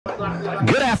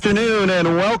Good afternoon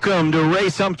and welcome to Ray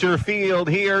Sumter Field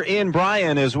here in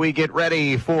Bryan as we get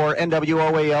ready for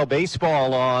NWOAL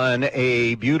baseball on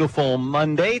a beautiful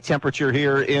Monday. Temperature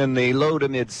here in the low to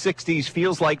mid 60s.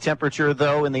 Feels like temperature,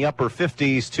 though, in the upper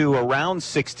 50s to around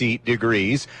 60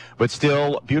 degrees. But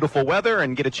still beautiful weather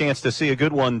and get a chance to see a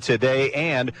good one today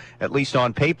and, at least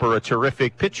on paper, a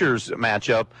terrific pitchers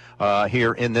matchup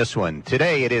here in this one.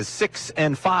 Today it is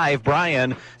 6-5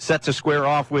 Bryan set to square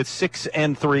off with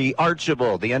 6-3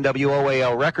 Archbold. The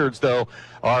NWOAL records, though,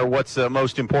 are what's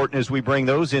most important as we bring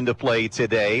those into play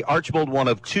today. Archbold, one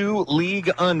of two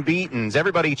league unbeatens.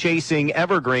 Everybody chasing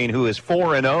Evergreen, who is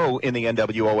 4-0 in the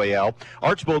NWOAL.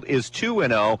 Archbold is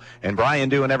 2-0, and Bryan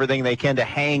doing everything they can to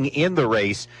hang in the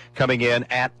race, coming in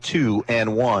at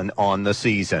 2-1 on the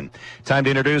season. Time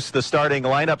to introduce the starting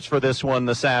lineups for this one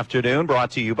this afternoon,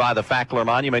 brought to you by the Fackler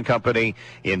Monument Company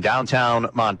in downtown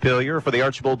Montpelier. For the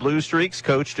Archbold Blue Streaks,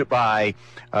 coached by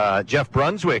Jeff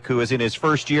Brunswick, who is in his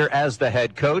first year as the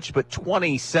head coach, but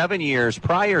 27 years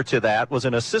prior to that was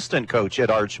an assistant coach at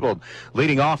Archbold.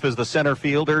 Leading off is the center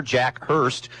fielder, Jack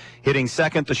Hurst. Hitting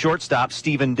second, the shortstop,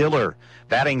 Stephen Diller.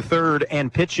 Batting third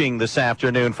and pitching this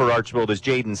afternoon for Archbold is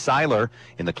Jaden Seiler.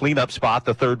 In the cleanup spot,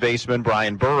 the third baseman,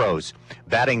 Brian Burrows.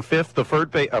 Batting fifth, the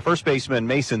first baseman,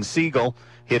 Mason Siegel.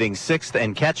 Hitting sixth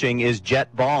and catching is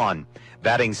Jet Bond.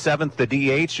 Batting seventh, the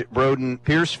DH, Broden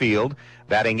Piercefield.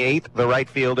 Batting eighth, the right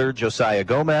fielder, Josiah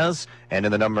Gomez. And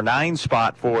in the number 9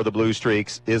 spot for the Blue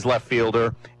Streaks is left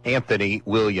fielder, Anthony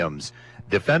Williams.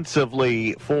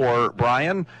 Defensively for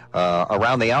Bryan,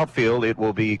 around the outfield, it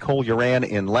will be Cole Uran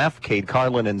in left, Cade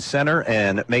Carlin in center,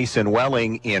 and Mason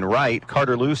Welling in right.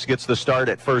 Carter Luce gets the start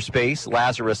at first base,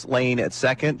 Lazarus Lane at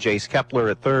second, Jace Kepler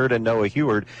at third, and Noah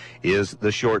Heward is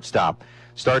the shortstop.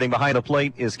 Starting behind the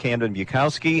plate is Camden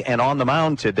Bukowski, and on the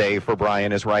mound today for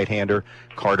Bryan is right-hander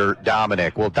Carter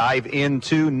Dominic. We'll dive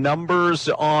into numbers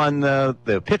on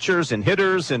the pitchers and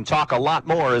hitters and talk a lot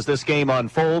more as this game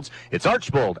unfolds. It's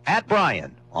Archbold at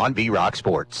Bryan on B-Rock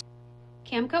Sports.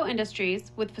 Camco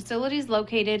Industries, with facilities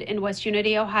located in West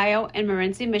Unity, Ohio and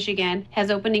Morenci, Michigan, has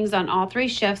openings on all 3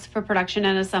 shifts for production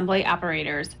and assembly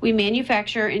operators. We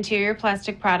manufacture interior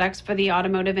plastic products for the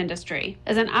automotive industry.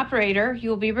 As an operator, you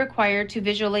will be required to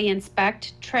visually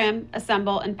inspect, trim,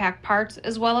 assemble, and pack parts,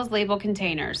 as well as label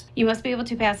containers. You must be able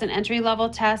to pass an entry-level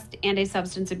test and a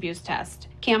substance abuse test.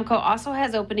 Camco also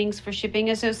has openings for shipping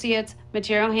associates,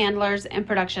 material handlers, and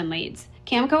production leads.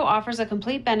 Camco offers a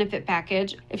complete benefit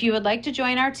package. If you would like to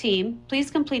join our team,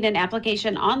 please complete an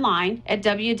application online at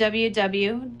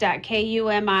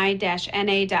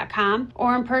www.kumi-na.com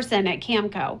or in person at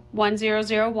Camco,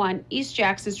 1001 East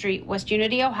Jackson Street, West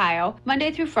Unity, Ohio,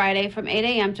 Monday through Friday from 8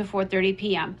 a.m. to 4:30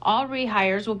 p.m. All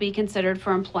rehires will be considered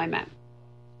for employment.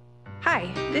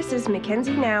 Hi, this is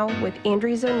Mackenzie Now with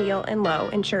Andrews O'Neill & Lowe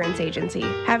Insurance Agency.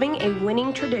 Having a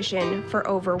winning tradition for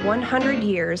over 100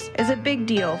 years is a big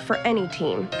deal for any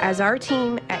team. As our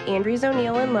team at Andrews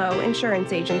O'Neill & Lowe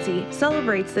Insurance Agency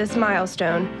celebrates this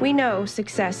milestone, we know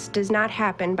success does not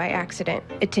happen by accident.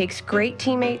 It takes great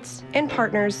teammates and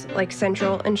partners like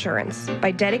Central Insurance. By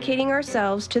dedicating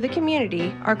ourselves to the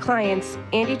community, our clients,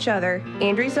 and each other,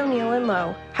 Andrews O'Neill &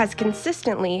 Lowe has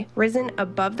consistently risen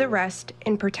above the rest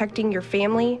in protecting your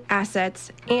family,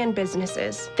 assets, and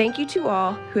businesses. Thank you to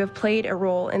all who have played a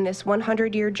role in this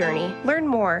 100-year journey. Learn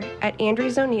more at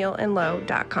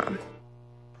andrewsoneillandlowe.com.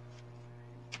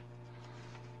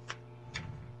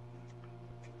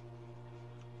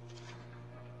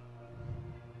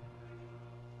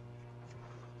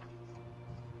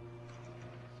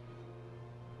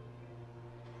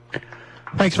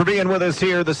 Thanks for being with us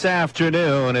here this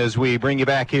afternoon as we bring you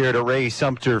back here to Ray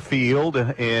Sumter Field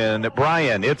in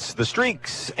Bryan. It's the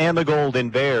Streaks and the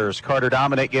Golden Bears. Carter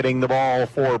Dominic getting the ball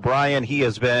for Bryan. He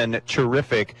has been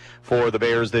terrific for the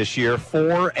Bears this year.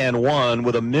 4-1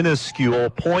 with a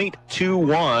minuscule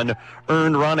 .21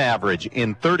 earned run average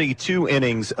in 32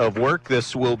 innings of work.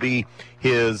 This will be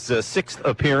his 6th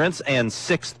appearance and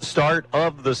 6th start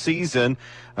of the season.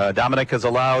 Dominic has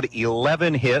allowed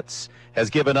 11 hits. Has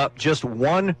given up just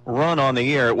 1 run on the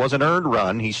year. It was an earned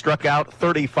run. He struck out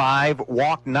 35,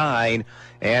 walked 9,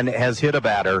 and has hit a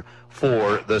batter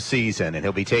for the season. And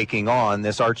he'll be taking on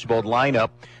this Archbold lineup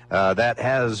that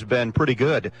has been pretty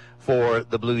good for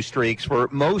the Blue Streaks for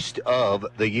most of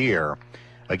the year.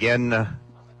 Again,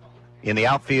 in the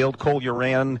outfield, Cole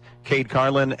Uran, Cade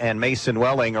Carlin, and Mason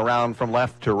Welling around from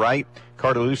left to right.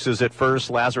 Carter Luce is at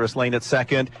first, Lazarus Lane at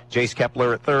second, Jace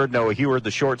Kepler at third, Noah Heward the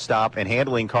shortstop, and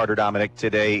handling Carter Dominic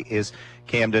today is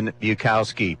Camden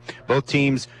Bukowski. Both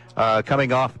teams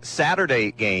coming off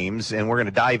Saturday games, and we're going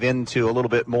to dive into a little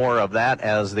bit more of that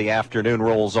as the afternoon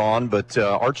rolls on. But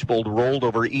Archbold rolled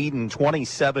over Eden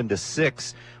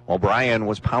 27-6, while Bryan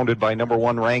was pounded by number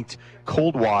 1 ranked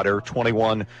Coldwater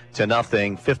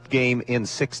 21-0. Fifth game in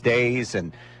 6 days,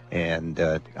 and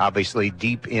obviously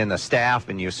deep in the staff,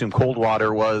 and you assume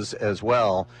Coldwater was as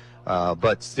well.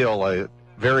 But still a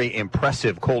very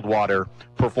impressive Coldwater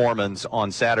performance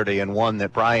on Saturday, and one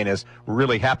that Bryan is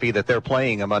really happy that they're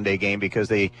playing a Monday game because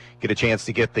they get a chance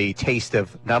to get the taste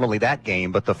of not only that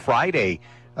game, but the Friday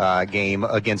game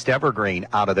against Evergreen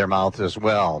out of their mouth as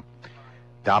well.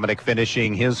 Dominic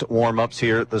finishing his warm-ups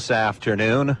here this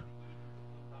afternoon.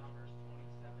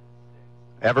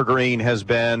 Evergreen has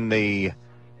been the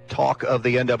talk of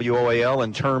the NWOAL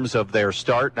in terms of their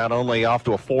start, not only off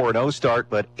to a 4-0 start,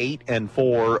 but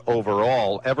 8-4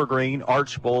 overall. Evergreen,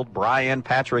 Archbold, Bryan,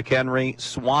 Patrick Henry,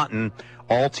 Swanton,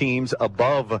 all teams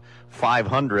above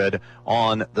 500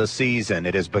 on the season.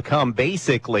 It has become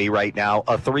basically right now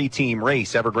a 3-team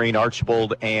race, Evergreen,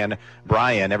 Archbold, and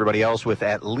Bryan. Everybody else with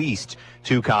at least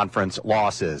 2 conference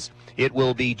losses. It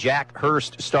will be Jack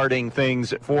Hurst starting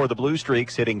things for the Blue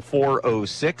Streaks, hitting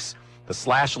 .406. The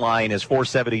slash line is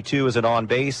 .472 as an on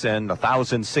base and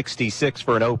 1,066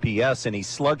 for an OPS, and he's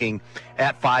slugging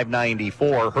at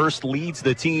 .594. Hurst leads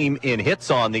the team in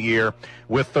hits on the year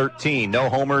with 13. No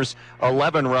homers,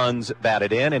 11 runs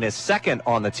batted in, and is second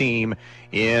on the team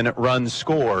in runs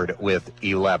scored with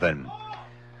 11.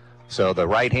 So the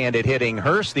right-handed hitting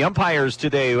Hurst. The umpires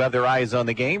today who have their eyes on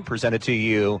the game, presented to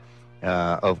you,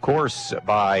 of course,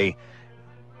 by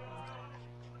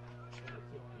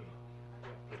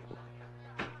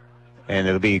and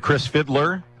it'll be Chris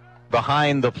Fiddler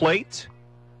behind the plate.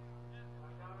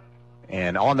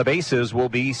 And on the bases will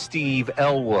be Steve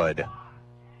Elwood.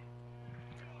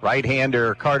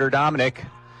 Right-hander Carter Dominic.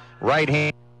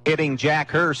 Right-hand hitting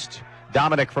Jack Hurst.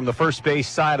 Dominic from the first base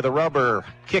side of the rubber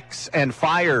kicks and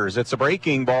fires. It's a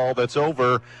breaking ball that's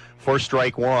over for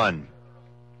strike 1.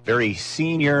 Very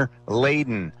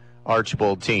senior-laden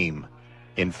Archbold team.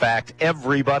 In fact,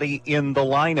 everybody in the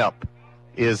lineup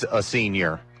is a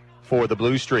senior for the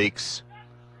Blue Streaks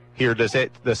here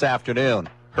this afternoon.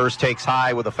 Hurst takes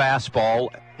high with a fastball.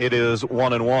 It is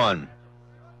 1-1.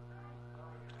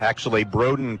 Actually,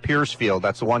 Broden Piercefield,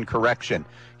 that's the one correction.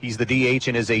 He's the DH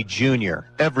and is a junior.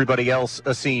 Everybody else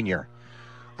a senior.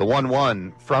 The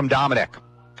 1-1 from Dominic.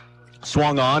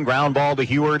 Swung on, ground ball to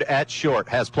Heward at short.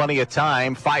 Has plenty of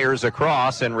time, fires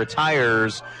across and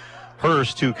retires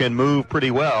Hurst, who can move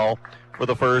pretty well for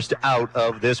the first out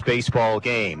of this baseball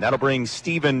game. That'll bring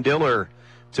Stephen Diller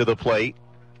to the plate.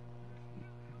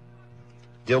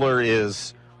 Diller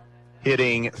is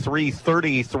hitting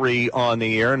 .333 on the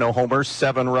year. No homers,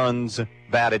 7 runs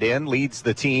batted in. Leads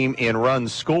the team in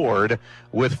runs scored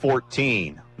with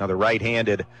 14. Another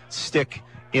right-handed stick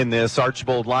in this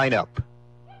Archbold lineup.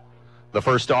 The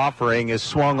first offering is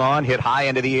swung on, hit high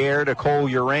into the air to Cole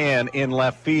Uran in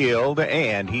left field,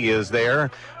 and he is there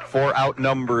for out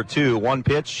number 2. 1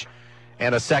 pitch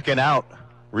and a second out,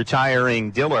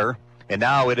 retiring Diller. And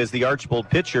now it is the Archbold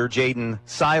pitcher, Jaden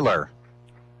Seiler.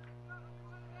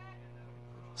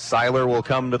 Seiler will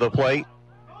come to the plate,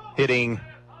 hitting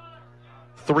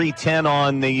 .310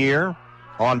 on the year,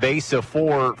 on base of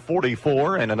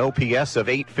 .444 and an OPS of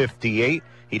 .858.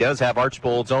 He does have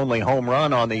Archbold's only home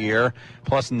run on the year,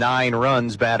 plus 9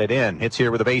 runs batted in. Hits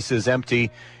here with the bases empty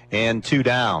and 2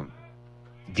 down.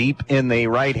 Deep in the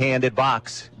right-handed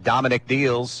box, Dominic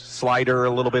deals. Slider a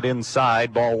little bit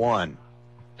inside, ball 1.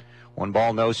 1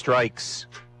 ball, no strikes.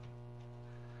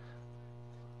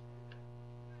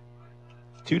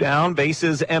 2 down,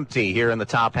 bases empty here in the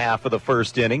top half of the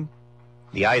first inning.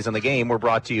 The eyes on the game were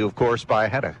brought to you, of course, by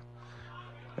had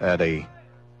a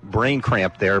brain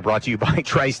cramp there, brought to you by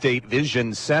Tri-State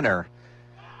Vision Center.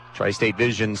 Tri-State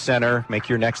Vision Center, make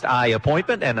your next eye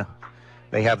appointment, and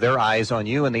they have their eyes on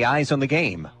you and the eyes on the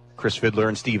game. Chris Fiddler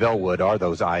and Steve Elwood are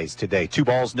those eyes today. 2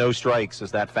 balls, no strikes,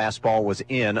 as that fastball was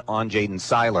in on Jaden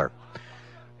Seiler.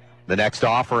 The next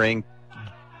offering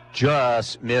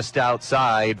just missed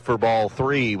outside for ball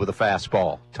 3 with a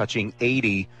fastball, touching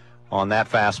 80 on that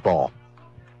fastball.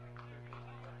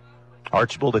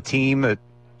 Archbold, a team that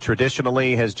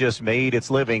traditionally has just made its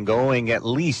living going at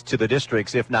least to the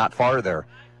districts, if not farther.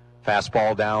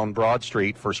 Fastball down Broad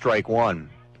Street for strike 1.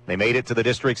 They made it to the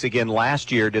districts again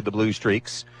last year, did the Blue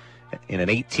Streaks, in an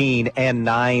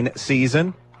 18-9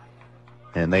 season.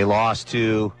 And they lost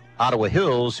to Ottawa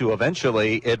Hills, who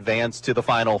eventually advanced to the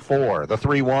Final Four. The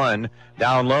 3-1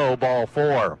 down low, ball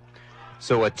 4.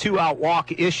 So a 2-out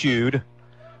walk issued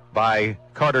by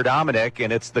Carter Dominic,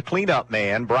 and it's the cleanup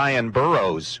man, Brian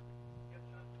Burrows.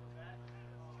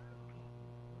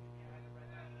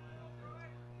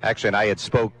 Actually, and I had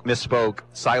misspoke.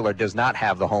 Seiler does not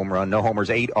have the home run. No homers,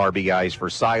 8 RBIs for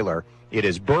Seiler. It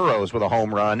is Burrows with a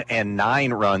home run and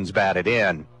 9 runs batted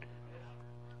in.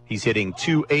 He's hitting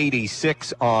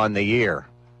 .286 on the year.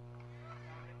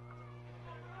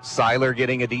 Seiler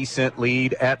getting a decent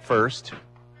lead at first.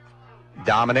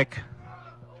 Dominic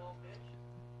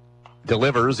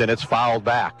delivers, and it's fouled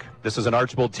back. This is an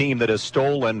Archbold team that has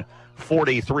stolen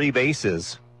 43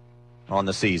 bases on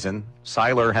the season.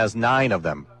 Seiler has 9 of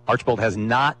them. Archbold has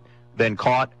not been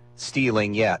caught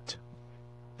stealing yet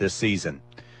this season.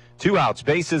 2 outs,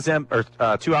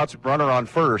 2 outs, runner on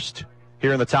first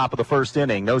here in the top of the first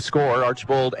inning. No score,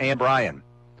 Archbold and Bryan.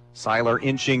 Seiler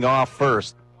inching off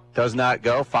first. Does not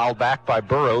go. Fouled back by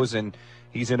Burrows, and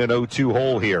he's in an 0-2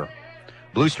 hole here.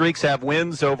 Blue Streaks have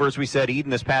wins over, as we said,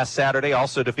 Eden this past Saturday.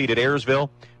 Also defeated Ayersville,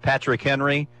 Patrick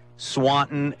Henry,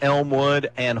 Swanton,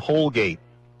 Elmwood, and Holgate.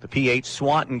 The PH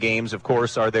Swanton games, of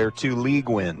course, are their 2 league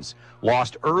wins.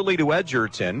 Lost early to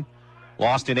Edgerton,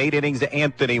 lost in 8 innings to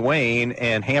Anthony Wayne,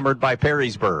 and hammered by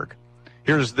Perrysburg.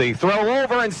 Here's the throw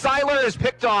over, and Seiler is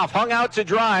picked off, hung out to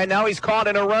dry, and now he's caught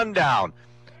in a rundown.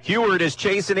 Heward is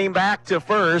chasing him back to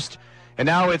first, and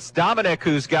now it's Dominic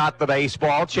who's got the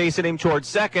baseball, chasing him towards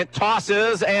second,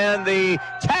 tosses, and the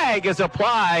tag is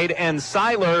applied, and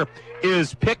Seiler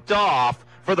is picked off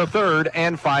for the 3rd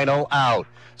and final out.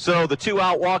 So the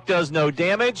 2-out walk does no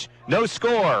damage, no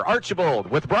score. Archbold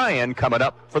with Bryan coming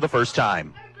up for the first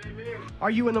time. Are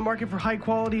you in the market for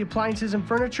high-quality appliances and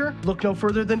furniture? Look no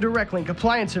further than Direct Link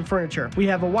Appliance and Furniture. We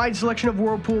have a wide selection of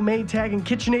Whirlpool, Maytag, and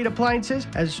KitchenAid appliances,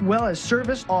 as well as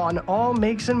service on all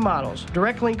makes and models.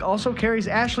 Direct Link also carries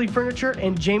Ashley Furniture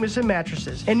and Jameson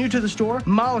mattresses. And new to the store,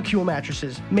 Molecule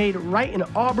mattresses, made right in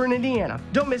Auburn, Indiana.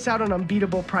 Don't miss out on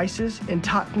unbeatable prices and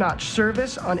top-notch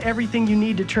service on everything you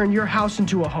need to turn your house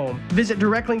into a home. Visit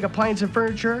Direct Link Appliance and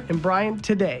Furniture in Bryan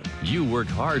today. You work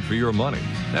hard for your money.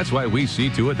 That's why we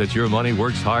see to it that your money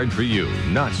works hard for you,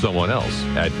 not someone else.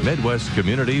 At Midwest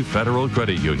Community Federal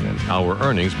Credit Union, our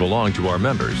earnings belong to our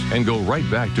members and go right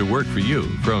back to work for you,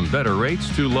 from better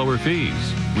rates to lower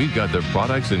fees. We've got the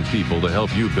products and people to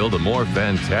help you build a more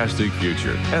fantastic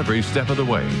future every step of the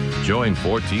way. Join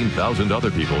 14,000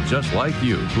 other people just like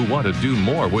you who want to do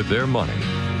more with their money.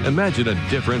 Imagine a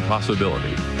different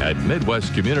possibility at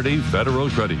Midwest Community Federal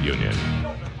Credit Union.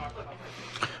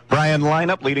 Bryan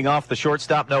lineup leading off the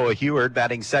shortstop, Noah Heward.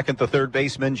 Batting second, the third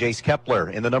baseman, Jace Kepler.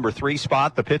 In the number 3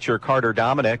 spot, the pitcher, Carter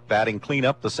Dominic. Batting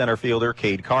cleanup, the center fielder,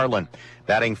 Cade Carlin.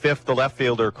 Batting fifth, the left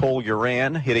fielder, Cole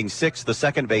Uran. Hitting sixth, the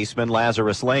second baseman,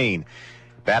 Lazarus Lane.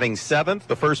 Batting seventh,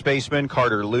 the first baseman,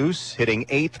 Carter Luce. Hitting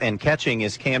eighth and catching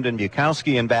is Camden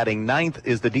Bukowski. And batting ninth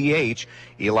is the DH,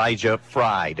 Elijah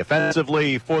Fry.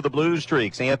 Defensively for the Blue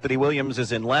Streaks, Anthony Williams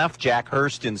is in left, Jack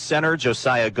Hurst in center,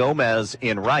 Josiah Gomez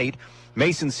in right.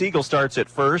 Mason Siegel starts at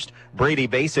first, Brady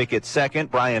Basic at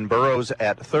second, Brian Burrows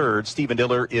at third, Stephen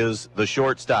Diller is the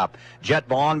shortstop. Jet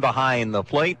Bond behind the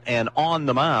plate, and on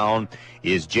the mound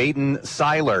is Jaden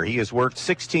Seiler. He has worked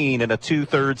 16 and a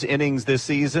 2/3 innings this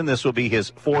season. This will be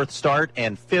his 4th start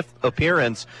and 5th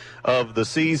appearance of the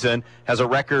season. Has a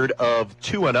record of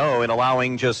 2-0 in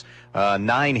allowing just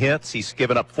 9 hits. He's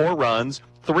given up 4 runs,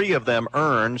 3 of them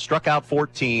earned, struck out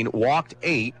 14, walked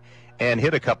 8, and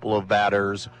hit a couple of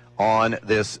batters on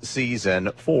this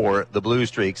season for the Blue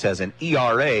Streaks. Has an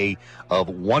ERA of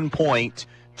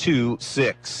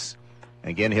 1.26.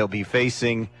 Again, he'll be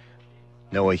facing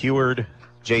Noah Heward,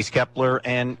 Jace Kepler,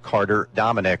 and Carter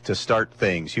Dominic to start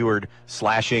things. Heward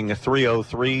slashing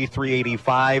 303,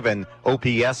 385, and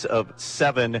OPS of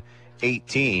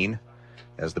 718.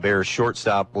 As the Bears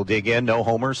shortstop will dig in, no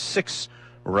homers, 6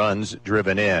 runs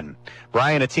driven in.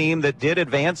 Bryan, a team that did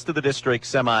advance to the district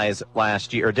semis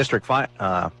last year, or district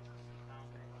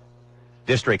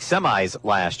semis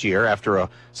last year after a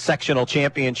sectional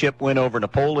championship win over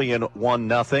Napoleon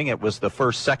 1-0. It was the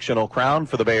first sectional crown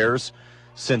for the Bears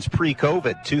since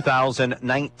pre-COVID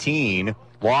 2019.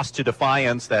 Lost to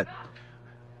Defiance, that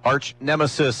arch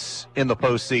nemesis in the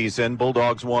postseason.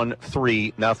 Bulldogs won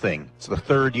 3-0. It's the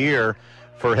 3rd year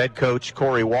for head coach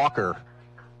Corey Walker,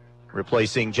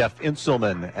 replacing Jeff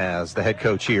Inselman as the head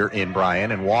coach here in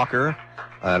Bryan. And Walker,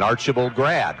 an Archbold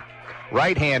grad.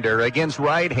 Right-hander against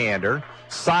right-hander.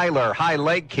 Seiler, high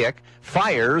leg kick,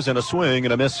 fires, and a swing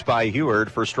and a miss by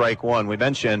Heward for strike 1. We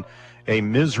mentioned a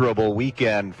miserable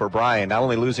weekend for Bryan, not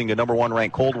only losing to number 1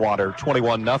 ranked Coldwater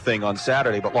 21-0 on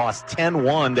Saturday, but lost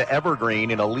 10-1 to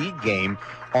Evergreen in a league game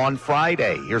on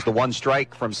Friday. Here's the 1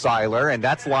 strike from Seiler, and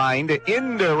that's lined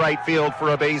into right field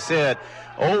for a base hit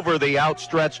over the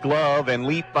outstretched glove and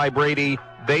leap by Brady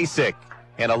Basic.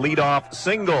 And a leadoff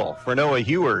single for Noah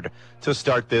Heward to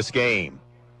start this game.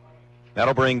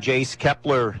 That'll bring Jace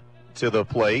Kepler to the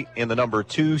plate in the number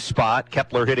 2 spot.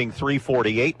 Kepler hitting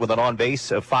 .348 with an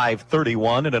on-base of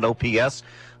 .531 and an OPS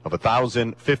of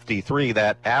 1,053.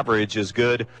 That average is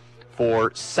good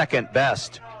for second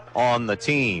best on the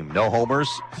team. No homers,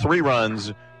 3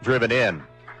 runs driven in.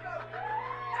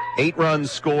 8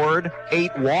 runs scored,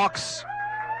 8 walks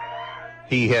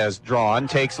he has drawn.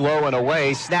 Takes low and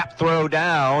away, snap throw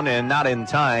down, and not in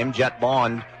time. Jet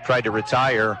Bond tried to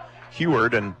retire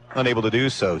Heward and unable to do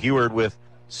so. Heward with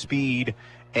speed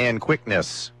and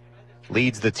quickness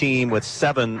leads the team with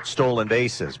 7 stolen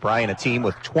bases. Bryan, a team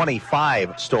with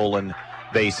 25 stolen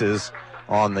bases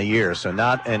on the year. So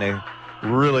not in a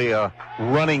really a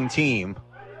running team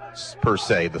per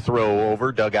se. The throw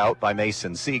over dug out by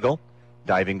Mason Siegel.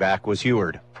 Diving back was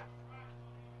Heward.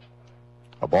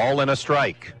 A ball and a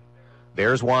strike.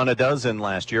 Bears won a dozen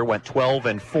last year, went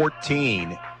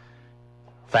 12-14.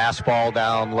 Fastball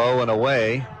down low and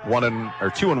away.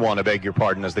 2-1, I beg your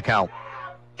pardon, is the count.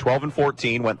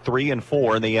 12-14, went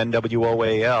 3-4 in the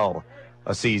NWOAL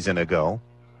a season ago.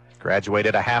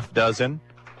 Graduated a half dozen,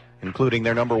 including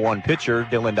their number 1 pitcher,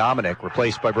 Dylan Dominic,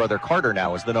 replaced by brother Carter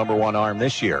now as the number 1 arm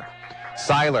this year.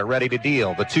 Seiler ready to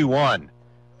deal, the 2-1.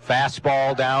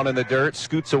 Fastball down in the dirt,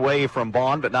 scoots away from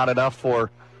Bond, but not enough for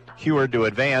Heward to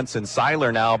advance, and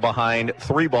Seiler now behind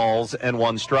 3 balls and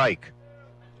 1 strike.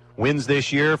 Wins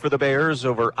this year for the Bears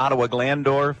over Ottawa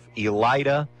Glandorf,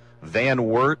 Elida, Van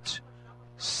Wert,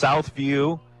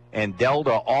 Southview, and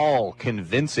Delta, all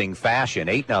convincing fashion.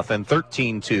 8-0,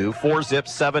 13-2, 4-zip,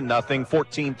 7-0,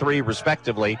 14-3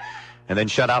 respectively, and then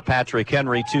shut out Patrick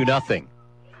Henry 2-0.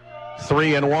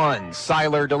 3-1.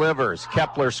 Seiler delivers.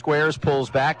 Kepler squares, pulls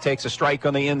back, takes a strike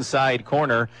on the inside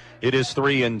corner. It is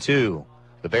 3-2.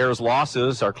 The Bears'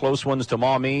 losses are close ones to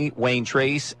Maumee, Wayne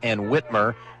Trace, and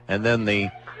Whitmer, and then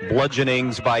the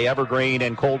bludgeonings by Evergreen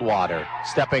and Coldwater.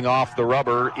 Stepping off the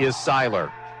rubber is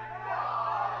Seiler.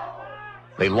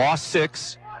 They lost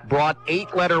 6, brought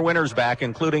 8 letter winners back,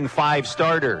 including 5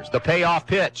 starters. The payoff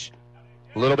pitch,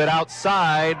 a little bit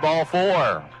outside, ball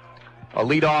 4. A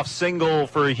leadoff single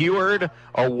for Heward,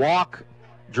 a walk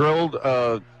drilled,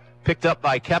 picked up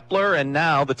by Kepler, and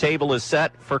now the table is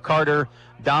set for Carter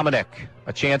Dominic.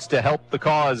 A chance to help the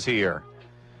cause here.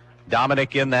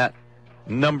 Dominic in that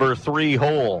number 3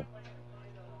 hole,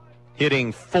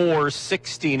 hitting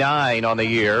 .469 on the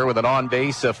year with an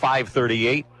on-base of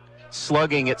 .538,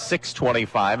 slugging at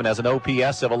 .625, and has an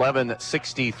OPS of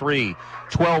 .1163.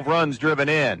 12 runs driven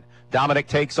in. Dominic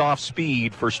takes off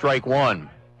speed for strike 1.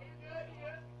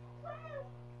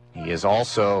 He has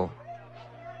also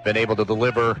been able to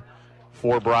deliver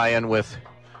for Bryan with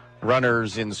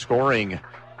runners in scoring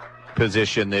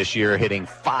position this year, hitting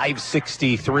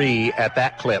 .563 at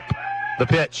that clip. The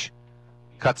pitch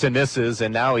cuts and misses,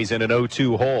 and now he's in an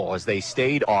 0-2 hole as they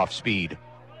stayed off speed.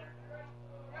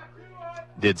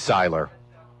 Did Seiler.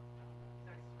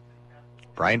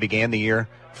 Bryan began the year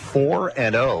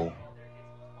 4-0.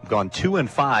 Gone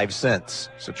 2-5 since.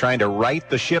 So trying to right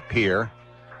the ship here.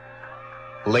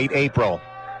 Late April.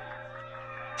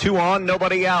 2 on,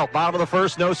 nobody out. Bottom of the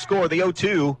first, no score. The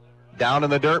 0-2 down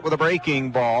in the dirt with a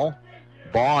breaking ball.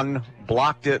 Bond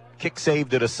blocked it, kick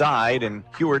saved it aside, and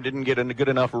Heward didn't get a good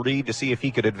enough read to see if he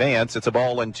could advance. It's a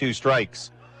ball and 2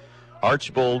 strikes.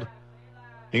 Archbold,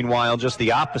 meanwhile, just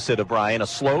the opposite of Bryan. A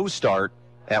slow start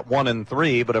at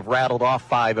 1-3, but have rattled off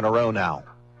 5 in a row now.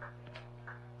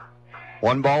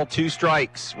 1 ball, 2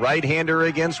 strikes. Right-hander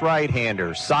against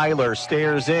right-hander. Seiler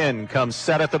stares in, comes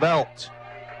set at the belt.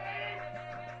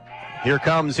 Here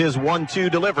comes his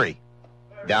 1-2 delivery.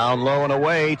 Down low and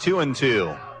away,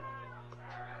 2-2.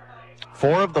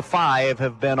 4 of the 5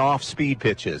 have been off-speed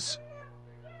pitches.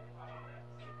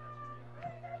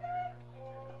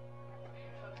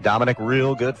 Dominic,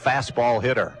 real good fastball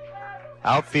hitter.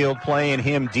 Outfield playing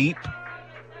him deep.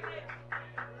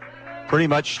 Pretty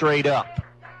much straight up.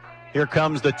 Here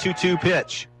comes the 2-2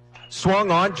 pitch.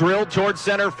 Swung on, drilled towards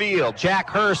center field. Jack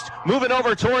Hurst moving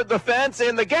over toward the fence.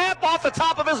 In the gap, off the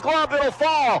top of his glove, it'll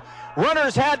fall.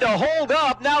 Runners had to hold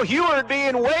up. Now Heward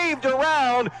being waved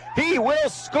around. He will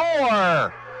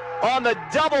score on the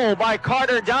double by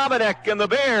Carter Dominic, and the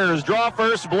Bears draw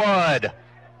first blood.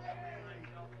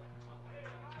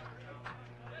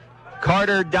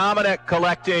 Carter Dominic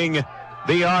collecting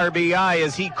the RBI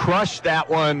as he crushed that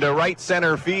one to right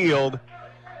center field.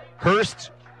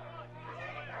 Hurst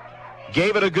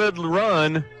gave it a good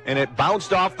run, and it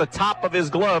bounced off the top of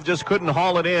his glove, just couldn't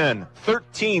haul it in.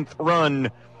 13th run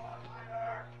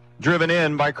driven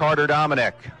in by Carter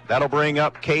Dominic. That'll bring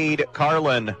up Cade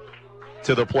Carlin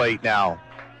to the plate now.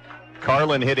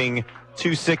 Carlin hitting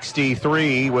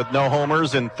 .263 with no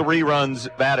homers and 3 runs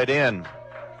batted in.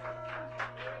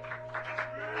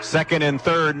 Second and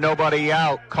third, nobody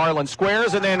out. Carlin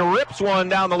squares and then rips one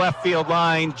down the left field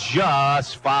line,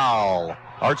 just foul.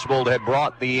 Archbold had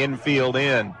brought the infield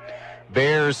in.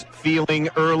 Bears feeling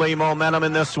early momentum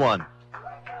in this one.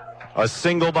 A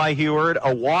single by Heward,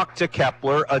 a walk to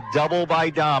Kepler, a double by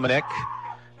Dominic,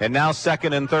 and now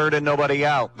second and third and nobody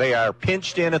out. They are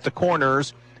pinched in at the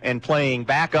corners and playing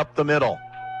back up the middle.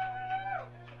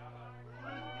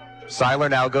 Seiler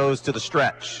now goes to the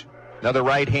stretch. Another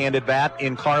right-handed bat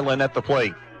in Carlin at the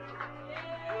plate.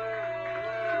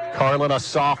 Carlin, a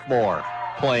sophomore,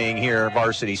 playing here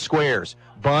varsity. Squares,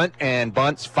 bunt, and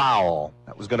bunt's foul.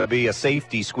 That was going to be a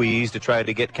safety squeeze to try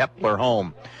to get Kepler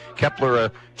home. Kepler,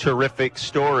 a terrific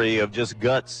story of just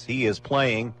guts. He is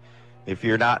playing. If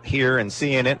you're not here and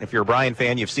seeing it, if you're a Bryan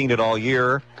fan, you've seen it all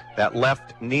year. That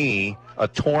left knee, a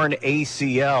torn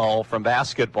ACL from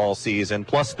basketball season,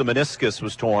 plus the meniscus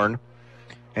was torn,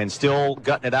 and still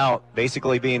gutting it out,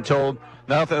 basically being told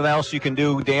nothing else you can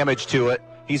do damage to it.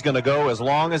 He's going to go as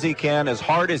long as he can, as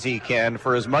hard as he can,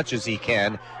 for as much as he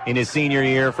can in his senior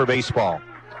year for baseball.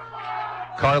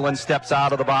 Carlin steps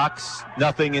out of the box,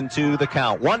 nothing into the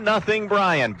count. 1-0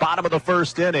 Bryan, bottom of the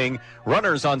first inning.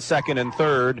 Runners on second and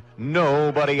third,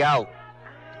 nobody out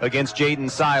against Jaden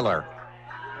Seiler.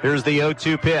 Here's the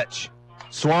 0-2 pitch.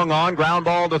 Swung on, ground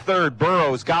ball to third.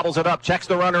 Burrows gobbles it up, checks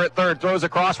the runner at third, throws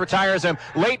across, retires him.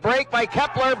 Late break by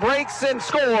Kepler, breaks and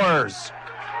scores.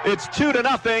 It's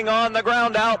 2-0 on the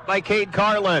ground out by Cade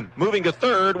Carlin. Moving to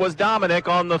third was Dominic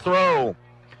on the throw.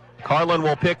 Carlin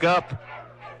will pick up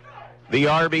the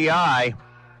RBI.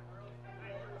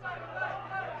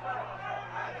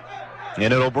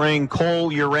 And it'll bring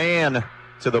Cole Uran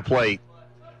to the plate,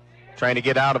 trying to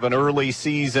get out of an early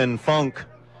season funk.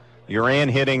 Uran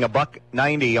hitting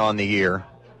 $190 on the year.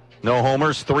 No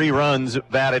homers, 3 runs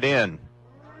batted in.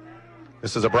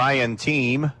 This is a Bryan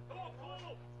team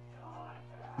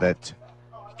that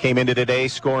came into today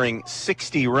scoring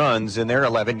 60 runs in their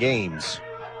 11 games.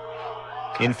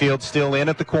 Infield still in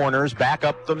at the corners, back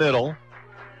up the middle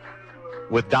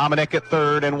with Dominic at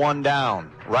third and one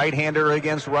down. Right-hander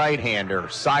against right-hander.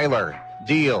 Seiler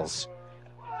deals.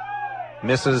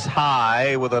 Misses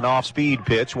high with an off-speed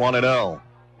pitch, 1-0.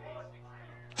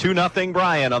 2-0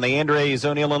 Bryan on the Andres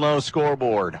O'Neill & Lowe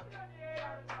scoreboard.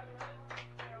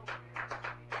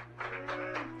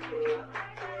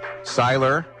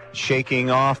 Seiler shaking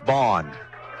off Bond.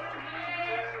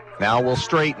 Now will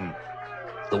straighten.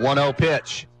 The 1-0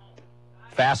 pitch.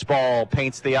 Fastball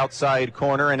paints the outside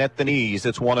corner and at the knees.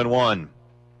 It's 1-1.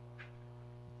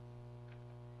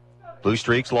 Blue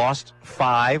Streaks lost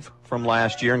 5 from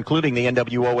last year, including the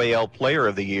NWOAL Player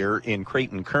of the Year in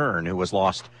Creighton Kern, who was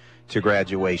lost to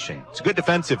graduation. It's a good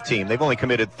defensive team. They've only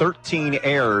committed 13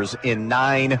 errors in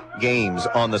 9 games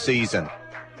on the season.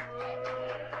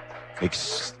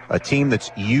 It's a team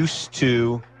that's used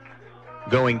to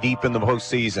going deep in the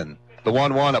postseason. The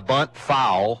 1-1, a bunt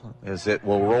foul, as it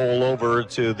will roll over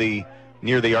to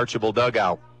near the Archbold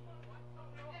dugout.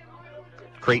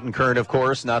 Creighton Kern, of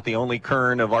course, not the only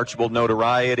Kern of Archbold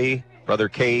notoriety. Brother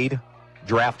Cade,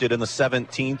 drafted in the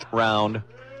 17th round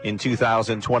in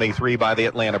 2023 by the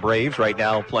Atlanta Braves, right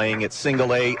now playing at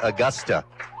Single A Augusta.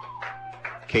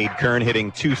 Cade Kern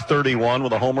hitting .231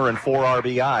 with a homer and 4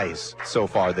 RBIs so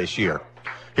far this year.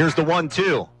 Here's the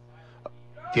 1-2.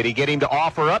 Did he get him to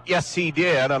offer up? Yes, he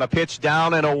did, on a pitch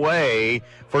down and away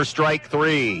for strike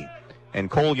 3. And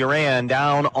Cole Uran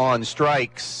down on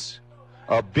strikes.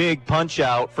 A big punch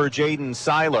out for Jaden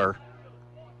Seiler.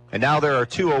 And now there are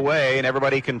 2 away, and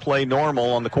everybody can play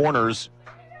normal on the corners.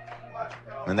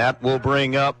 And that will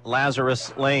bring up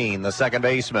Lazarus Lane, the second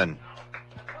baseman.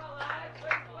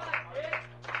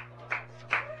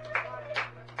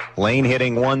 Lane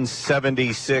hitting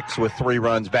 .176 with 3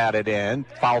 runs batted in.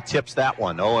 Foul tips that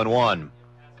one, 0-1.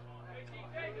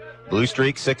 Blue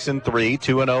Streak 6-3,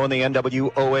 2-0 in the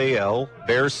NWOAL.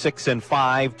 Bears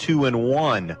 6-5,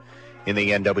 2-1 in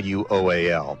the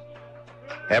NWOAL.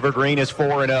 Evergreen is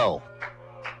 4-0.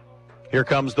 Here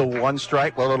comes the 1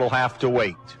 strike. Well, it'll have to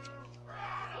wait.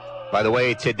 By the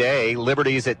way, today,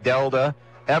 Liberty's at Delta.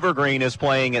 Evergreen is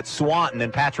playing at Swanton,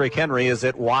 and Patrick Henry is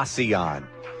at Wauseon.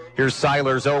 Here's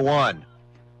Seiler's 0-1.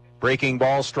 Breaking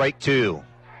ball, strike 2.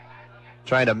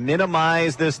 Trying to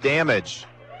minimize this damage.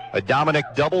 A Dominic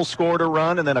double scored a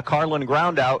run, and then a Carlin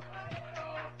ground out.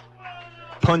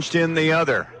 Punched in the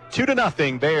other.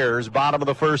 2-0 Bears, bottom of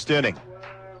the first inning.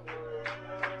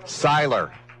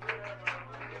 Seiler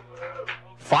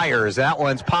fires. That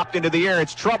one's popped into the air.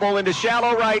 It's trouble into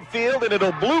shallow right field, and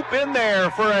it'll bloop in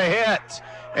there for a hit.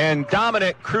 And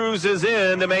Dominic cruises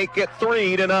in to make it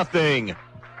 3-0.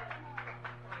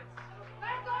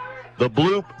 The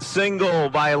bloop single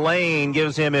by Lane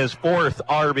gives him his 4th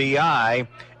RBI,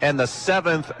 and the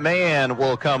 7th man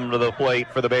will come to the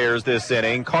plate for the Bears this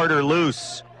inning, Carter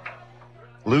Luce.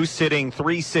 Luce hitting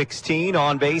 .316,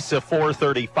 on base of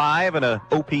 .435, and a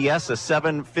OPS of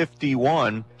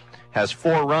 .751. Has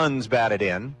 4 runs batted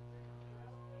in.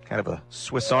 Kind of a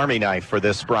Swiss Army knife for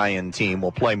this Bryan team.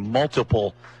 Will play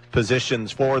multiple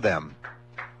positions for them.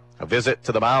 A visit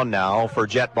to the mound now for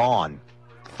Jet Bond.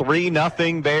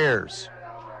 3-0 Bears.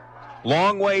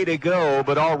 Long way to go,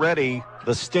 but already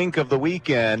the stink of the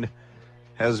weekend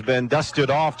has been dusted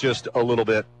off just a little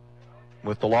bit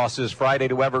with the losses Friday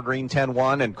to Evergreen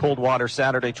 10-1 and Coldwater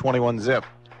Saturday 21-zip.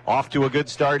 Off to a good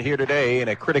start here today in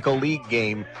a critical league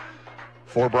game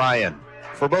for Bryan.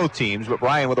 For both teams, but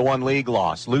Bryan with a 1 league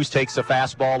loss. Luce takes a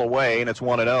fastball away, and it's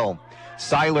 1-0.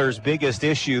 Seiler's biggest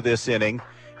issue this inning,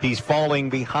 he's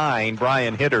falling behind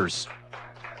Bryan hitters.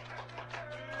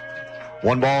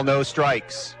 1 ball, no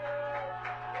strikes.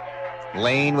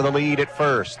 Lane with a lead at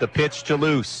first. The pitch to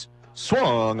Luce.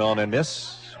 Swung on and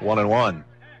miss. 1-1.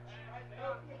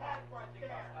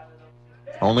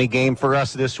 Only game for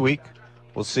us this week.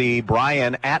 We'll see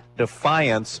Bryan at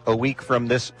Defiance a week from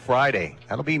this Friday.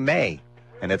 That'll be May.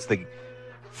 And it's the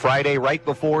Friday right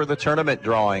before the tournament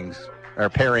drawings or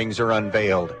pairings are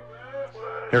unveiled.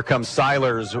 Here comes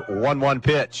Seiler's 1-1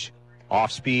 pitch.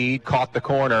 Off speed, caught the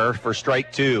corner for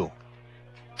strike 2.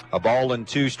 A ball and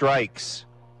 2 strikes.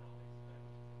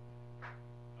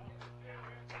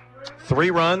 3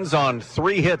 runs on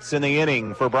 3 hits in the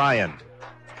inning for Bryan.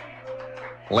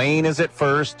 Lane is at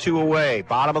first, 2 away.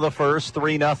 Bottom of the first,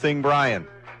 3-0 Bryan.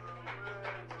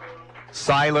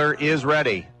 Seiler is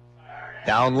ready.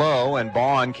 Down low, and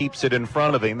Bond keeps it in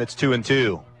front of him. It's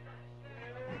 2-2.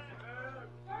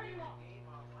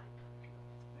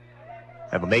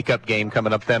 Have a makeup game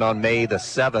coming up then on May the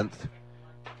 7th.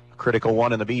 Critical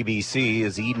one in the BBC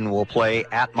as Eden will play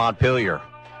at Montpelier.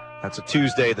 That's a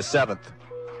Tuesday the 7th.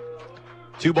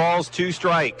 2 balls, 2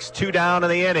 strikes, 2 down in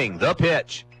the inning. The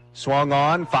pitch. Swung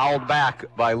on, fouled back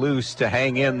by Luce to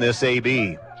hang in this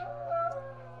AB.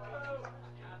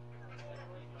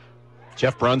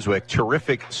 Jeff Brunswick,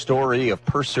 terrific story of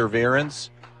perseverance.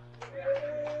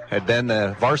 Had been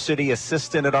the varsity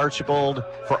assistant at Archbold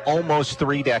for almost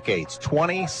 3 decades,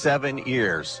 27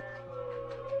 years.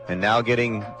 And now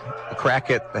getting a crack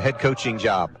at the head coaching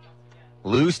job.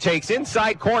 Luce takes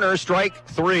inside corner, strike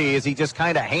 3, as he just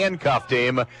kind of handcuffed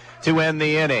him to end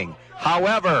the inning.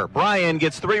 However, Bryan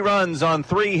gets 3 runs on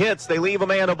 3 hits. They leave a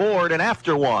man aboard, and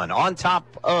after one, on top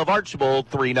of Archbold,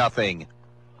 3-0.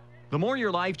 The more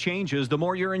your life changes, the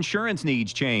more your insurance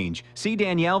needs change. See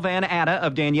Danielle Van Atta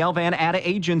of Danielle Van Atta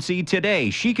Agency today.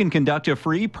 She can conduct a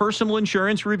free personal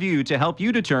insurance review to help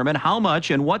you determine how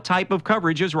much and what type of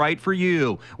coverage is right for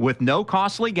you, with no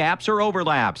costly gaps or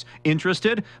overlaps.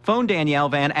 Interested? Phone Danielle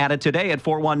Van Atta today at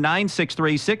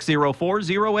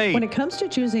 419-636-0408. When it comes to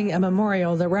choosing a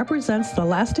memorial that represents the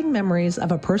lasting memories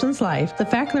of a person's life, the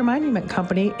Fackler Monument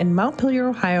Company in Montpelier,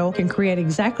 Ohio can create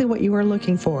exactly what you are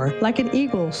looking for, like an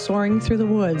eagle soaring through the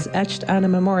woods etched on a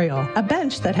memorial, a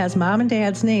bench that has mom and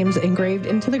dad's names engraved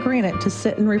into the granite to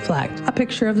sit and reflect, a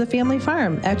picture of the family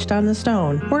farm etched on the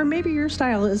stone, or maybe your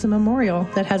style is a memorial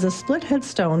that has a split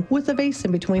headstone with a vase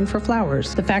in between for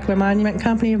flowers. The Fackler Monument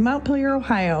Company of Montpelier,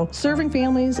 Ohio, serving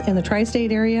families in the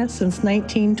tri-state area since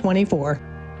 1924.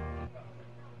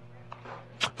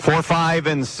 4, 5,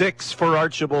 and 6 for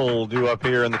Archbold due up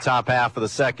here in the top half of the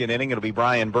second inning. It'll be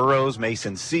Brian Burrows,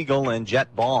 Mason Siegel, and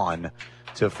Jet Bond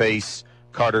to face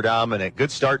Carter Dominic.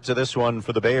 Good start to this one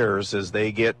for the Bears as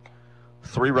they get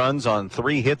 3 runs on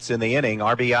 3 hits in the inning.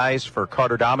 RBIs for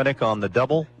Carter Dominic on the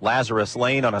double, Lazarus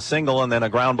Lane on a single, and then a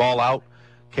ground ball out.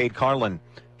 Cade Carlin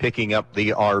picking up the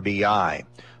RBI.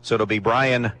 So it'll be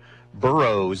Brian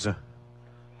Burrows,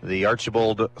 the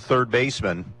Archbold third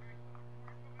baseman.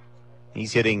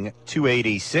 He's hitting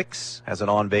 .286, has an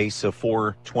on-base of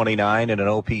 .429 and an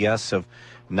OPS of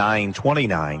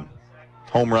 .929.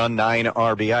 Home run, 9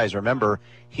 RBIs. Remember,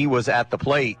 he was at the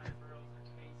plate.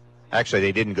 Actually,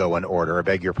 they didn't go in order. I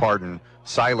beg your pardon.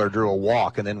 Seiler drew a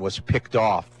walk and then was picked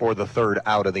off for the 3rd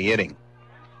out of the inning.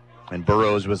 And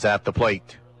Burrows was at the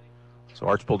plate. So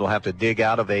Archbold will have to dig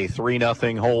out of a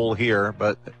 3-0 hole here,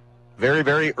 but very,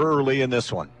 very early in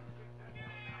this one.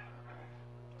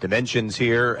 Dimensions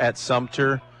here at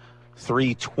Sumter,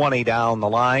 320 down the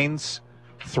lines,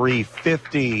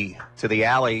 350 to the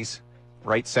alleys,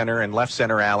 right center and left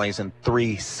center alleys, and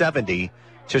 370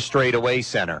 to straightaway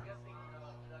center.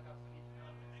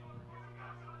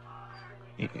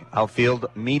 Outfield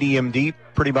medium deep,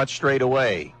 pretty much straight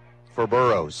away for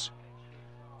Burrows.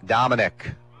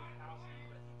 Dominic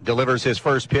delivers his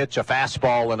first pitch, a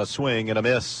fastball and a swing and a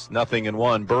miss.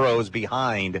 0-1. Burrows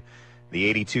behind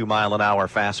the 82-mile-an-hour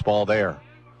fastball there.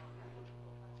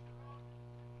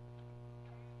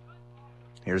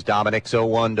 Here's Dominic's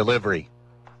 0-1 delivery.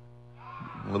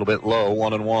 A little bit low,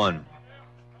 1-1.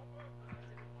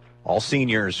 All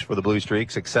seniors for the Blue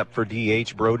Streaks except for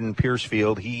DH Broden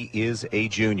Piercefield. He is a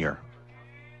junior.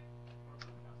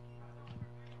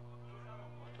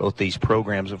 Both these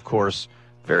programs, of course,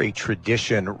 very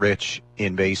tradition-rich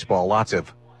in baseball. Lots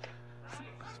of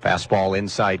fastball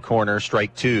inside corner,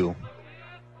 strike two.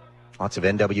 Lots of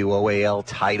NWOAL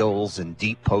titles and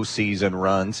deep postseason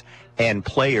runs, and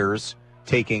players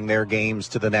taking their games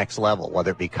to the next level,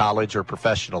 whether it be college or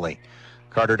professionally.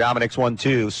 Carter Dominic's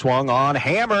 1-2, swung on,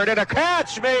 hammered, and a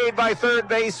catch made by third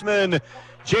baseman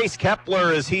Jace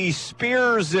Kepler as he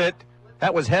spears it.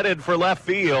 That was headed for left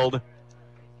field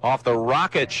off the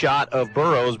rocket shot of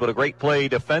Burrows, but a great play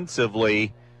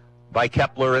defensively by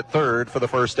Kepler at third for the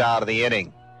first out of the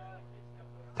inning.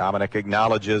 Dominic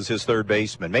acknowledges his third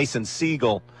baseman. Mason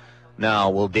Siegel now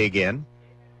will dig in.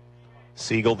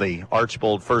 Siegel, the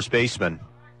Archbold first baseman,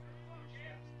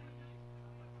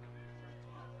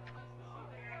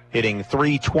 hitting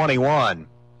 .321.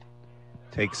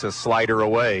 Takes a slider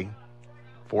away.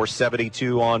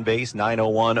 .472 on base,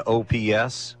 .901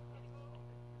 OPS.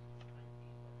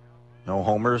 No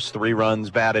homers, 3 runs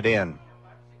batted in.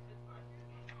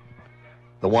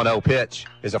 The 1-0 pitch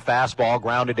is a fastball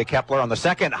grounded to Kepler on the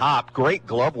second hop. Great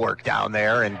glove work down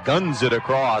there and guns it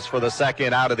across for the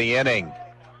second out of the inning.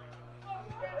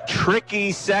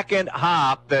 Tricky second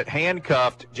hop that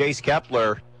handcuffed Jace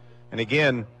Kepler. And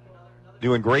again,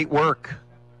 doing great work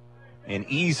and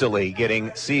easily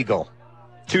getting Siegel.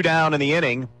 2 down in the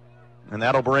inning, and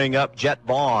that'll bring up Jet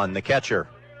Vaughn, the catcher.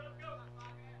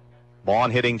 Vaughn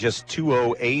hitting just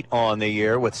 .208 on the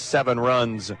year with 7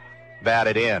 runs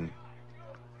batted in.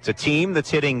 It's a team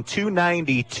that's hitting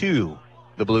 .292,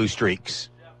 the Blue Streaks.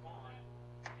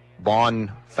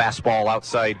 Vaughn, fastball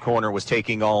outside corner, was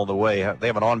taking all the way. They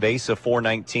have an on-base of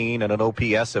 .419 and an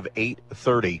OPS of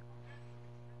 .830.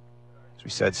 As we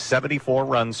said, 74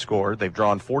 runs scored. They've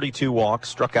drawn 42 walks,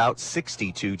 struck out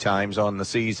 62 times on the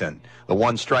season. The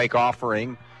 1-strike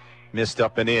offering missed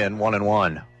up and in,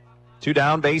 1-1. 2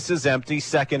 down, bases empty,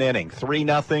 second inning.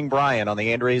 3-0 Bryan on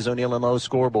the Andres O'Neill and Lowe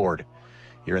scoreboard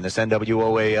here in this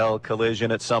NWOAL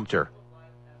collision at Sumter.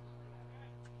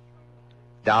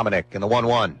 Dominic in the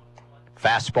 1-1.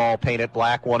 Fastball painted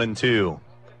black, 1-2.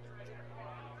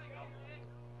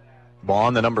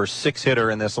 Vaughn, the number 6 hitter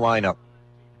in this lineup.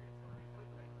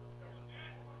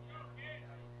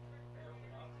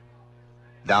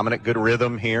 Dominic, good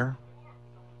rhythm here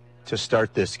to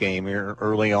start this game here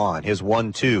early on. His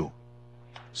 1-2.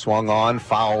 Swung on,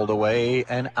 fouled away,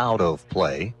 and out of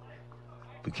play.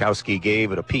 Bukowski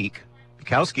gave it a peek.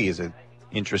 Bukowski is an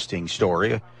interesting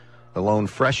story. The lone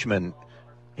freshman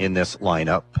in this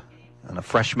lineup, and a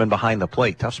freshman behind the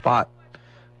plate. Tough spot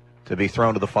to be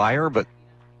thrown to the fire, but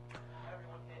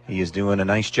he is doing a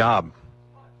nice job.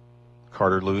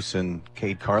 Carter Luce and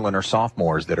Cade Carlin are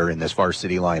sophomores that are in this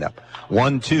varsity lineup.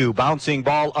 1-2, bouncing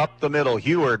ball up the middle.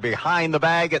 Heward behind the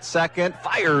bag at second,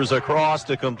 fires across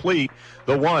to complete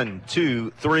the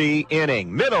 1-2-3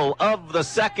 inning. Middle of the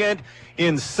second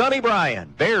in sunny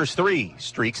Bryan. Bears 3,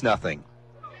 Streaks nothing.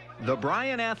 The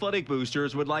Bryan Athletic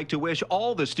Boosters would like to wish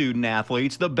all the student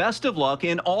athletes the best of luck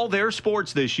in all their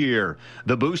sports this year.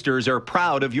 The Boosters are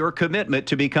proud of your commitment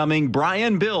to becoming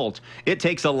Bryan built. It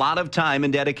takes a lot of time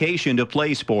and dedication to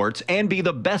play sports and be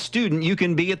the best student you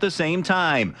can be at the same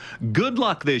time. Good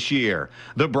luck this year.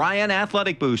 The Bryan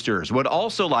Athletic Boosters would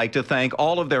also like to thank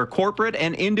all of their corporate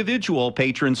and individual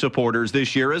patron supporters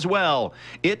this year as well.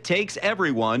 It takes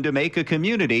everyone to make a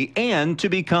community and to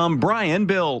become Bryan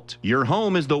built. Your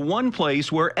home is the one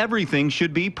place where everything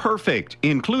should be perfect,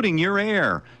 including your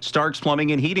air. Starks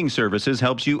Plumbing and Heating Services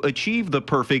helps you achieve the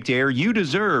perfect air you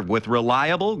deserve with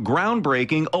reliable,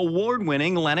 groundbreaking,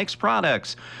 award-winning Lennox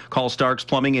products. Call Starks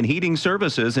Plumbing and Heating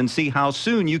Services and see how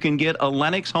soon you can get a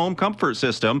Lennox home comfort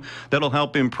system that'll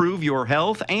help improve your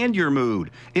health and your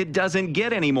mood. It doesn't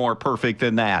get any more perfect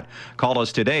than that. Call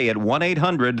us today at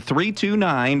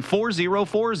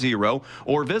 1-800-329-4040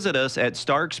 or visit us at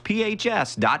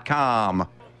starksphs.com.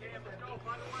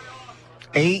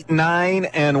 8, 9,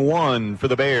 and 1 for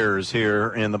the Bears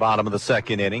here in the bottom of the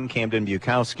second inning. Camden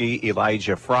Bukowski,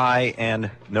 Elijah Fry, and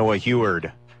Noah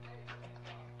Heward.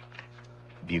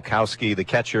 Bukowski, the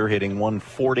catcher, hitting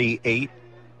 .148.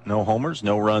 No homers,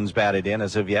 no runs batted in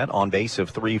as of yet. On base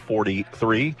of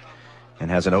 .343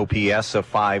 and has an OPS of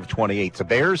 .528. It's a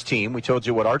Bears team. We told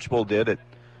you what Archbold did at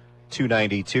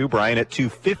 .292. Bryan at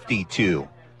 .252.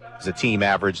 as a team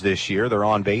average this year. Their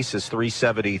on base is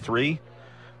 373,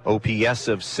 OPS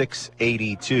of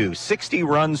 682. 60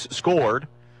 runs scored.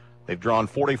 They've drawn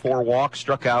 44 walks,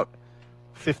 struck out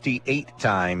 58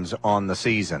 times on the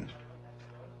season.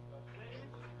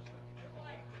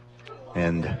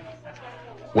 And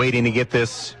waiting to get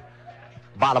this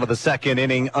bottom of the second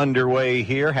inning underway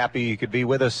here. Happy you could be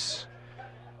with us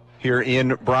here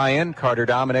in Bryan. Carter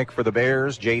Dominic for the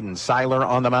Bears. Jaden Seiler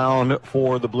on the mound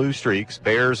for the Blue Streaks.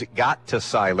 Bears got to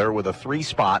Seiler with a 3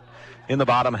 spot in the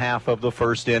bottom half of the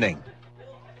first inning.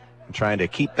 Trying to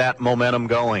keep that momentum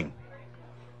going.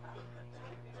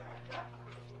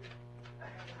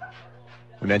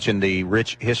 We mentioned the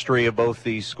rich history of both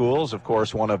these schools. Of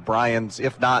course, one of Bryan's,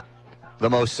 if not the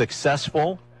most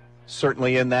successful,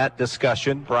 certainly in that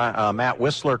discussion. Matt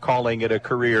Whistler calling it a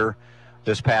career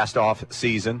this past off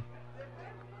season.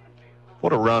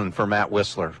 What a run for Matt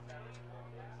Whistler.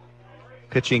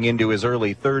 Pitching into his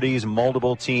early 30s,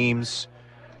 multiple teams,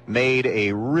 made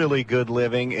a really good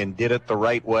living and did it the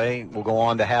right way. Will go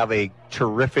on to have a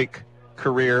terrific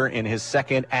career in his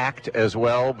second act as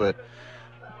well, but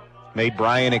made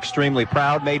Bryan extremely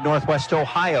proud, made Northwest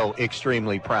Ohio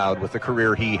extremely proud with the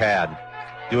career he had.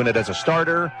 Doing it as a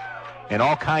starter and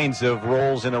all kinds of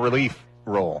roles in a relief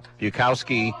role.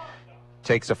 Bukowski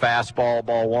takes a fastball,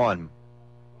 ball 1.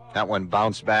 That one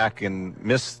bounced back and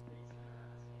missed,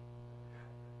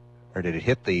 or did it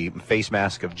hit the face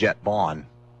mask of Jet Bond?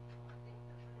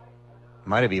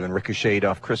 Might have even ricocheted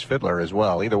off Chris Fiddler as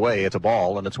well. Either way, it's a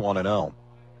ball and it's 1-0.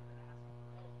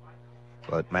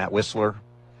 But Matt Whistler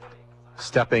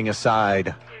stepping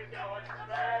aside,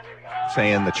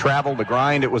 saying the travel, the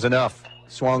grind, it was enough.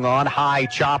 Swung on, high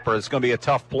chopper. It's going to be a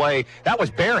tough play. That was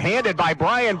barehanded by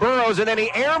Brian Burrows, and then he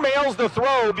airmails the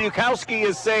throw. Bukowski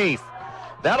is safe.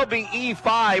 That'll be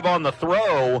E5 on the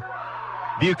throw.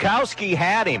 Bukowski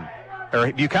had him. Or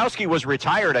Bukowski was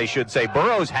retired, I should say.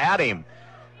 Burrows had him.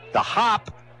 The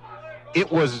hop,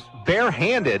 it was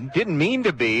barehanded. Didn't mean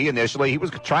to be initially. He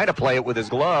was trying to play it with his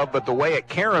glove, but the way it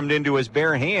caromed into his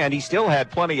bare hand, he still had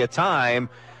plenty of time.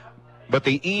 But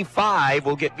the E5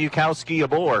 will get Bukowski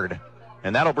aboard.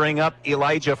 And that'll bring up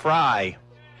Elijah Fry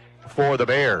for the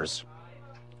Bears.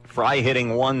 Fry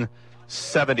hitting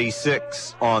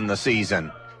 176 on the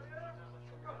season.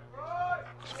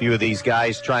 A few of these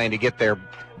guys trying to get their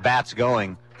bats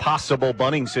going. Possible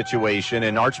bunting situation,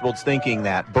 and Archbold's thinking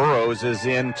that. Burrows is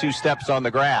in 2 steps on the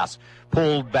grass.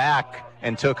 Pulled back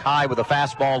and took high with a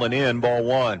fastball and in, ball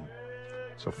 1.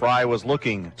 So Fry was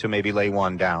looking to maybe lay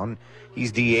one down.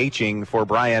 He's DHing for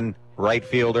Bryan right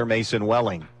fielder Mason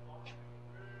Welling.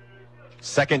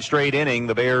 Second straight inning,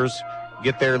 the Bears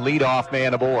get their leadoff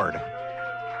man aboard.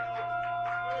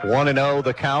 1-0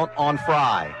 the count on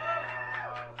Fry.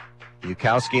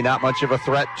 Bukowski not much of a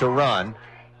threat to run.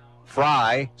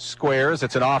 Fry squares.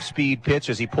 It's an off-speed pitch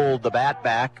as he pulled the bat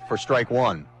back for strike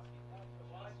 1.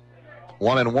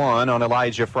 1-1 on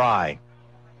Elijah Fry.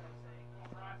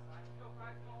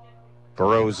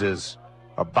 Burrows is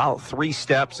about 3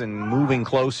 steps and moving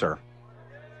closer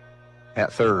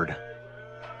at third.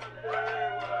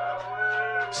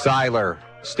 Seiler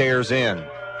stares in.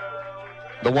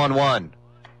 The 1-1.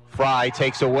 Fry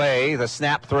takes away. The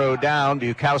snap throw down.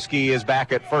 Bukowski is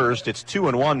back at first. It's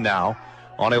 2-1 now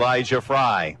on Elijah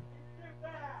Fry.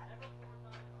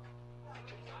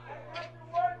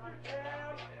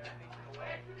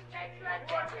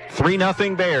 Three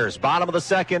 3-0 Bears. Bottom of the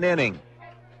second inning.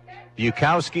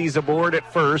 Bukowski's aboard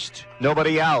at first.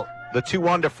 Nobody out. The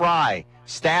 2-1 to Fry.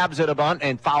 Stabs at a bunt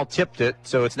and foul tipped it.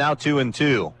 So it's now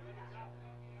 2-2.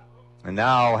 And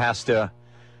now has to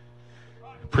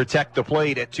protect the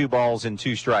plate at 2 balls and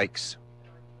 2 strikes.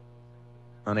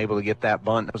 Unable to get that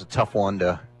bunt. That was a tough one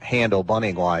to handle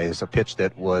bunting-wise. A pitch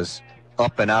that was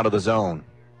up and out of the zone.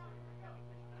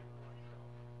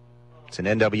 It's an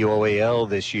NWOAL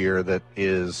this year that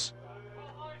is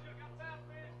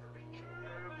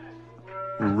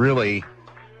really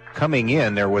coming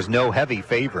in. There was no heavy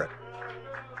favorite.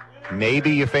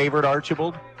 Maybe you favored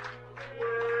Archbold.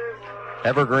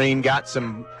 Evergreen got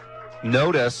some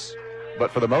notice,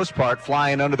 but for the most part,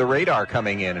 flying under the radar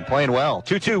coming in and playing well.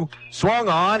 2-2, swung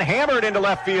on, hammered into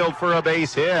left field for a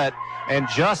base hit. And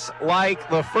just like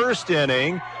the first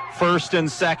inning, first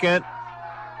and second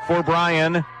for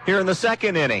Bryan here in the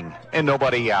second inning, and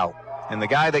nobody out. And the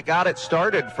guy that got it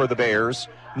started for the Bears,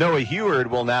 Noah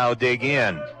Heward, will now dig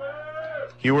in.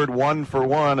 Heward 1 for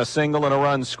 1, a single and a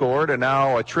run scored, and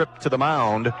now a trip to the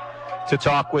mound to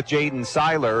talk with Jaden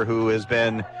Seiler, who has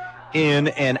been in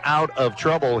and out of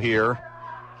trouble here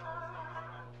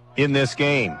in this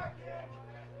game.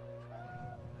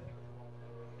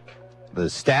 The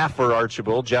staff for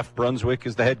Archbold, Jeff Brunswick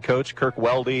is the head coach, Kirk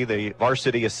Weldy, the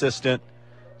varsity assistant,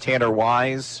 Tanner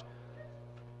Wise,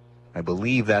 I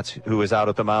believe that's who is out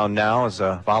at the mound now as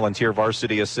a volunteer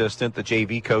varsity assistant. The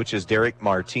JV coach is Derek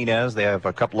Martinez. They have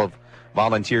a couple of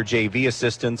volunteer JV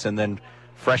assistants, and then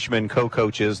freshman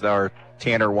co-coaches are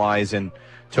Tanner Wise and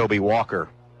Toby Walker.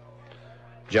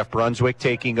 Jeff Brunswick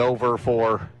taking over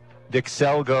for Dick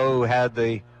Selgo, who had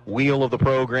the wheel of the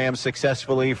program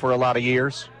successfully for a lot of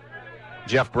years.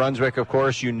 Jeff Brunswick, of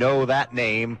course, you know that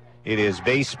name. It is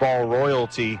baseball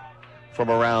royalty from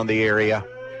around the area,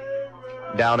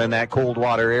 down in that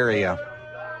Coldwater area.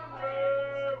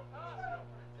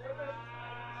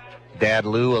 Dad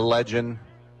Lou, a legend.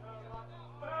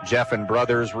 Jeff and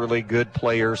brothers, really good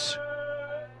players.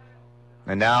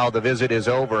 And now the visit is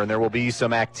over, and there will be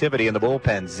some activity in the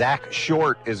bullpen. Zach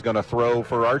Short is going to throw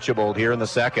for Archbold here in the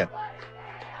second.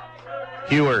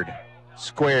 Heward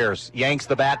squares, yanks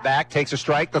the bat back, takes a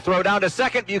strike. The throw down to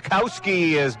second.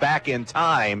 Bukowski is back in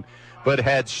time, but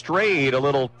had strayed a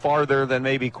little farther than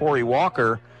maybe Corey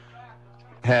Walker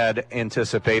had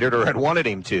anticipated or had wanted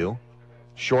him to.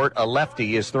 Short, a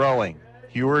lefty, is throwing.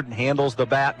 Heward handles the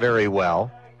bat very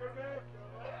well.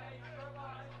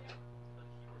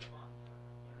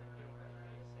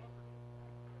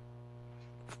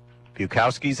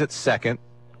 Bukowski's at second.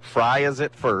 Fry is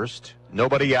at first.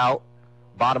 Nobody out.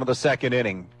 Bottom of the second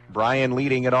inning. Bryan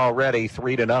leading it already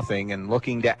 3-0 and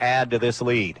looking to add to this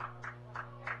lead.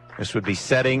 This would be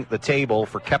setting the table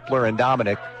for Kepler and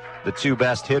Dominic, the two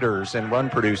best hitters and run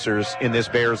producers in this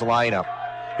Bears lineup.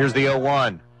 Here's the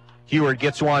 0-1. Heward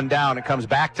gets one down. It comes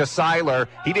back to Seiler.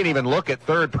 He didn't even look at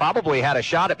third. Probably had a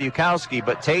shot at Bukowski,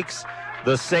 but takes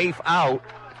the safe out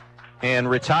and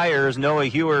retires Noah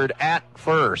Heward at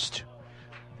first.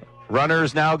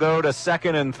 Runners now go to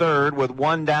second and third with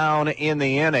one down in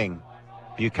the inning.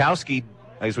 Bukowski,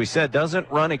 as we said,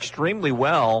 doesn't run extremely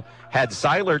well. Had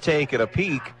Seiler take at a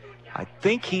peak, I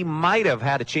think he might have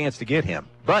had a chance to get him.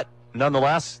 But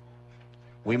nonetheless,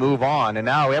 we move on. And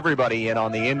now everybody in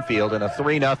on the infield in a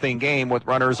 3-0 game with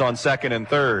runners on second and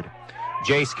third.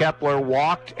 Jace Kepler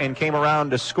walked and came around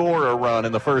to score a run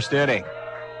in the first inning.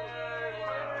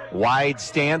 Wide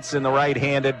stance in the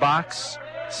right-handed box.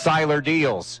 Seiler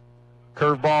deals.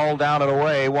 Curveball down and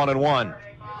away, 1-1.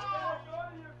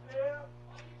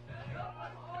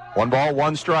 1 ball,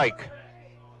 1 strike.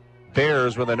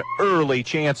 Bears with an early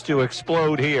chance to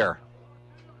explode here.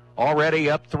 Already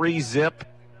up 3-0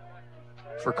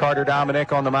 for Carter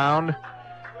Dominic on the mound.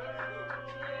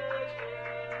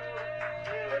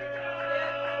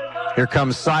 Here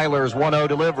comes Seiler's 1-0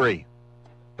 delivery.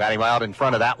 Batting out in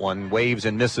front of that one, waves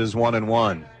and misses,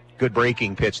 1-1. Good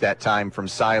breaking pitch that time from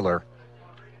Seiler.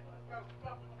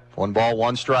 1 ball,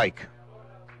 1 strike.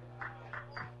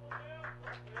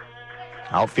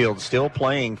 Outfield still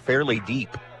playing fairly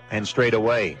deep and straight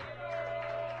away.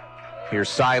 Here's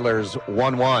Seiler's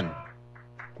 1-1.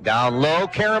 Down low,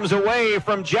 caroms away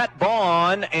from Jet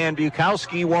Bond, and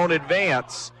Bukowski won't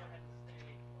advance.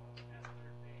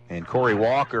 And Corey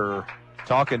Walker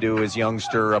talking to his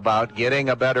youngster about getting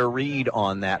a better read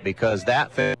on that, because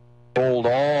that thing rolled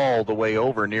all the way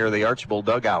over near the Archbold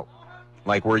dugout,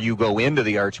 like where you go into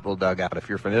the Archbold dugout, if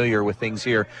you're familiar with things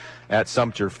here at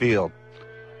Sumter Field.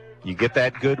 You get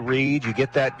that good read, you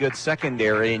get that good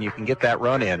secondary, and you can get that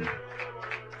run in.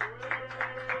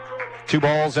 2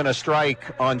 balls and a strike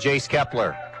on Jace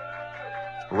Kepler.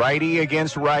 Righty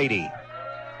against righty.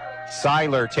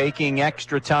 Seiler taking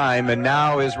extra time and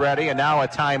now is ready, and now a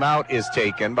timeout is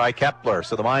taken by Kepler.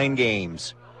 So the mind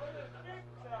games.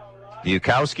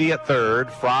 Bukowski at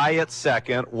third, Fry at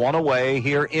second, 1 away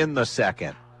here in the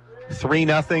second.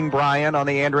 3-0 Bryan on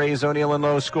the Andres O'Neill and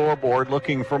Lowe scoreboard,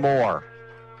 looking for more.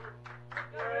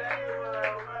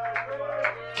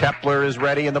 Kepler is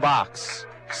ready in the box.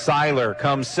 Seiler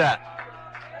comes set.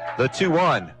 The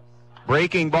 2-1.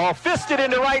 Breaking ball, fisted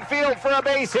into right field for a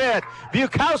base hit.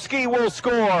 Bukowski will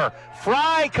score.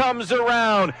 Fry comes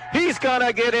around. He's going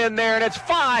to get in there, and it's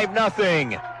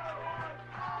 5-0.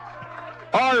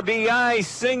 RBI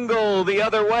single the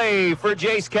other way for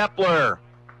Jace Kepler.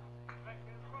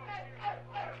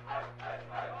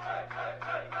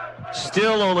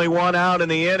 Still only 1 out in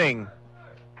the inning.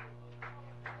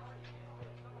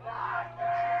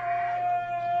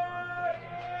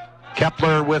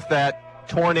 Kepler with that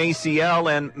torn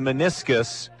ACL and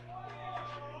meniscus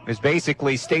is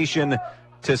basically station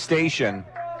to station.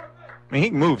 I mean, he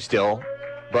can move still,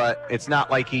 but it's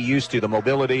not like he used to, the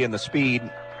mobility and the speed.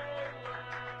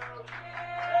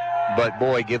 But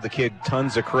boy, give the kid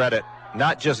tons of credit.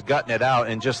 Not just gutting it out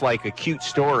and just like a cute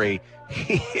story,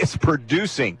 he is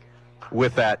producing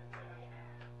with that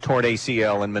torn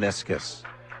ACL and meniscus.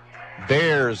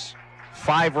 Bears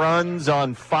 5 runs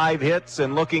on 5 hits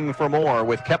and looking for more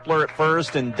with Kepler at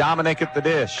first and Dominic at the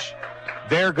dish.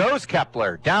 There goes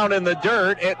Kepler down in the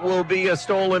dirt. It will be a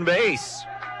stolen base.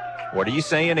 What are you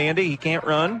saying, Andy? He can't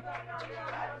run?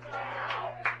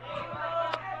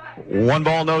 1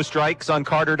 ball, no strikes on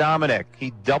Carter Dominic.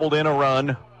 He doubled in a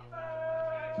run,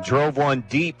 drove one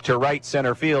deep to right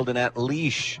center field, and that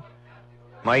leash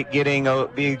might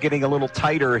be getting a little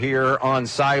tighter here on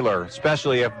Seiler,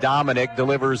 especially if Dominic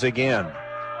delivers again.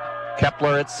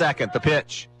 Kepler at second, the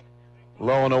pitch.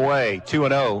 Low and away,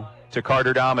 2-0 to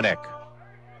Carter Dominic.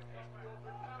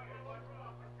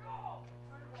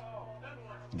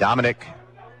 Dominic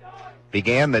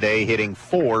began the day hitting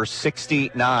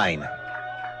 .469.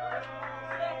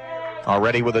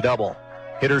 Already with a double.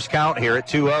 Hitters count here at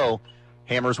 2-0.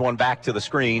 Hammers one back to the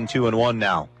screen, 2-1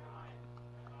 now.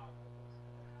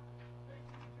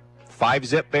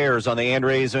 5-zip Bears on the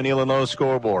Andres O'Neill and Lowe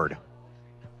scoreboard.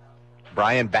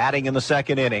 Bryan batting in the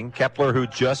second inning. Kepler, who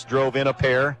just drove in a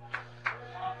pair,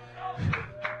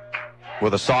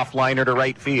 with a soft liner to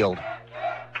right field.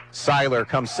 Seiler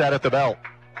comes set at the belt.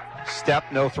 Step,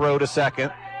 no throw to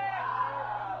second.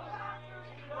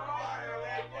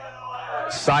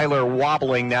 Seiler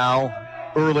wobbling now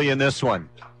early in this one.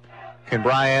 Can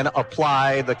Bryan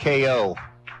apply the KO?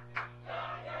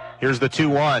 Here's the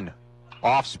 2-1.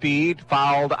 Off speed,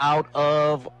 fouled out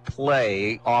of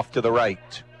play, off to the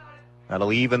right.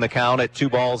 That'll even the count at 2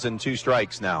 balls and 2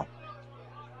 strikes now.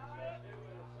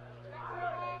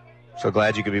 So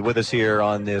glad you could be with us here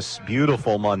on this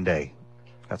beautiful Monday.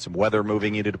 Got some weather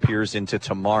moving in, it appears, into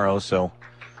tomorrow, so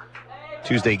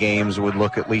Tuesday games would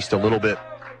look at least a little bit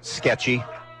sketchy.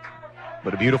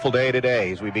 But a beautiful day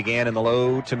today as we began in the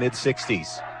low to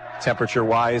mid-60s,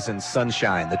 temperature-wise and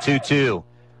sunshine. The 2-2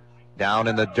 down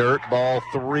in the dirt, ball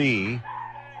 3.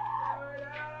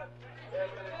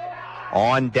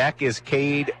 On deck is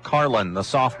Cade Carlin, the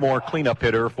sophomore cleanup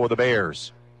hitter for the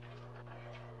Bears.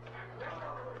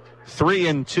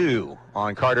 3-2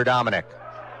 on Carter Dominic.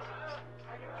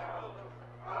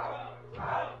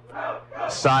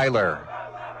 Seiler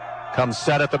comes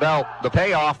set at the belt. The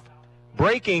payoff,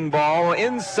 breaking ball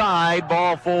inside,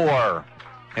 ball 4.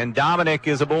 And Dominic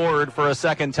is aboard for a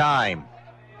second time.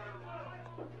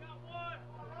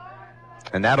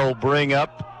 And that'll bring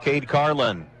up Cade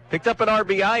Carlin. Picked up an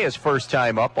RBI his first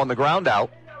time up on the ground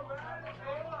out.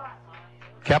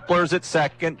 Kepler's at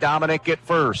second, Dominic at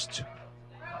first.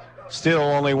 Still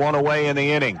only 1 away in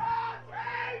the inning.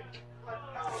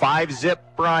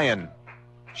 5-zip Bryan.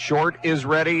 Short is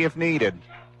ready if needed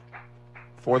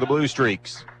for the Blue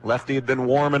Streaks. Lefty had been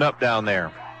warming up down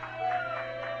there.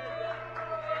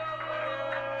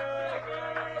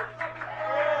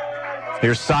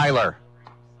 Here's Seiler.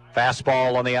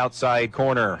 Fastball on the outside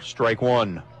corner. Strike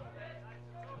 1.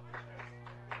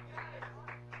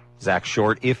 Zach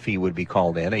Short, if he would be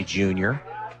called in, a junior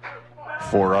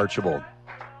for Archbold.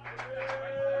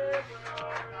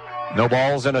 No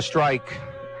balls and a strike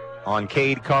on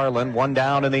Cade Carlin. 1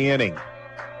 down in the inning.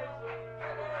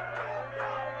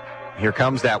 Here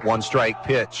comes that 1-strike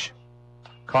pitch.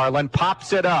 Carlin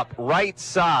pops it up right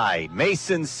side.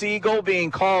 Mason Siegel being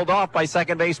called off by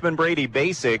second baseman Brady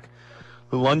Basic,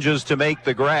 who lunges to make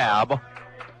the grab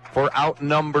for out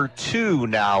number 2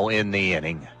 now in the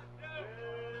inning.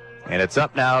 And it's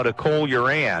up now to Cole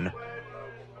Uran.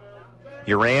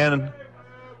 Uran,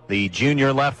 the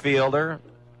junior left fielder,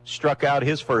 struck out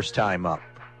his first time up.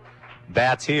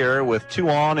 Bats here with 2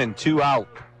 on and 2 out.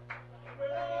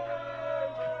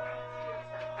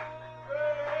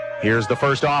 Here's the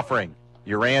first offering.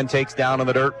 Uran takes down on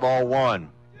the dirt, ball 1.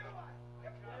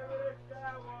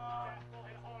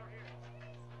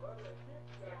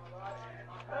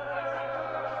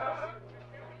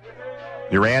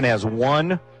 Uran has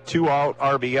 1 2-out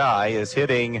RBI, is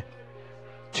hitting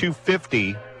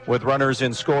 .250 with runners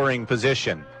in scoring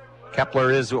position.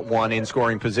 Kepler is at 1 in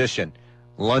scoring position.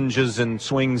 Lunges and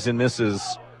swings and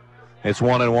misses. It's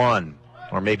 1-1,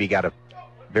 or maybe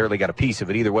barely got a piece of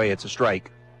it. Either way, it's a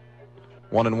strike.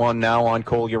 1-1 now on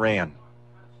Cole Uran.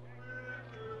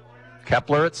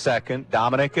 Kepler at second,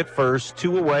 Dominic at first,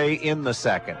 2 away in the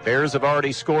second. Bears have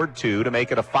already scored 2 to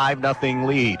make it a 5-0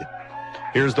 lead.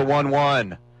 Here's the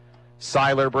 1-1.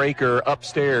 Seiler breaker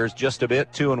upstairs just a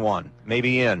bit, 2-1,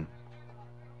 maybe in.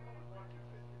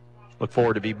 Look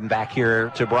forward to being back here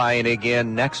to Bryan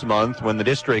again next month when the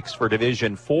districts for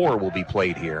Division 4 will be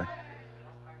played here.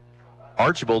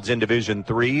 Archbold's in Division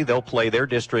 3. They'll play their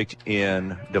district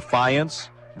in Defiance.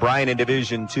 Bryan in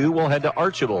Division 2 will head to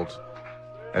Archbold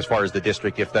as far as the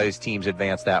district if those teams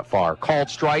advance that far. Called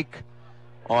strike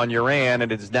on Uran,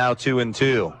 and it is now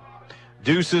 2-2.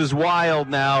 Deuces wild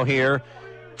now here.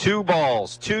 2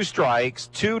 balls, 2 strikes,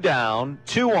 2 down,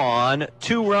 2 on,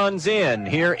 2 runs in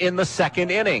here in the second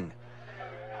inning.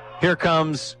 Here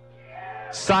comes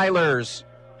Seiler's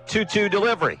 2-2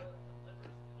 delivery.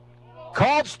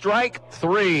 Called strike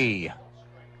 3.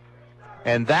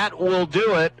 And that will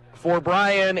do it for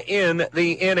Bryan in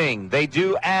the inning. They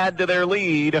do add to their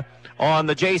lead on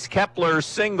the Jace Kepler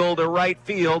single to right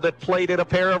field that plated a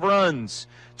pair of runs.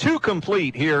 2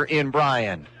 complete here in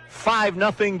Bryan.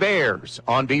 5-0 Bears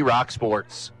on B-Rock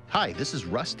Sports. Hi, this is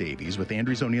Russ Davies with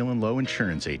Andrews O'Neill & Lowe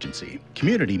Insurance Agency.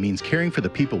 Community means caring for the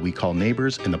people we call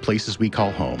neighbors and the places we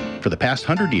call home. For the past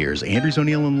 100 years, Andrews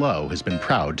O'Neill & Lowe has been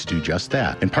proud to do just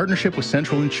that. In partnership with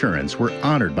Central Insurance, we're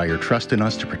honored by your trust in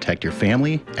us to protect your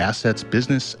family, assets,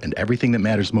 business, and everything that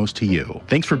matters most to you.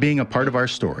 Thanks for being a part of our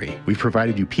story. We've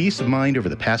provided you peace of mind over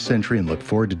the past century and look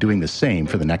forward to doing the same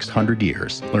for the next 100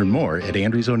 years. Learn more at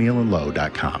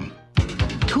andrewsoneillandlowe.com.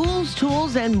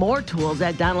 Tools, and more tools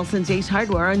at Donaldson's Ace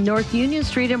Hardware on North Union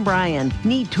Street in Bryan.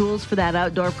 Need tools for that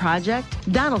outdoor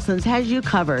project? Donaldson's has you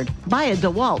covered. Buy a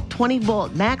DeWalt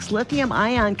 20-volt max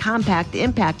lithium-ion compact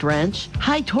impact wrench,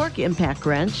 high-torque impact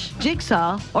wrench,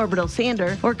 jigsaw, orbital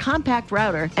sander, or compact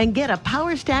router, and get a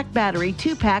Power Stack battery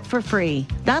 2-pack for free.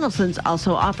 Donaldson's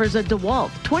also offers a DeWalt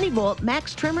 20-volt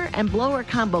max trimmer and blower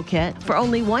combo kit for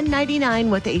only $1.99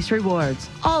 with Ace Rewards.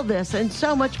 All this and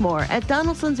so much more at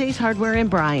Donaldson's Ace Hardware in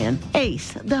Bryan.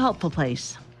 Ace, the helpful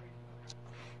place.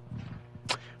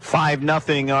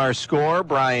 5-0 our score.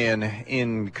 Bryan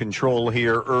in control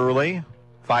here early.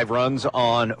 5 runs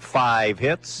on 5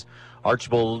 hits.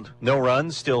 Archbold, no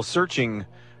runs, still searching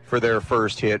for their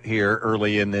first hit here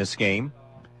early in this game.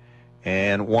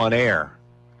 And 1 error.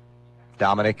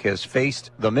 Dominic has faced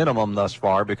the minimum thus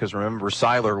far because remember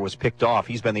Seiler was picked off.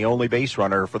 He's been the only base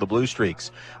runner for the Blue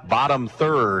Streaks. Bottom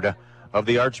third of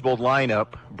the Archbold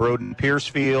lineup, Broden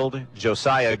Piercefield,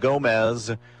 Josiah Gomez,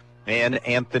 and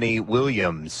Anthony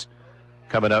Williams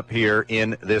coming up here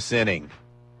in this inning.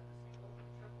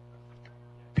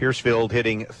 Piercefield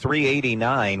hitting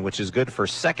 .389, which is good for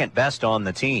second best on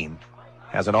the team.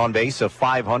 Has an on-base of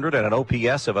 500 and an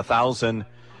OPS of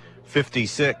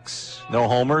 1,056. No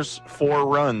homers, 4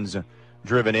 runs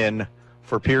driven in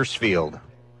for Piercefield.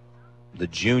 The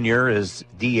junior is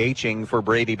DHing for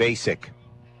Brady Basic.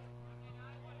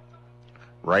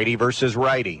 Righty versus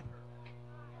righty.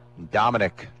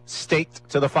 Dominic staked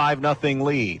to the 5-0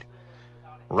 lead.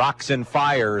 Rocks and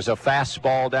fires a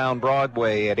fastball down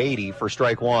Broadway at 80 for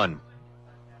strike 1.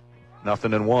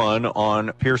 0-1 on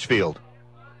Piercefield.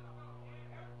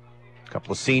 A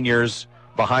couple of seniors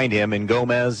behind him in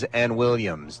Gomez and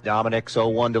Williams. Dominic's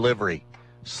 0-1 delivery.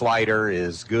 Slider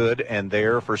is good and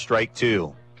there for strike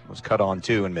 2. Was cut on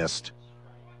 2 and missed.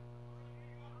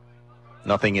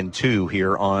 0-2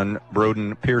 here on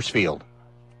Broden Piercefield.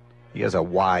 He has a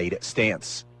wide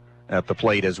stance at the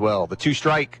plate as well. The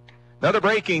 2-strike. Another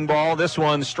breaking ball. This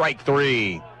one strike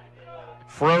 3.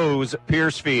 Froze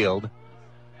Piercefield.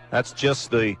 That's just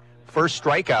the first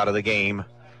strikeout of the game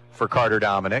for Carter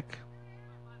Dominic.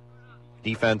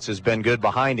 Defense has been good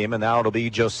behind him, and now it'll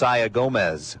be Josiah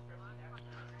Gomez.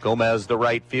 Gomez, the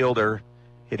right fielder,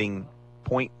 hitting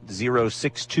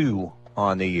 .062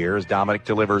 on the year as Dominic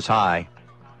delivers high.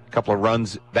 A couple of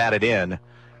runs batted in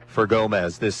for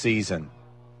Gomez this season.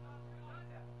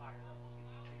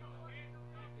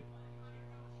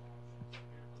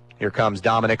 Here comes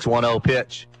Dominic's 1-0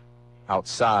 pitch.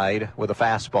 Outside with a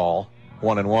fastball,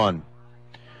 1-1.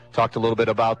 Talked a little bit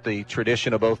about the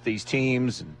tradition of both these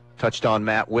teams and touched on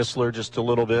Matt Whistler just a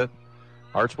little bit.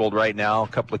 Archbold right now, a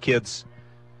couple of kids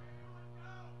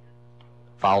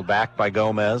fouled back by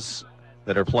Gomez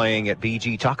that are playing at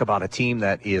BG. Talk about a team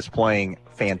that is playing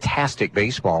fantastic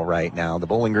baseball right now. The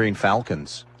Bowling Green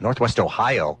Falcons. Northwest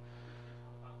Ohio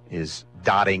is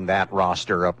dotting that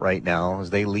roster up right now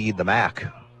as they lead the MAC.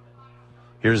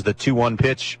 Here's the 2-1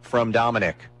 pitch from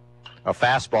Dominic. A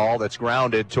fastball that's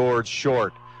grounded towards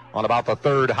short. On about the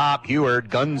third hop, Heward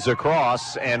guns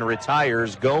across and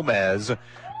retires Gomez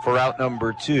for out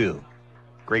number 2.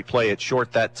 Great play at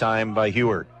short that time by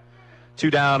Heward. 2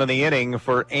 down in the inning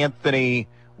for Anthony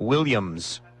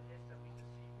Williams.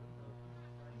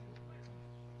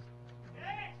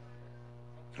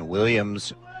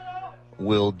 Williams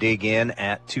will dig in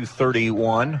at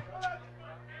 231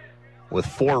 with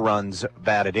 4 runs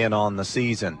batted in on the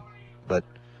season. But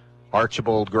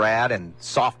Archbold grad and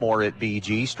sophomore at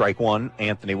BG, strike 1,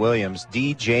 Anthony Williams.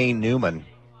 DJ Newman,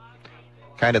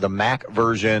 kind of the MAC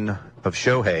version of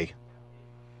Shohei.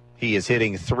 He is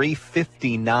hitting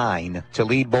 .359 to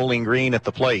lead Bowling Green at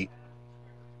the plate.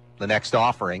 the next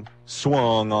offering.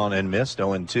 Swung on and missed,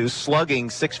 0-2. Slugging,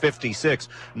 .656.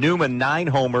 Newman, 9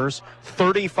 homers,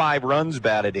 35 runs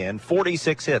batted in,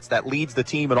 46 hits. That leads the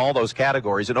team in all those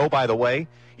categories. And, oh, by the way,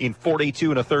 in 42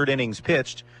 1/3 innings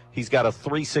pitched, he's got a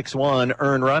 .361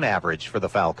 earned run average for the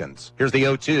Falcons. Here's the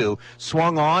 0-2.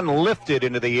 Swung on, lifted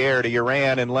into the air to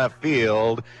Uran in left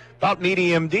field. About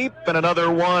medium deep, and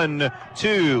another 1,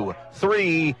 2,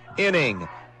 3 inning.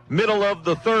 Middle of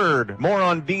the third. More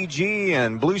on BG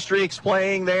and Blue Streaks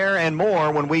playing there and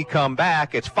more when we come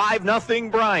back. It's 5-0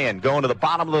 Bryan going to the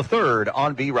bottom of the third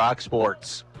on B-Rock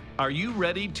Sports. Are you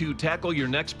ready to tackle your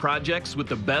next projects with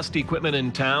the best equipment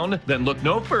in town? Then look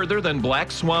no further than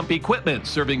Black Swamp Equipment,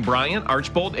 serving Bryan,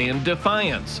 Archbold, and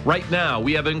Defiance. Right now,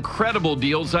 we have incredible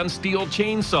deals on steel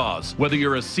chainsaws. Whether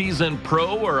you're a seasoned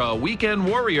pro or a weekend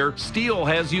warrior, Steel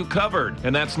has you covered.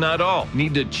 And that's not all.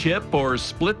 Need to chip or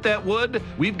split that wood?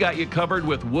 We've got you covered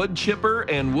with wood chipper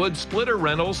and wood splitter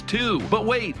rentals too. But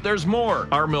wait, there's more.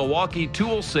 Our Milwaukee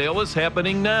tool sale is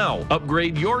happening now.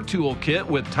 Upgrade your tool kit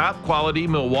with top quality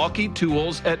Milwaukee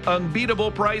tools at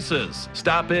unbeatable prices.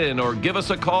 Stop in or give us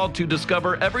a call to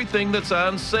discover everything that's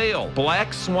on sale.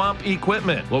 Black Swamp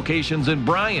Equipment. Locations in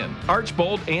Bryan,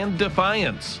 Archbold, and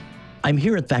Defiance. I'm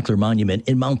here at Fackler Monument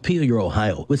in Montpelier,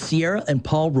 Ohio, with Sierra and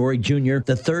Paul Roy Jr.,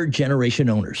 the third-generation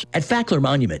owners. At Fackler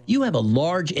Monument, you have a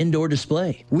large indoor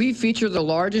display. We feature the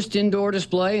largest indoor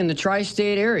display in the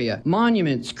tri-state area.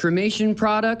 Monuments, cremation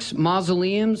products,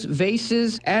 mausoleums,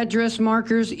 vases, address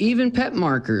markers, even pet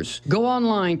markers. Go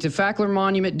online to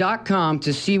facklermonument.com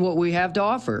to see what we have to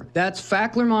offer. That's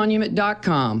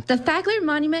facklermonument.com. The Fackler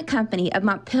Monument Company of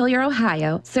Montpelier,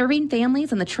 Ohio, serving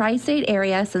families in the tri-state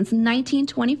area since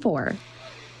 1924.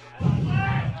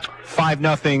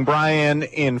 5-0 Bryan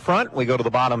in front. We go to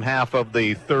the bottom half of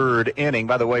the third inning.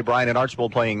 By the way, Bryan and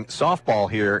Archbold playing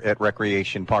softball here at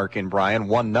Recreation Park in Bryan.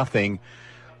 1-0.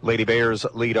 Lady Bears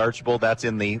lead Archbold. That's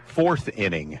in the fourth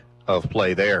inning of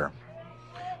play there.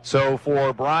 So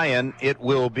for Bryan, it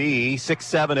will be 6,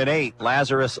 7, and 8.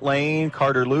 Lazarus Lane,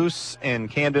 Carter Luce,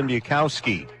 and Camden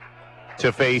Bukowski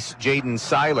to face Jaden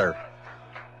Seiler.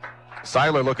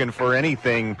 Seiler looking for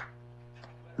anything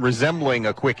resembling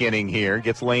a quick inning here.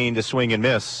 Gets Lane to swing and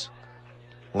miss.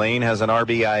 Lane has an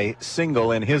RBI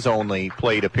single in his only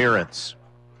plate appearance.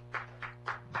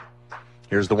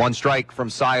 Here's the 1 strike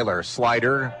from Seiler.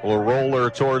 Slider will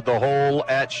roller toward the hole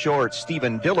at short.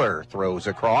 Stephen Diller throws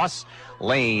across.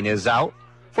 Lane is out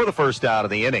for the first out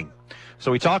of the inning.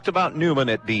 So we talked about Newman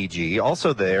at BG.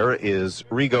 Also there is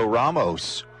Rigo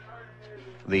Ramos,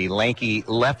 the lanky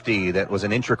lefty that was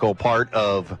an integral part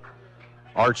of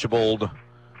Archbold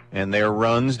and their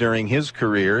runs during his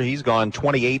career. He's gone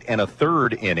 28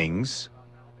 1/3 innings.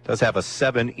 Does have a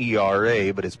 7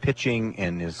 ERA, but his pitching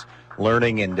and his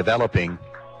learning and developing.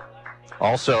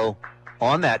 Also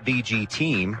on that BG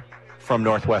team from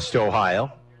Northwest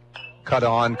Ohio. Cut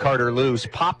on Carter Luce,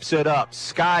 pops it up,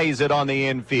 skies it on the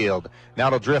infield. Now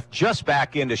it'll drift just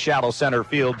back into shallow center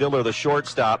field. Diller, the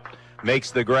shortstop,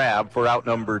 makes the grab for out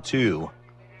number 2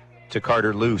 to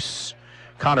Carter Luce.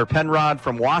 Connor Penrod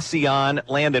from Wauseon,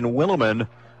 Landon Williman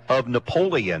of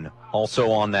Napoleon, also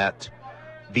on that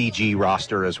BG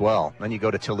roster as well. Then you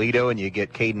go to Toledo and you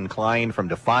get Caden Klein from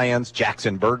Defiance,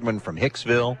 Jackson Bergman from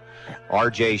Hicksville,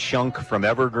 RJ Shunk from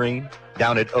Evergreen.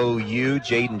 Down at OU,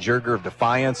 Jaden Jerger of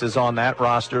Defiance is on that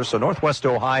roster. So Northwest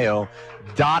Ohio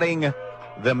dotting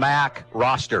the MAC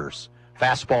rosters.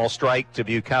 Fastball strike to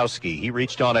Bukowski. He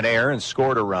reached on an air and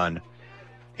scored a run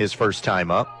his first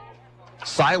time up.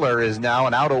 Seiler is now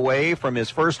an out away from his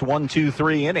first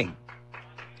 1-2-3 inning.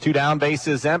 2 down,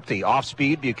 bases empty. Off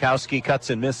speed, Bukowski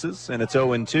cuts and misses, and it's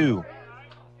 0-2.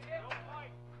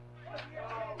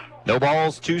 No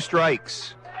balls, 2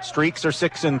 strikes. Streaks are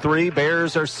 6-3.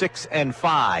 Bears are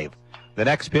 6-5. The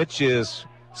next pitch is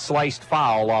sliced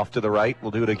foul off to the right. We'll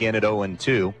do it again at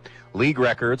 0-2. League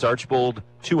records, Archbold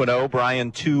 2-0,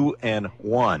 Bryan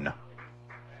 2-1.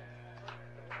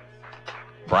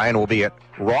 Bryan will be at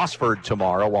Rossford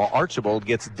tomorrow, while Archbold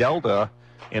gets Delta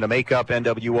in a makeup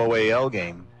NWOAL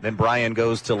game. Then Bryan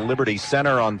goes to Liberty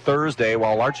Center on Thursday,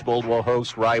 while Archbold will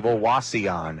host rival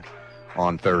Wauseon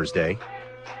on Thursday.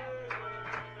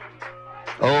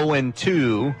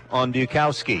 0-2 on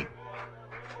Bukowski.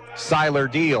 Seiler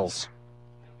deals.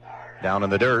 Down in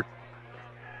the dirt.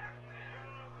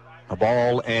 A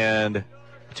ball and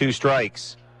 2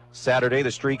 strikes. Saturday,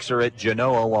 the Streaks are at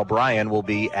Genoa, while Bryan will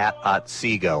be at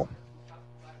Otsego.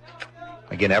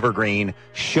 Again, Evergreen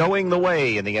showing the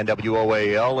way in the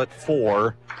NWOAL at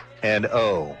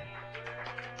 4-0.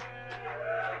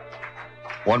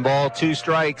 1 ball, 2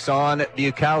 strikes on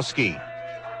Bukowski.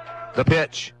 The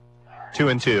pitch,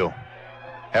 2-2.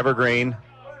 Evergreen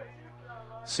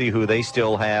see who they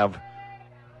still have.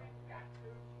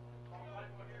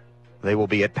 They will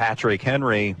be at Patrick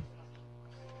Henry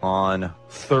on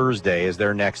Thursday as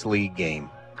their next league game.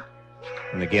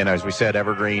 And again, as we said,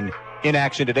 Evergreen in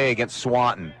action today against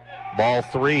Swanton. Ball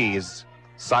 3 is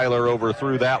Seiler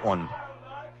overthrew that one.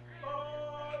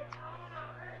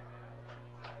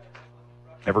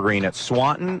 Evergreen at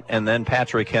Swanton and then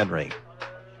Patrick Henry.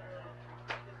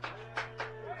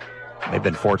 They've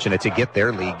been fortunate to get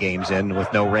their league games in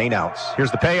with no rainouts.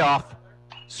 Here's the payoff.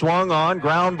 Swung on,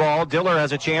 ground ball. Diller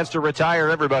has a chance to retire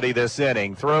everybody this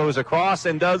inning. Throws across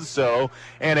and does so.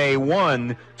 And a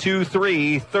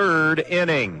 1-2-3 third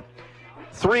inning.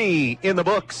 3 in the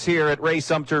books here at Ray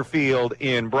Sumter Field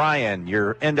in Bryan.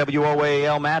 Your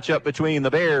NWOAL matchup between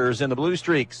the Bears and the Blue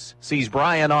Streaks sees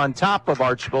Bryan on top of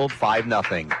Archbold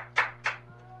 5-0.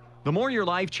 The more your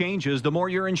life changes, the more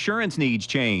your insurance needs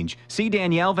change. See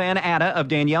Danielle Van Atta of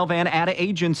Danielle Van Atta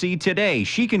Agency today.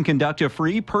 She can conduct a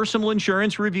free personal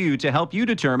insurance review to help you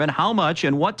determine how much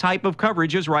and what type of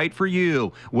coverage is right for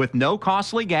you, with no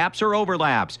costly gaps or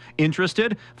overlaps.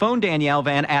 Interested? Phone Danielle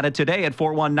Van Atta today at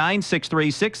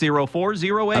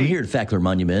 419-636-0408. I'm here at Fackler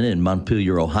Monument in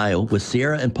Montpelier, Ohio, with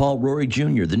Sierra and Paul Rory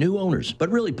Jr., the new owners. But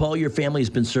really, Paul, your family has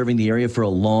been serving the area for a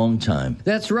long time.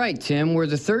 That's right, Tim. We're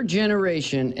the third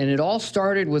generation, and it all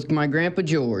started with my Grandpa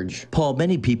George. Paul,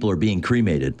 many people are being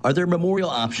cremated. Are there memorial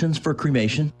options for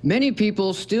cremation? Many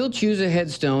people still choose a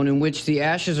headstone in which the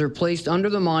ashes are placed under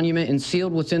the monument and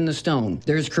sealed within the stone.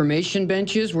 There's cremation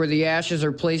benches where the ashes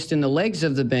are placed in the legs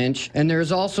of the bench, and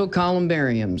there's also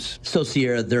columbariums. So,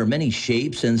 Sierra, there are many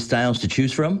shapes and styles to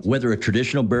choose from, whether a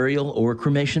traditional burial or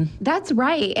cremation? That's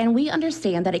right, and we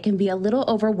understand that it can be a little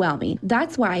overwhelming.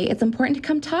 That's why it's important to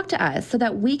come talk to us so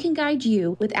that we can guide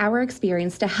you with our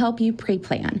experience to help you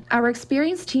pre-plan. Our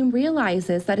experienced team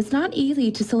realizes that it's not easy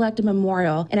to select a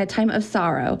memorial in a time of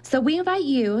sorrow, so we invite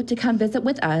you to come visit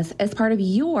with us as part of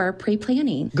your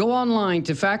pre-planning. Go online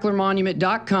to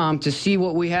facklermonument.com to see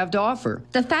what we have to offer.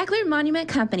 The Fackler Monument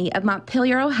Company of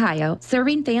Montpelier, Ohio,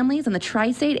 serving families in the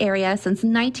tri-state area since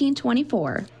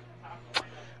 1924.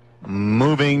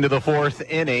 Moving to the 4th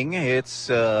inning, it's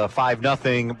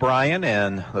 5-0 Bryan,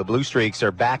 and the Blue Streaks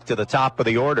are back to the top of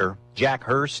the order. Jack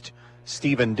Hurst,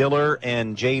 Stephen Diller,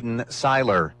 and Jaden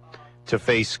Seiler to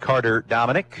face Carter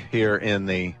Dominic here in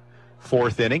the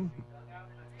 4th inning.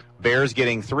 Bears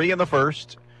getting 3 in the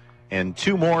first and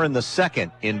 2 more in the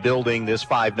second in building this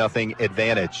 5-0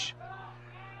 advantage.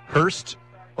 Hurst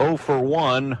 0 for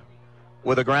 1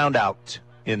 with a ground out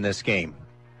in this game.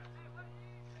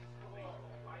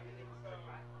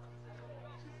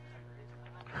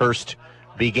 Hurst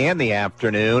began the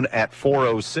afternoon at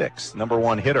 406, number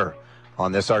 1 hitter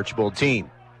on this Archbold team.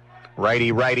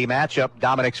 Righty-righty matchup.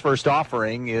 Dominic's first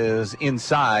offering is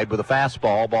inside with a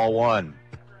fastball, ball 1.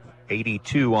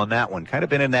 82 on that one. Kind of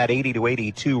been in that 80 to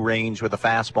 82 range with a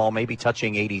fastball, maybe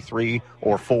touching 83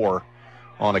 or 4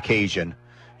 on occasion.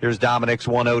 Here's Dominic's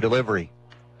 1-0 delivery.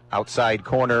 Outside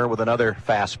corner with another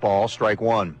fastball, strike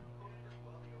 1.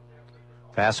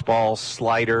 Fastball,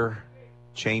 slider,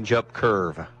 change-up,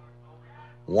 curve.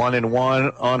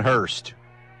 1-1 on Hurst.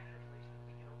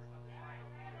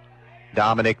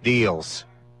 Dominic deals.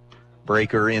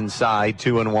 Breaker inside,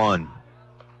 2-1.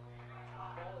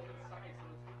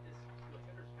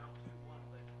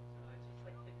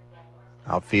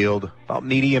 Outfield about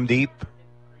medium deep.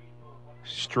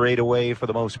 Straight away for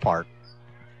the most part.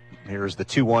 Here's the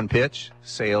 2-1 pitch.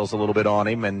 Sails a little bit on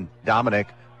him, and Dominic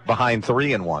behind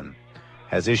 3-1.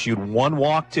 Has issued 1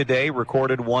 walk today,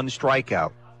 recorded 1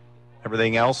 strikeout.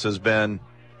 Everything else has been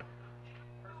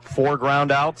 4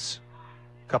 ground outs,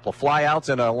 a couple of flyouts,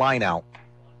 and a line out.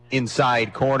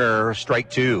 Inside corner, strike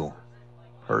 2.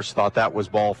 Hurst thought that was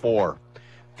ball 4.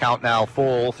 Count now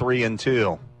full,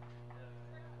 3-2.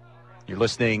 You're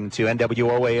listening to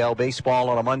NWOAL Baseball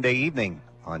on a Monday evening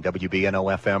on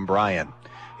WBNO-FM Bryan.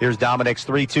 Here's Dominic's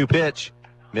 3-2 pitch.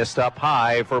 Missed up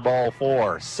high for ball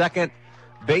 4. Second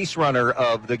base runner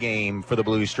of the game for the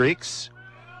Blue Streaks.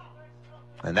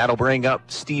 And that'll bring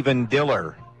up Stephen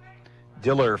Diller.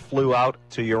 Diller flew out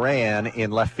to Uran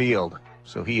in left field,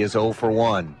 so he is 0 for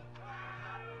 1.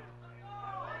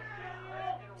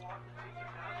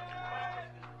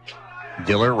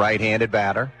 Diller, right-handed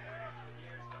batter.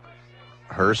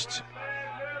 Hurst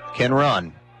can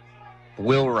run,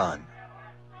 will run,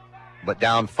 but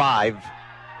down 5.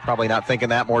 Probably not thinking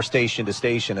that more station to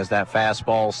station as that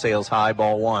fastball sails high,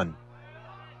 ball 1.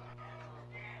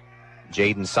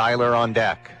 Jaden Seiler on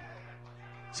deck.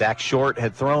 Zach Short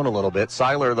had thrown a little bit.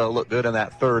 Seiler, though, looked good in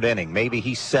that 3rd inning. Maybe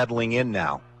he's settling in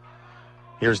now.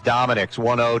 Here's Dominic's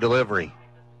 1-0 delivery.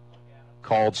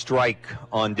 Called strike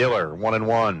on Diller,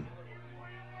 1-1.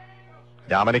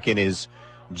 Dominic in his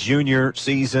junior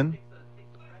season,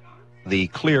 the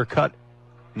clear-cut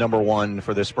number one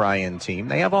for this Bryan team.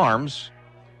 They have arms.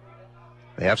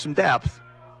 They have some depth.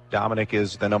 Dominic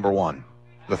is the number one.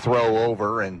 The throw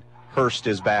over, and Hurst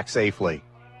is back safely.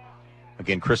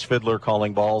 Again, Chris Fiddler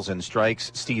calling balls and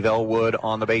strikes. Steve Elwood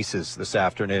on the bases this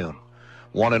afternoon.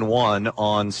 1-1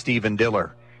 on Stephen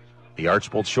Diller, the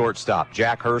Archbold shortstop.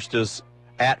 Jack Hurst is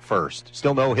at first.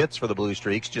 Still no hits for the Blue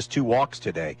Streaks, just 2 walks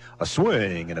today. A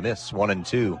swing and a miss,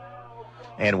 1-2.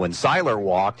 And when Seiler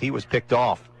walked, he was picked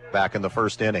off back in the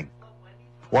first inning.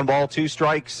 1 ball, 2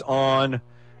 strikes on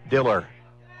Diller.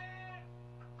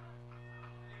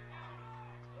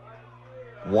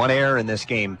 1 error in this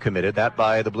game committed, that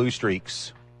by the Blue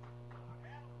Streaks.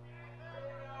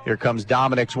 Here comes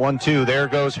Dominic's 1-2. There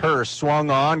goes Hurst.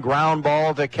 Swung on. Ground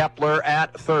ball to Kepler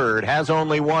at third. Has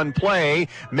only 1 play.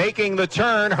 Making the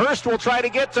turn. Hurst will try to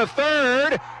get to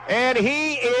third. And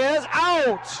he is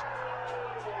out.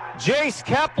 Jace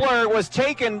Kepler was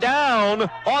taken down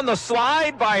on the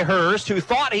slide by Hurst, who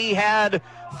thought he had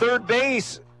third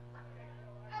base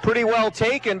pretty well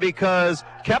taken because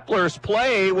Kepler's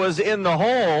play was in the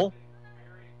hole.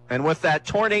 And with that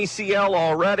torn ACL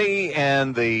already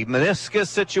and the meniscus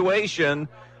situation,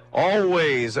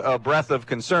 always a breath of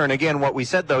concern. Again, what we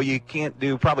said, though, you can't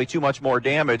do probably too much more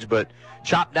damage, but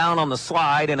chopped down on the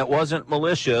slide, and it wasn't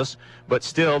malicious. But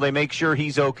still, they make sure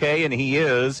he's okay, and he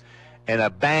is. And a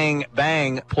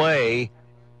bang play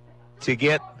to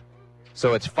get.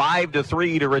 So it's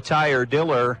 5-3 to retire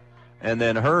Diller, and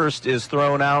then Hurst is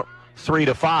thrown out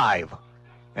 3-5.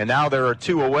 And now there are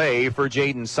 2 away for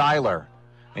Jaden Seiler.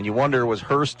 And you wonder, was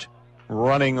Hurst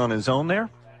running on his own there?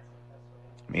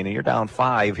 I mean, you're down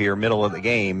 5 here, middle of the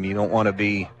game. You don't want to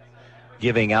be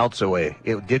giving outs away.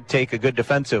 It did take a good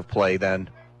defensive play then.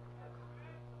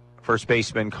 First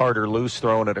baseman Carter Luce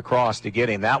throwing it across to get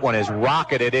him. That one is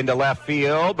rocketed into left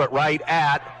field, but right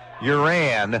at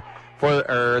Uran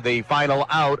for the final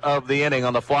out of the inning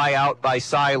on the fly out by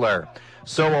Seiler.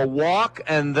 So a walk,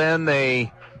 and then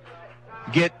they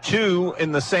get 2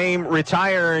 in the same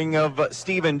retiring of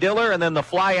Stephen Diller, and then the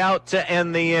fly out to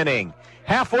end the inning.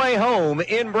 Halfway home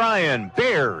in Bryan,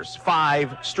 Bears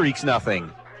 5, Streaks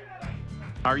nothing.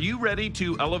 Are you ready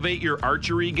to elevate your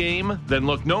archery game? Then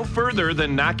look no further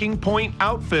than Knocking Point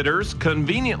Outfitters,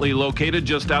 conveniently located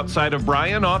just outside of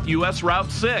Bryan off US Route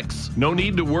 6. No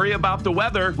need to worry about the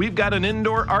weather. We've got an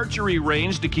indoor archery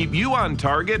range to keep you on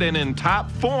target and in top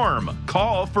form.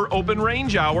 Call for open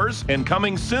range hours, and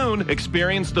coming soon,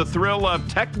 experience the thrill of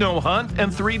Techno Hunt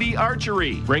and 3D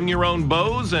archery. Bring your own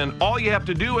bows, and all you have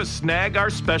to do is snag our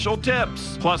special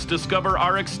tips. Plus, discover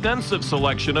our extensive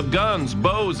selection of guns,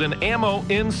 bows, and ammo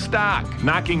in stock.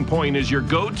 Knocking Point is your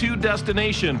go-to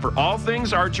destination for all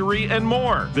things archery and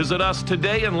more. Visit us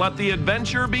today and let the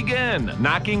adventure begin.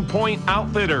 Knocking Point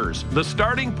Outfitters, the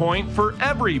starting point for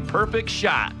every perfect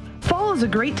shot. Fall is a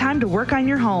great time to work on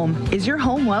your home. Is your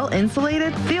home well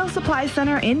insulated? Field Supply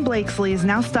Center in Blakesley is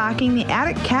now stocking the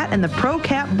Attic Cat and the Pro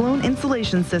Cap blown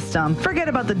insulation system. Forget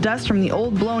about the dust from the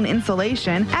old blown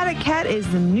insulation. Attic Cat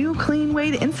is the new clean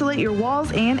way to insulate your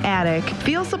walls and attic.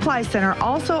 Field Supply Center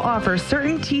also offers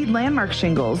CertainTeed Landmark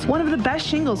shingles, one of the best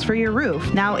shingles for your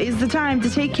roof. Now is the time to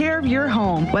take care of your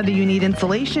home. Whether you need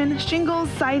insulation, shingles,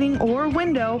 siding, or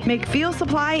window, make Field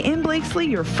Supply in Blakesley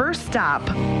your first stop.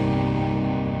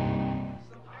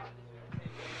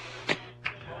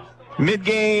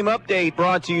 Mid-game update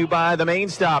brought to you by the Main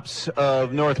Stops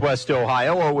of Northwest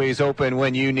Ohio. Always open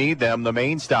when you need them. The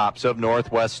Main Stops of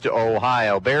Northwest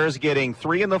Ohio. Bears getting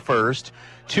 3 in the first,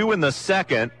 2 in the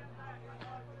second.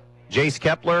 Jace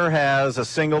Kepler has a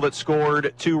single that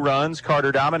scored 2 runs.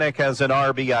 Carter Dominic has an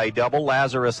RBI double.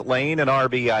 Lazarus Lane an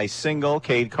RBI single.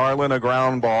 Cade Carlin a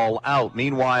ground ball out.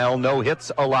 Meanwhile, no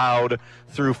hits allowed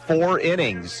through 4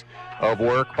 innings of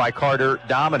work by Carter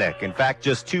Dominic. In fact,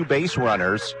 just 2 base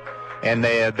runners. And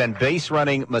they have been base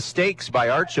running mistakes by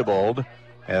Archbold,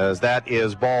 as that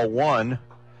is ball 1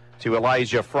 to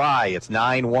Elijah Fry. It's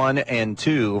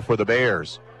 9-1-2 for the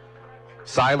Bears.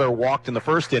 Seiler walked in the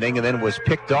first inning and then was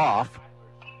picked off.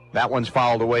 That one's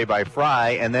fouled away by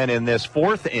Fry. And then in this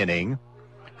 4th inning,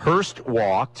 Hurst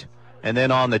walked, and then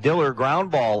on the Diller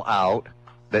ground ball out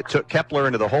that took Kepler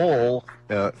into the hole,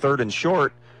 third and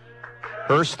short,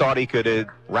 Hurst thought he could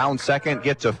round second,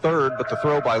 get to third, but the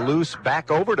throw by Luce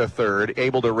back over to third,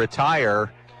 able to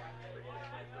retire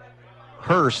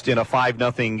Hurst in a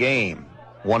 5-0 game.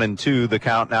 1-2 the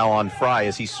count now on Fry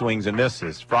as he swings and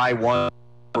misses. Fry 1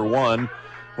 for 1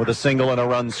 with a single and a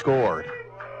run scored.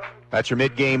 That's your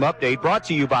mid-game update brought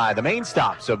to you by the Main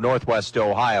Stops of Northwest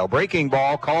Ohio. Breaking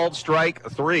ball called strike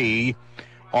 3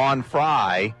 on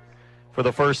Fry. for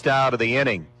the first out of the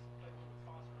inning.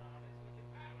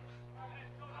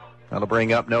 That'll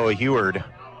bring up Noah Heward.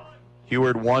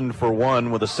 Heward 1 for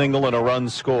 1 with a single and a run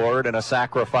scored and a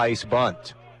sacrifice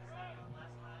bunt.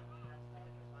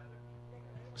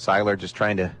 Seiler just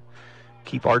trying to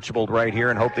keep Archbold right here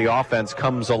and hope the offense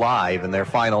comes alive in their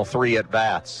final 3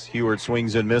 at-bats. Heward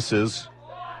swings and misses.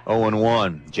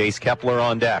 0-1. Jace Kepler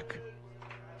on deck.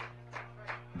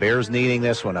 Bears needing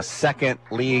this one. A second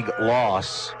league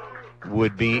loss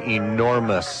would be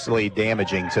enormously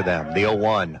damaging to them. The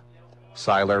 0-1.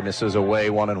 Seiler misses away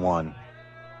 1-1.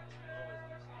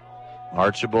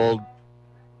 Archbold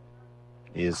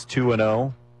is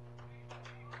 2-0.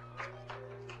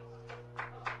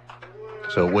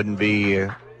 So it wouldn't be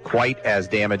quite as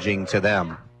damaging to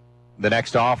them. The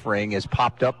next offering is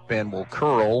popped up and will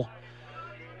curl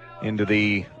into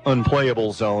the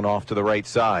unplayable zone off to the right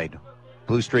side.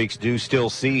 Blue Streaks do still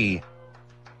see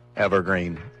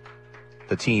Evergreen,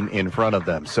 the team in front of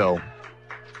them. So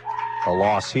a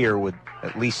loss here would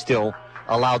at least still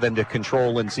allow them to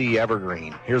control and see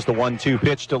Evergreen. Here's the 1-2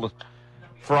 pitch to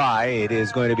Fry. It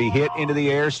is going to be hit into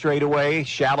the air straight away.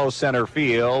 Shallow center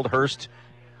field. Hurst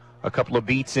a couple of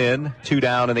beats in. 2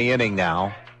 down in the inning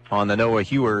now on the Noah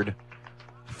Heward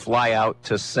fly out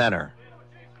to center.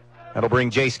 That'll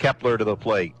bring Jace Kepler to the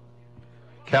plate.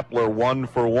 Kepler 1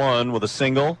 for 1 with a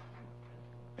single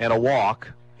and a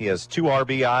walk. He has 2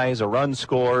 RBIs, a run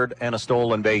scored, and a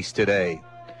stolen base today.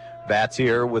 Bats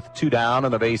here with 2 down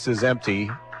and the base is empty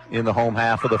in the home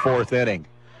half of the 4th inning.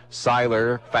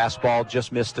 Seiler, fastball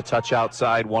just missed a touch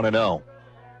outside, 1-0.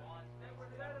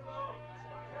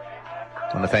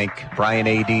 I want to thank Bryan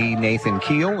A.D. Nathan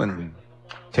Keel and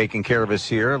taking care of us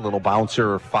here. A little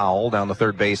bouncer foul down the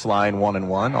third baseline,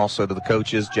 1-1. Also to the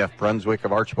coaches, Jeff Brunswick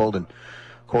of Archbold and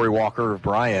Corey Walker of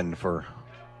Bryan for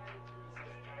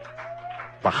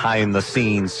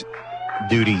behind-the-scenes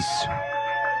duties.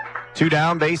 2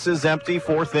 down, bases empty,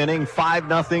 4th inning,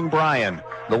 5-0 Bryan.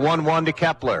 The 1-1 to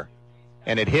Kepler,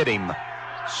 and it hit him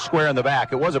square in the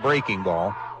back. It was a breaking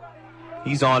ball.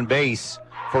 He's on base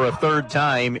for a 3rd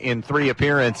time in 3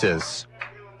 appearances.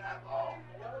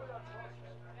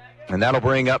 And that'll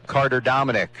bring up Carter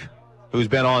Dominic, who's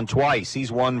been on twice.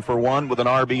 He's 1 for 1 with an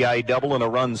RBI double and a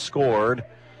run scored,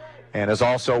 and has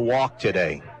also walked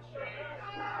today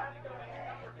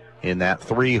in that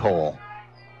 3-hole.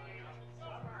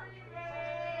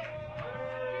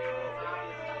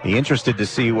 Be interested to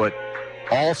see what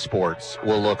all sports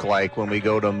will look like when we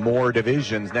go to more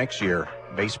divisions next year.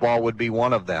 Baseball would be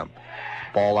one of them.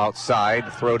 Ball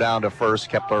outside, throw down to first.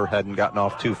 Kepler hadn't gotten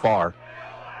off too far.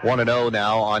 1-0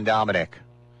 now on Dominic.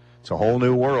 It's a whole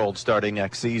new world starting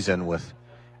next season with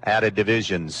added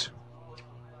divisions.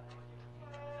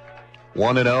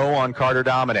 1-0 on Carter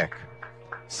Dominic.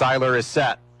 Seiler is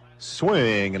set.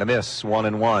 Swing and a miss,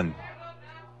 1-1.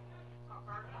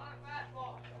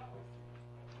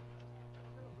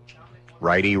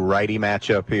 Righty-righty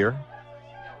matchup here.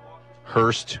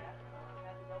 Hurst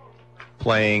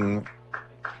playing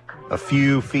a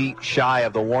few feet shy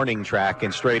of the warning track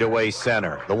in straightaway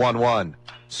center. The 1-1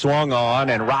 swung on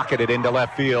and rocketed into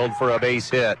left field for a base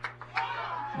hit.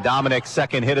 Dominic's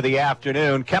second hit of the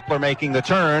afternoon. Kepler making the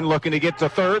turn, looking to get to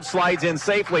third, slides in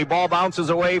safely. Ball bounces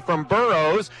away from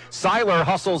Burrows. Seiler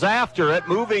hustles after it,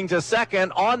 moving to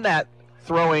second. On that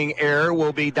throwing error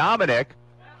will be Dominic.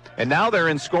 And now they're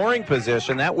in scoring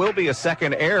position. That will be a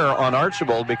second error on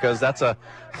Archbold because that's a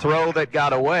throw that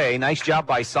got away. Nice job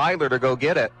by Seiler to go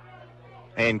get it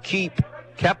and keep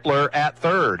Kepler at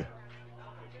third.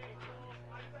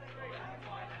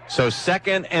 So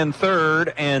second and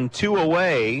third and 2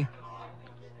 away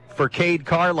for Cade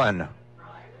Carlin.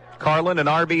 Carlin, an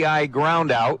RBI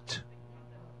ground out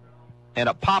and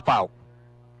a pop out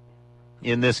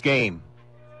in this game.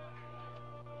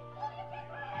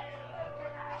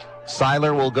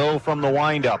 Seiler will go from the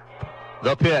windup.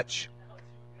 The pitch.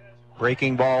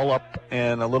 Breaking ball up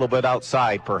and a little bit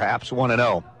outside, perhaps.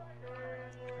 1-0.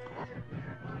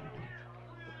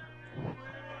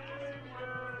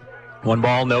 One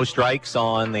ball, no strikes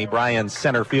on the Bryan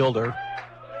center fielder.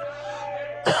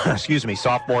 Excuse me,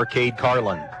 sophomore Cade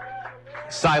Carlin.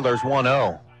 Seiler's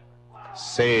 1-0.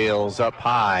 Sails up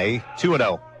high,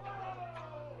 2-0.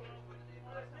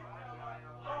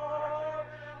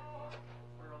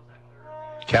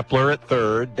 Kepler at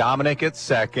third, Dominic at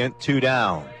second, 2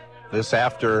 down. This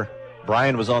after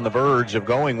Bryan was on the verge of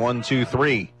going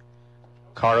 1-2-3.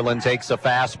 Carlin takes a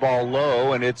fastball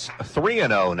low, and it's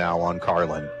 3-0 now on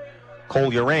Carlin.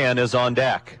 Cole Uran is on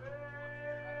deck.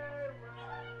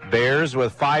 Bears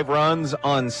with 5 runs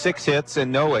on 6 hits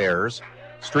and no errors.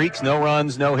 Streaks, no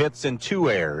runs, no hits, and 2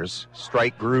 errors.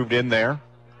 Strike grooved in there.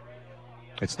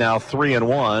 It's now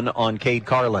 3-1 on Cade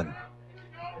Carlin.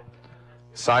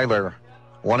 Seiler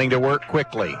wanting to work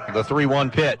quickly. The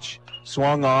 3-1 pitch.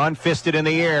 Swung on, fisted in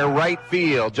the air, right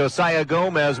field. Josiah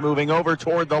Gomez moving over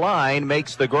toward the line,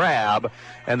 makes the grab,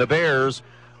 and the Bears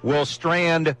will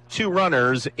strand 2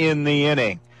 runners in the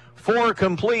inning. 4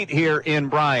 complete here in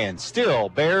Bryan. Still,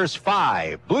 Bears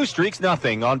 5, Blue Streaks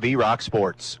nothing on B-Rock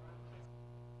Sports.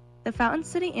 The Fountain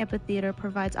City Amphitheater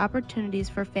provides opportunities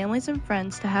for families and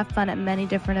friends to have fun at many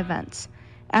different events.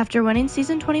 After winning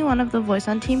Season 21 of The Voice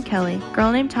on Team Kelly,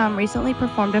 Girl Named Tom recently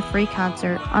performed a free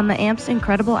concert on the AMP's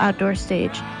incredible outdoor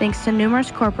stage, thanks to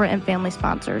numerous corporate and family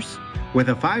sponsors. With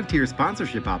a 5-tier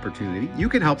sponsorship opportunity, you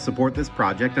can help support this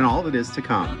project and all that is to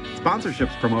come.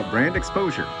 Sponsorships promote brand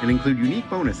exposure and include unique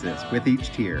bonuses with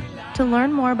each tier. To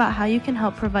learn more about how you can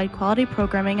help provide quality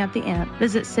programming at the AMP,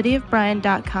 visit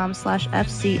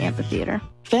cityofbryan.com/FC Amphitheater.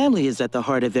 Family is at the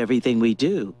heart of everything we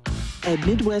do. At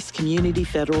Midwest Community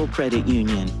Federal Credit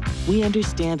Union, we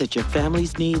understand that your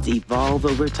family's needs evolve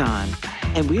over time,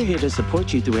 and we're here to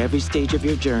support you through every stage of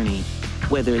your journey.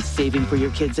 Whether it's saving for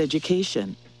your kids'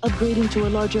 education, upgrading to a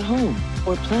larger home,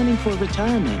 or planning for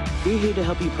retirement, we're here to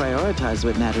help you prioritize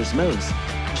what matters most.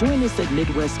 Join us at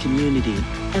Midwest Community,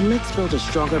 and let's build a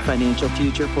stronger financial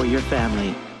future for your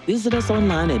family. Visit us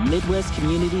online at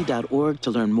midwestcommunity.org to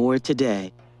learn more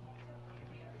today.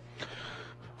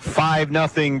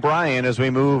 5-0 Bryan as we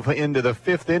move into the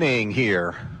 5th inning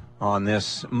here on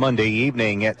this Monday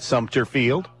evening at Sumter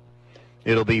Field.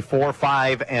 It'll be 4,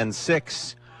 5, and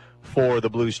 6 for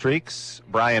the Blue Streaks.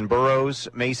 Brian Burrows,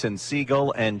 Mason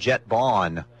Siegel, and Jet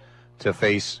Bond to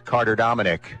face Carter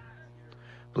Dominic.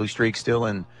 Blue Streaks still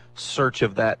in search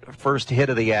of that first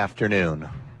hit of the afternoon.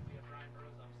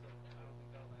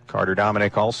 Carter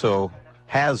Dominic also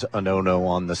has a no-no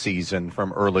on the season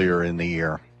from earlier in the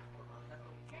year.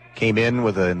 Came in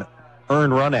with an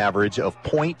earned run average of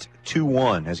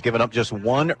 .21, has given up just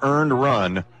 1 earned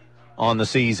run on the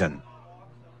season.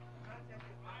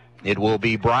 It will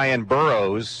be Brian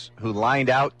Burrows who lined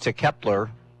out to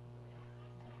Kepler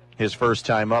his first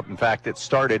time up. In fact, it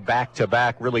started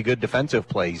back-to-back really good defensive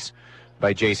plays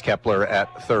by Jace Kepler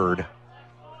at third.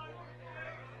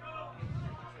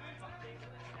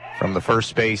 From the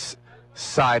first base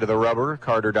side of the rubber,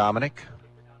 Carter Dominic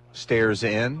stares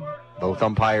in. Both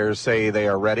umpires say they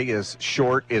are ready as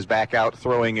Short is back out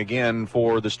throwing again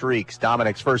for the Streaks.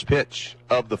 Dominic's first pitch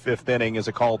of the 5th inning is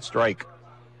a called strike.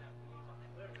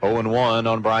 0-1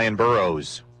 on Brian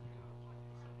Burrows.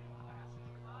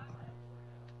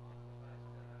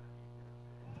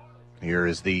 Here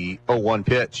is the 0-1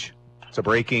 pitch. It's a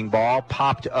breaking ball,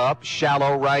 popped up,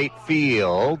 shallow right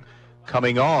field.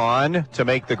 Coming on to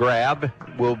make the grab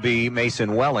will be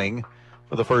Mason Welling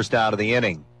for the first out of the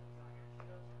inning.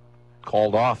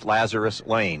 Called off Lazarus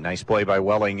Lane. Nice play by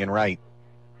Welling in right.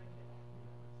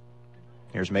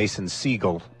 Here's Mason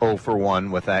Siegel, 0-for-1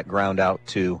 with that ground out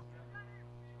to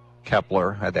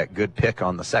Kepler. Had that good pick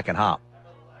on the second hop.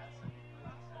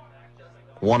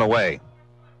 1 away.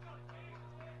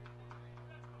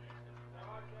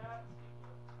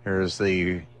 Here's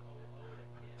the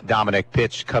Dominic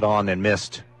pitch cut on and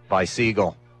missed by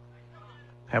Siegel.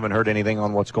 Haven't heard anything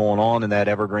on what's going on in that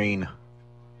Evergreen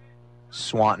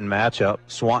Swanton matchup.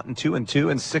 Swanton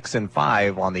 2-2 and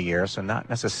 6-5 on the year, so not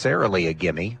necessarily a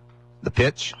gimme. The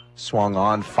pitch swung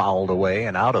on, fouled away,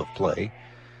 and out of play.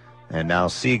 And now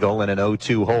Siegel in an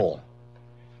 0-2 hole.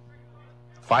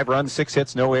 5 runs, 6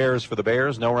 hits, no errors for the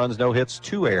Bears. No runs, no hits,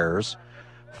 2 errors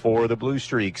for the Blue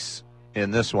Streaks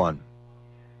in this one.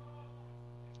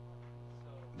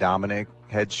 Dominic,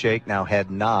 head shake, now head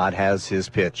nod, has his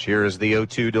pitch. Here is the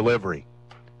 0-2 delivery.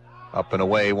 Up and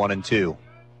away, 1-2.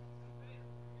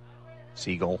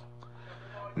 Siegel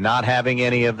not having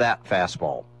any of that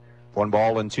fastball. 1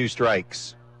 ball and 2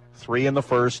 strikes. 3 in the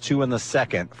first, 2 in the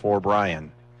second for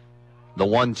Bryan. The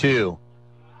 1-2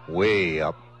 way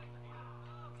up.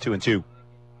 2-2. In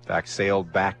fact,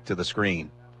 sailed back to the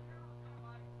screen.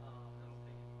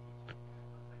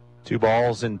 2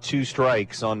 balls and 2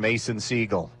 strikes on Mason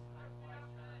Siegel.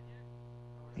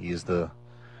 He is the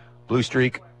Blue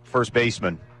Streak first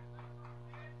baseman.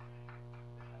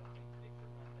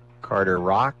 Carter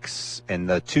rocks, and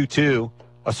the 2-2,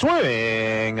 a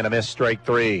swing and a miss, strike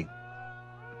 3.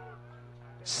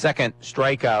 Second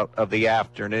strikeout of the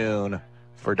afternoon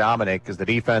for Dominic, as the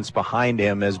defense behind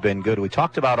him has been good. We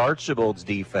talked about Archbold's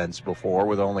defense before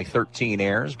with only 13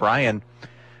 errors. Bryan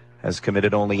has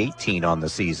committed only 18 on the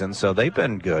season, so they've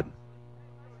been good.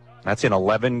 That's in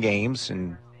 11 games,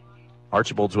 and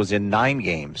Archbold's was in 9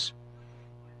 games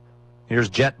Here's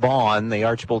Jet Bond, the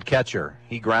Archbold catcher.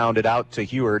 He grounded out to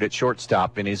Heward at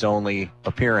shortstop in his only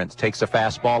appearance. Takes a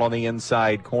fastball on the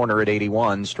inside corner at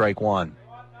 81, strike one.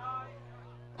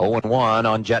 0-1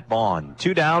 on Jet Bond.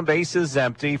 2 down, bases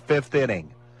empty, 5th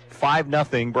inning.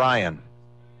 5-0 Bryan.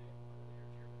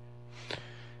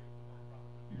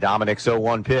 Dominic's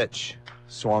 0-1 pitch.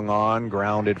 Swung on,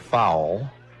 grounded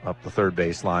foul up the third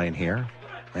base line here.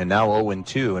 And now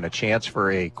 0-2 and a chance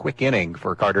for a quick inning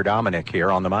for Carter Dominic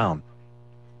here on the mound.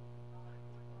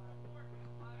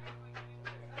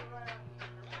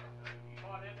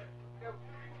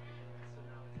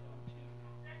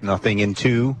 Nothing in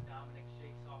 2.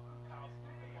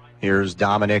 Here's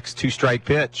Dominic's 2-strike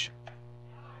pitch.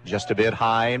 Just a bit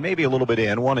high and maybe a little bit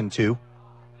in, 1-2.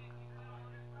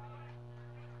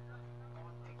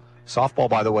 Softball,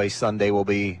 by the way, Sunday will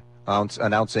be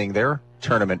announcing their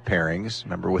tournament pairings.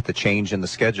 Remember, with the change in the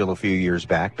schedule a few years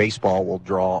back, baseball will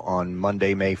draw on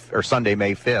Sunday, May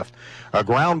 5th. A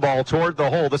ground ball toward the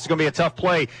hole. This is going to be a tough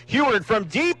play. Heward from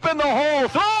deep in the hole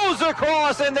throws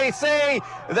across, and they say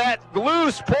that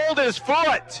Luce pulled his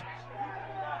foot.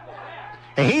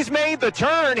 And he's made the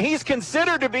turn. He's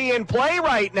considered to be in play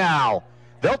right now.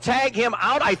 They'll tag him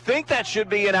out. I think that should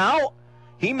be an out.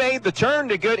 He made the turn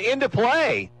to get into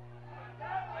play.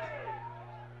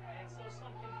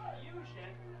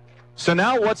 So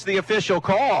now what's the official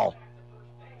call?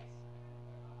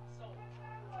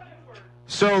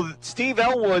 So Steve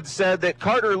Elwood said that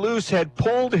Carter Luce had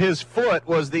pulled his foot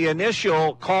was the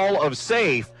initial call of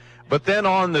safe, but then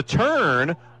on the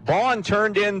turn, Bond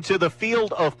turned into the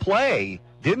field of play.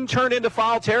 Didn't turn into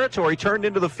foul territory, turned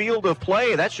into the field of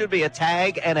play. That should be a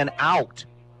tag and an out.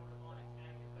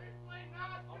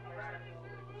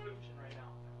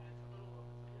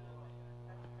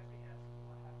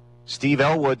 Steve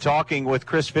Elwood talking with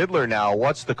Chris Fiddler now.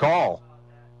 What's the call?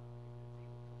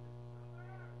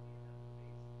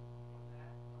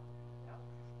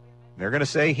 They're going to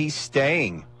say he's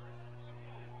staying.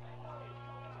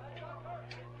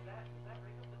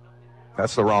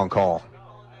 That's the wrong call.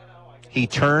 He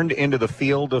turned into the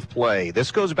field of play. This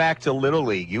goes back to Little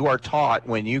League. You are taught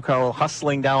when you go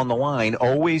hustling down the line,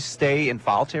 always stay in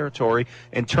foul territory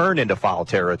and turn into foul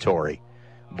territory.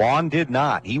 Bond did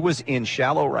not. He was in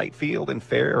shallow right field and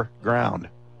fair ground.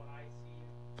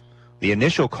 The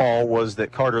initial call was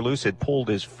that Carter Luce had pulled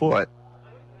his foot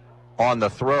on the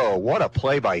throw. What a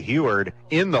play by Heward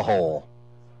in the hole.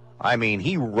 I mean,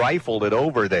 he rifled it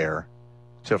over there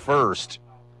to first.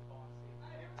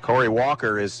 Corey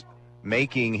Walker is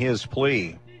making his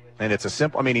plea. And it's a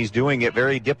simple, he's doing it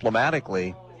very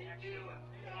diplomatically.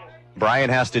 Bryan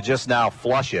has to just now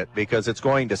flush it because it's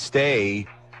going to stay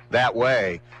that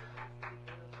way.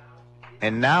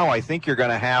 And now I think you're going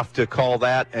to have to call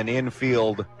that an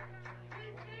infield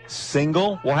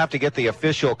single. We'll have to get the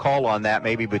official call on that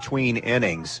maybe between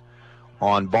innings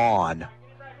on Bond.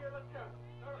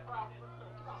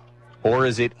 Or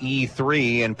is it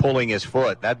E3 and pulling his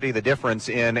foot? That'd be the difference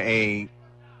in a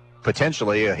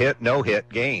potentially a hit, no-hit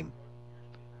game.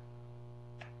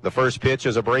 The first pitch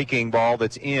is a breaking ball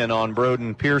that's in on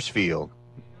Broden Piercefield.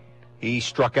 He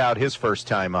struck out his first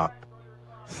time up.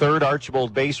 Third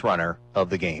Archbold base runner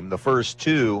of the game. The first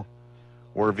 2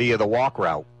 were via the walk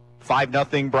route.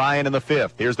 5-0 Bryan in the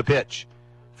 5th. Here's the pitch.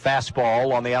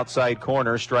 Fastball on the outside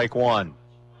corner, strike 1.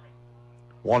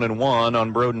 1-1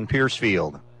 on Broden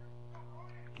Piercefield.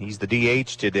 He's the DH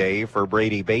today for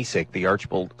Brady Basic, the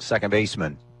Archbold second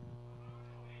baseman.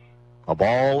 A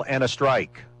ball and a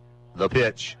strike. The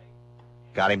pitch.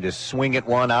 Got him to swing at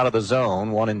one out of the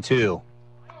zone, 1-2.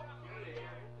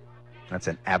 That's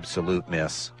an absolute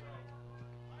miss.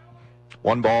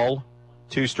 1 ball,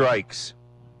 2 strikes.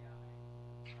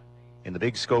 In the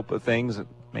big scope of things, it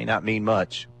may not mean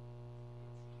much.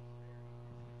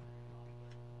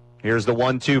 Here's the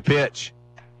 1-2 pitch.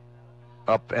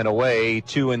 Up and away,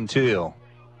 2-2.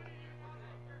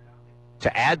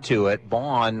 To add to it,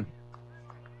 Bond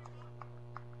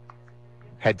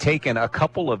had taken a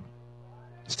couple of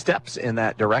steps in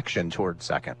that direction toward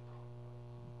second.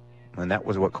 And that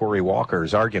was what Corey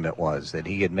Walker's argument was, that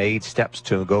he had made steps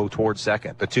to go toward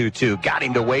second. The 2-2 got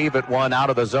him to wave at one out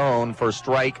of the zone for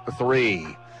strike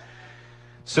 3.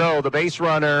 So the base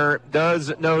runner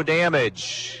does no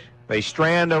damage. They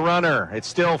strand a runner. It's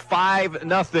still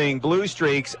 5-0 Blue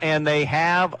Streaks, and they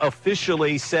have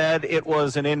officially said it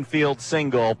was an infield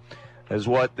single, is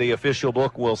what the official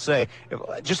book will say.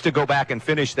 Just to go back and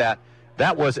finish that,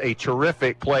 that was a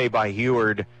terrific play by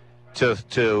Heward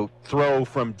to throw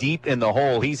from deep in the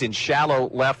hole. He's in shallow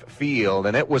left field,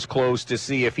 and it was close to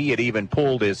see if he had even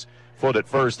pulled his foot at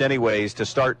first anyways to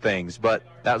start things. But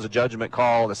that was a judgment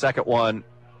call. The second one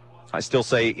I still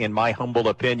say, in my humble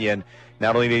opinion,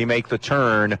 not only did he make the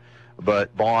turn,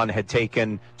 but Vaughn had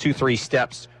taken 2-3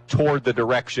 steps toward the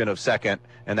direction of second,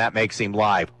 and that makes him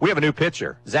live. We have a new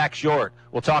pitcher, Zach Short.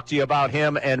 We'll talk to you about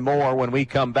him and more when we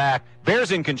come back.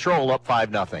 Bears in control, up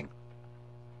 5-0.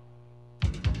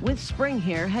 With spring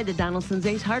here, head to Donaldson's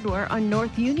Ace Hardware on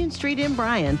North Union Street in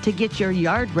Bryan to get your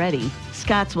yard ready.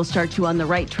 Scott's will start you on the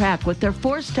right track with their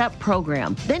 4-step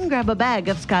program. Then grab a bag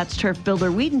of Scott's Turf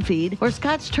Builder Weed and Feed or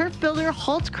Scott's Turf Builder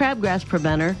Holtz Crabgrass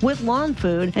Preventer with lawn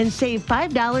food and save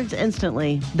 $5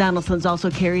 instantly. Donaldson's also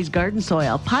carries garden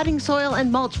soil, potting soil,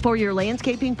 and mulch for your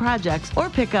landscaping projects, or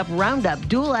pick up Roundup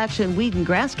Dual Action Weed and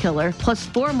Grass Killer plus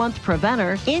 4-month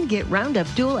preventer and get Roundup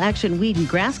Dual Action Weed and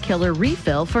Grass Killer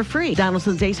refill for free.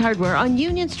 Donaldson's Ace Hardware on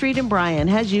Union Street in Bryan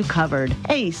has you covered.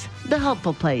 Ace, the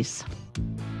helpful place.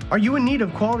 Are you in need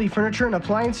of quality furniture and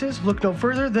appliances? Look no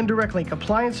further than DirectLink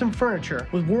Appliance and Furniture.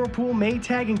 With Whirlpool,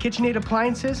 Maytag, and KitchenAid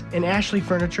appliances, and Ashley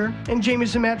Furniture, and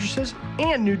Jameson mattresses,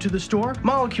 and new to the store,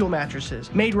 Molecule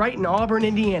mattresses. Made right in Auburn,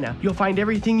 Indiana. You'll find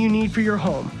everything you need for your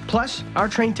home. Plus, our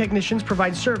trained technicians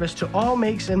provide service to all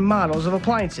makes and models of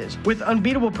appliances. With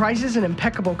unbeatable prices and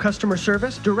impeccable customer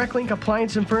service, DirectLink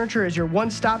Appliance and Furniture is your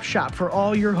one-stop shop for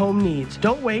all your home needs.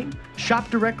 Don't wait. Shop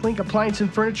DirectLink Appliance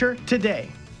and Furniture today.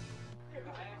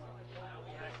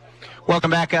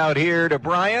 Welcome back out here to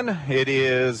Bryan. It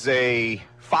is a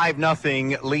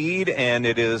 5-0 lead, and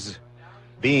it is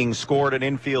being scored an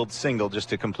infield single just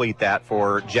to complete that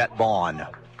for Jet Vaughn.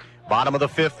 Bottom of the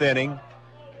 5th inning,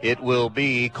 it will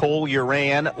be Cole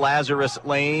Uran, Lazarus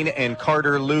Lane, and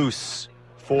Carter Luce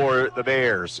for the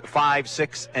Bears. 5,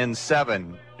 6, and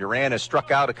 7. Uran has struck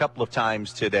out a couple of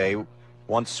times today,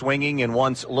 once swinging and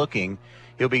once looking.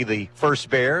 He'll be the first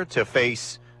Bear to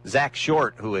face Zach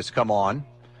Short, who has come on.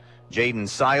 Jaden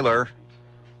Seiler,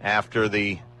 after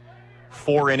the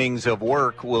 4 innings of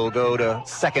work, will go to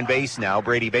second base now.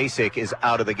 Brady Basic is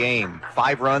out of the game.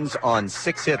 5 runs on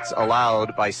 6 hits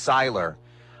allowed by Seiler.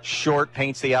 Short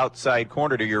paints the outside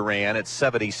corner to Uran at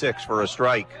 76 for a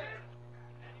strike.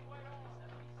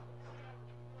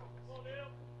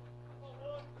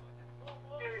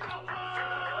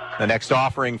 The next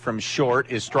offering from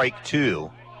Short is strike 2.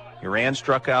 Uran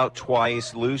struck out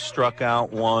twice. Luce struck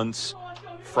out once.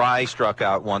 Fry struck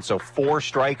out once, so 4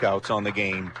 strikeouts on the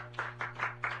game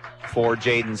for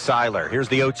Jaden Seiler. Here's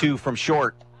the 0-2 from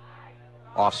Short.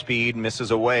 Off speed,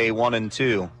 misses away,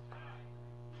 1-2.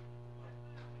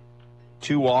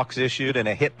 2 walks issued and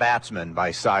a hit batsman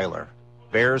by Seiler.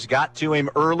 Bears got to him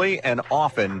early and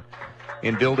often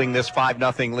in building this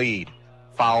 5-0 lead.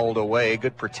 Fouled away,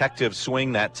 good protective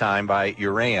swing that time by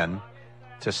Uran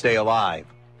to stay alive.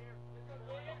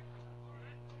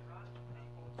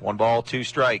 1 ball, 2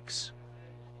 strikes.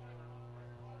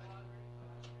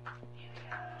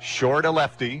 Short, a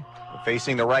lefty,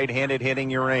 facing the right-handed hitting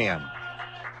Uran.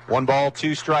 1 ball,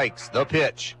 2 strikes. The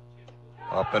pitch.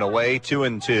 Up and away,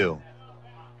 2-2.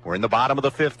 We're in the bottom of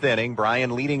the 5th inning.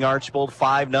 Bryan leading Archbold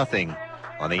 5-0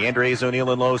 on the Andres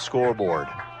O'Neill and Lowe scoreboard.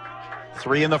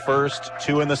 3 in the first,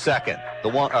 2 in the second.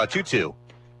 The 2-2.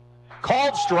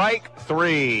 Called strike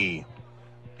 3.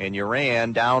 And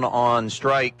Uran down on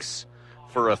strikes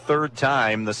for a 3rd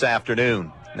time this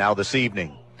afternoon, now this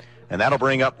evening. And that'll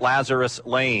bring up Lazarus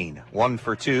Lane, 1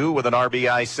 for 2 with an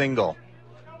RBI single.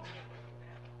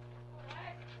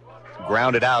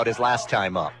 Grounded out his last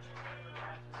time up.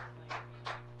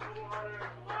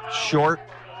 Short,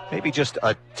 maybe just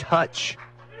a touch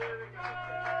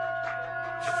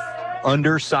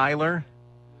under Seiler.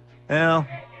 Well,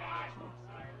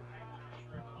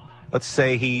 let's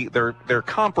say they're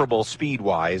comparable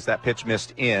speed-wise. That pitch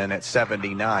missed in at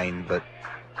 79, but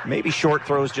maybe Short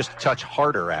throws just a touch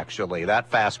harder, actually. That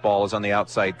fastball is on the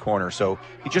outside corner, so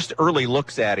he just early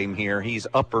looks at him here. He's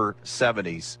upper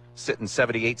 70s, sitting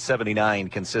 78, 79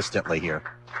 consistently here.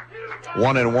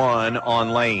 1-1 on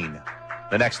Lane.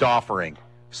 The next offering,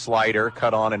 slider,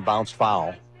 cut on and bounced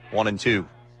foul. 1-2.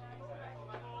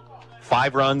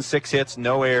 5 runs, 6 hits,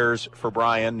 no errors for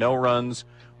Bryan. No runs,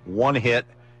 1 hit,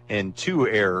 and 2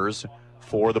 errors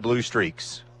for the Blue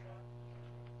Streaks.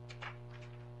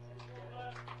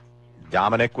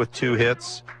 Dominic with 2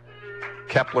 hits.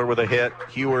 Kepler with a hit.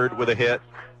 Heward with a hit.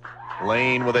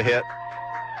 Lane with a hit.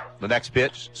 The next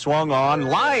pitch swung on,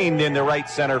 lined into right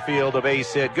center field, a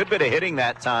base hit. Good bit of hitting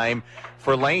that time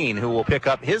for Lane, who will pick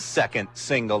up his 2nd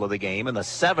single of the game and the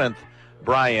 7th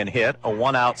Bryan hit. A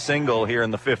 1-out single here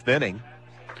in the 5th inning.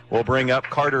 We'll bring up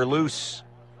Carter Luce.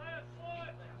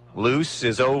 Luce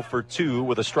is 0 for 2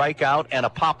 with a strikeout and a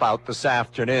pop-out this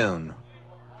afternoon.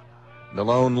 The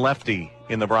lone lefty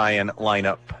in the Bryan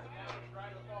lineup.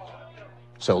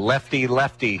 So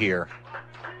lefty-lefty here.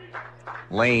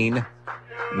 Lane,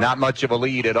 not much of a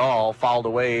lead at all, fouled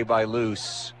away by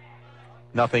Luce.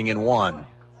 0-1.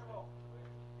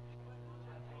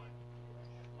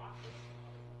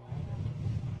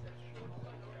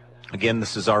 Again,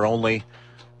 this is our only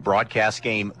broadcast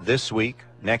game this week.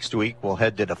 Next week, we'll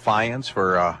head to Defiance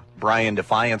for a Bryan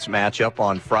Defiance matchup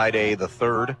on Friday the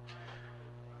 3rd.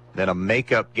 Then a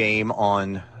makeup game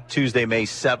on Tuesday, May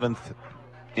 7th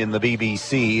in the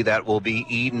BBC. That will be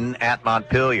Eden at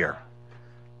Montpelier.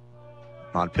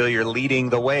 Montpelier leading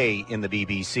the way in the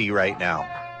BBC right now.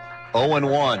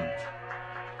 0-1.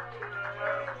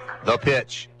 The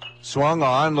pitch. Swung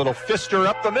on, little fister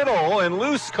up the middle, and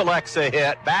Luce collects a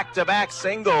hit. Back-to-back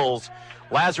singles.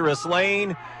 Lazarus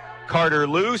Lane, Carter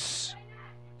Luce.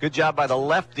 Good job by the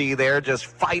lefty there, just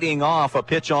fighting off a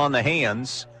pitch on the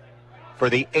hands for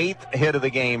the 8th hit of the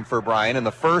game for Bryan, and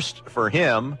the first for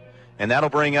him. And that'll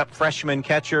bring up freshman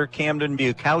catcher Camden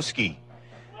Bukowski.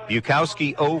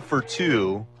 Bukowski 0 for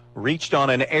 2, reached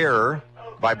on an error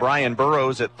by Brian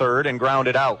Burrows at third and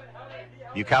grounded out.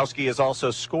 Bukowski has also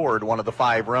scored one of the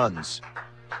 5 runs.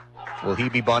 Will he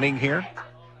be bunting here?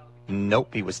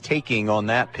 Nope, he was taking on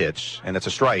that pitch, and it's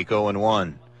a strike,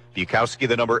 0-1. Bukowski,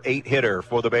 the number 8 hitter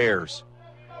for the Bears.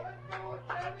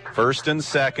 First and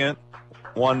second,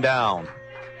 1 down.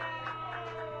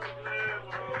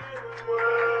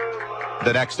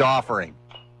 The next offering.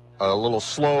 A little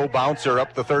slow bouncer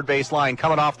up the third base line.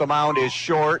 Coming off the mound is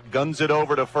Short. Guns it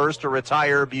over to first to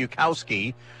retire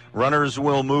Bukowski. Runners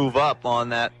will move up on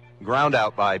that ground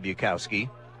out by Bukowski.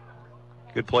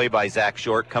 Good play by Zach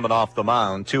Short coming off the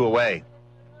mound. 2 away.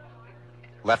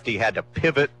 Lefty had to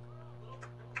pivot.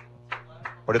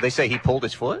 What did they say? He pulled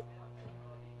his foot?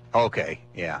 Okay,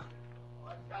 yeah.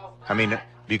 I mean,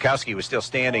 Bukowski was still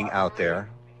standing out there,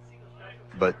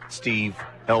 but Steve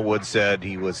Elwood said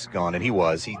he was gone, and he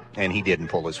was. He didn't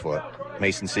pull his foot.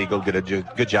 Mason Siegel did a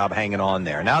good job hanging on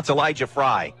there. Now it's Elijah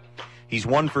Fry. He's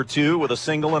 1 for 2 with a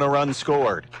single and a run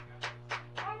scored.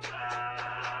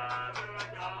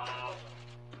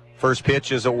 First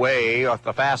pitch is away off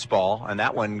the fastball, and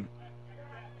that one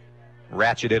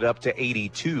ratcheted up to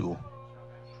 82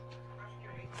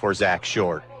 for Zach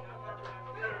Short.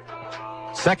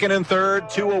 Second and third,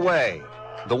 2 away.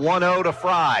 The 1-0 to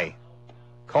Fry.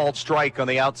 Called strike on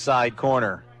the outside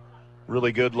corner.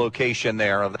 Really good location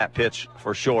there of that pitch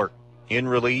for Short. In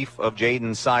relief of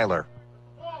Jaden Seiler.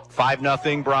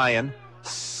 5-0 Bryan.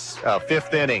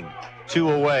 5th inning.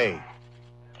 2 away.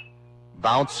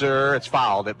 Bouncer, it's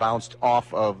fouled. It bounced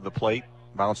off of the plate.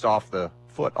 Bounced off the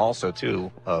foot also,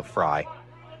 too, of Fry.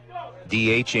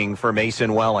 DHing for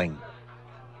Mason Welling.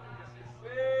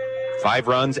 5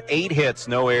 runs, 8 hits,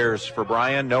 no errors for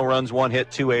Bryan. No runs, 1 hit,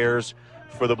 2 errors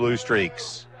for the Blue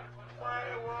Streaks.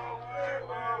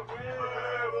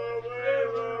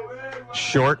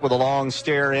 Short with a long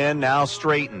stare in, now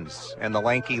straightens, and the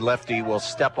lanky lefty will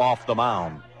step off the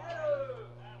mound.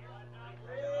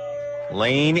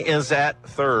 Lane is at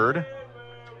third.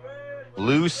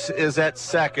 Luce is at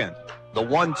second. The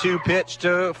 1-2 pitch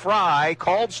to Fry,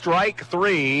 called strike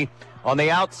 3 on the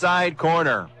outside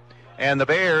corner. And the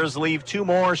Bears leave 2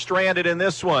 more stranded in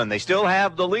this one. They still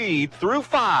have the lead through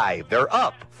 5. They're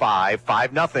up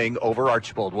 5-0 over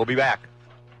Archbold. We'll be back.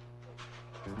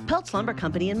 Peltz Lumber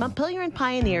Company in Montpelier and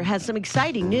Pioneer has some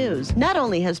exciting news. Not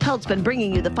only has Peltz been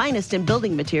bringing you the finest in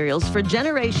building materials for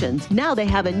generations, now they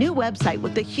have a new website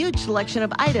with a huge selection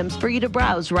of items for you to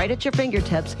browse right at your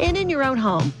fingertips and in your own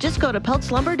home. Just go to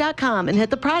peltzlumber.com and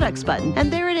hit the products button,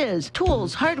 and there it is.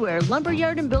 Tools, hardware,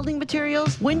 lumberyard and building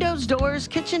materials, windows, doors,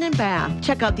 kitchen and bath.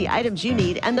 Check out the items you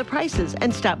need and the prices,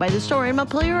 and stop by the store in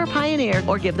Montpelier or Pioneer,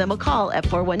 or give them a call at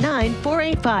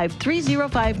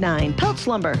 419-485-3059. Peltz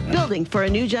Lumber, building for a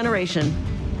new generation.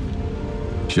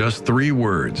 Just 3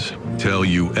 words tell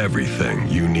you everything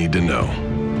you need to know.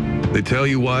 They tell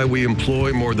you why we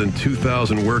employ more than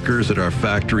 2,000 workers at our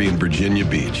factory in Virginia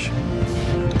Beach,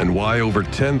 and why over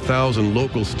 10,000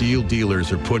 local steel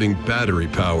dealers are putting battery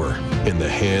power in the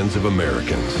hands of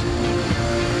Americans.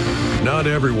 Not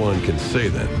everyone can say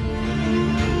that,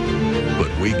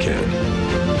 but we can.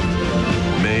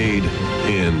 Made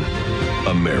in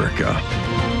America.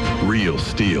 Real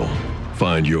steel.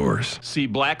 Find yours. See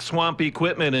Black Swamp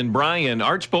Equipment in Bryan,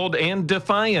 Archbold, and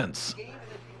Defiance.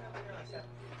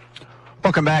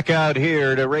 Welcome back out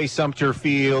here to Ray Sumter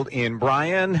Field in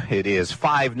Bryan. It is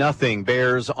 5-0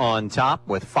 Bears on top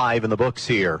with 5 in the books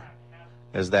here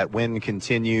as that wind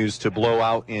continues to blow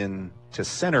out into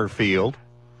center field.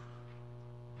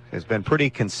 It's been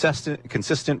pretty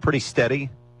consistent, pretty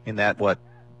steady in that,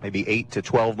 maybe 8 to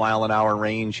 12 mile an hour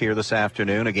range here this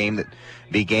afternoon. A game that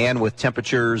began with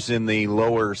temperatures in the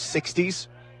lower 60s.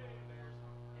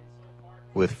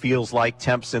 with feels like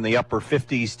temps in the upper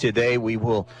 50s today. We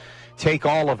will take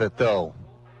all of it, though.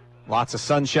 Lots of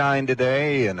sunshine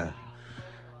today and a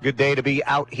good day to be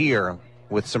out here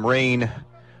with some rain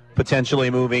potentially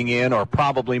moving in or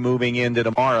probably moving into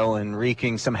tomorrow and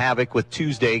wreaking some havoc with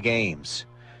Tuesday games.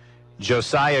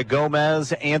 Josiah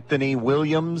Gomez, Anthony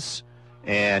Williams,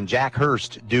 and Jack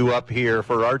Hurst due up here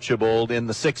for Archbold in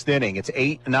the 6th inning. It's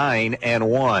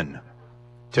 8-9-1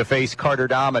 to face Carter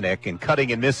Dominic, and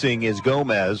cutting and missing is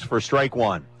Gomez for strike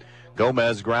one.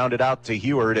 Gomez grounded out to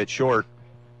Heward at short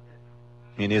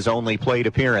in his only plate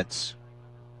appearance.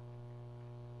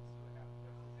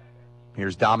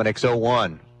 Here's Dominic's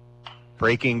 0-1.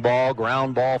 Breaking ball,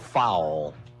 ground ball,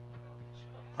 foul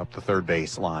up the third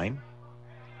base line.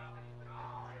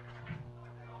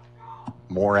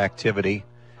 More activity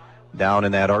down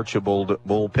in that Archbold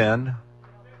bullpen.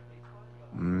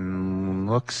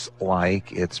 Looks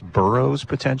like it's Burrows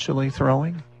potentially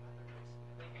throwing.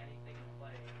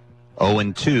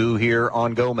 0-2 here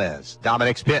on Gomez.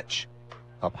 Dominic's pitch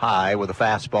up high with a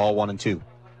fastball, 1-2.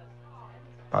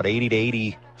 About 80 to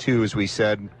 82, as we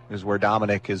said, is where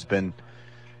Dominic has been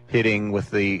hitting with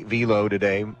the velo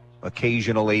today.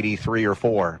 Occasional 83 or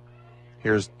 4.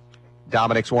 Here's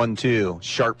Dominic's 1-2.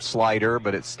 Sharp slider,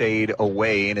 but it stayed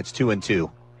away, and it's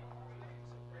 2-2.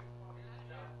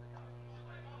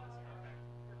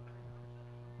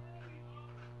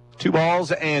 Two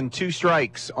balls and two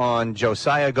strikes on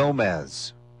Josiah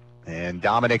Gomez. And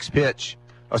Dominic's pitch,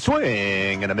 a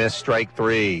swing and a miss, strike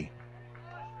three.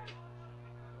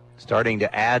 Starting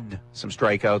to add some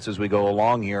strikeouts as we go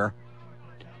along here.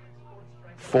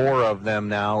 4 of them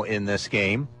now in this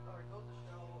game.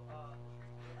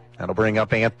 That'll bring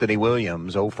up Anthony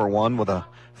Williams, 0 for 1 with a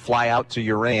fly out to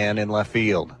Uran in left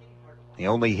field. He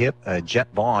only hit a Jet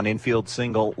Vaughn infield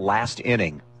single last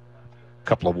inning. A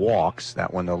couple of walks.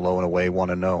 That one, low and away,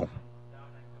 1-0.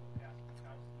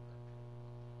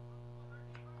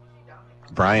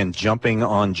 Bryan jumping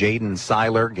on Jaden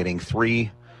Seiler, getting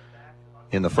 3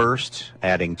 in the first,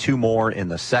 adding 2 more in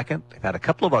the second. They've had a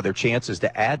couple of other chances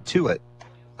to add to it.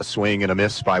 A swing and a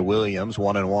miss by Williams,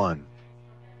 1-1.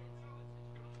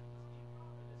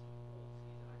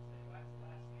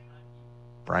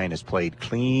 Bryan has played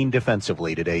clean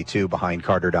defensively today, too, behind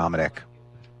Carter Dominic.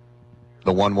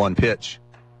 The 1-1 pitch,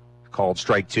 called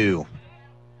strike 2.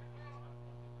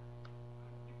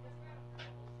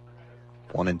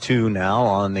 1-2 now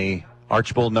on the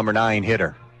Archbold number 9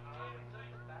 hitter.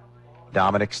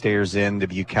 Dominic stares in to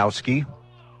Bukowski.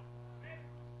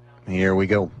 Here we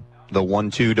go. The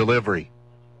 1-2 delivery.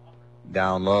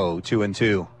 Down low,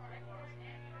 2-2.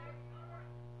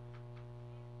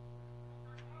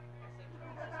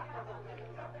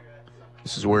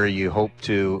 This is where you hope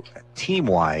to,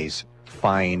 team-wise,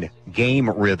 find game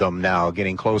rhythm now,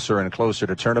 getting closer and closer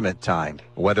to tournament time.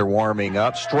 Weather warming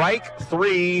up. Strike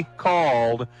 3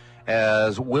 called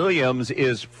as Williams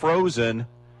is frozen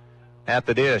at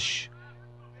the dish.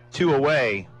 2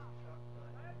 away.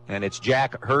 And it's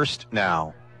Jack Hurst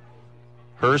now.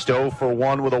 Hurst 0 for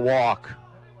 1 with a walk.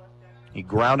 He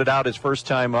grounded out his first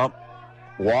time up,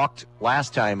 walked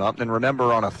last time up, and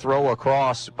remember on a throw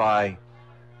across by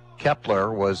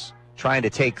Kepler was trying to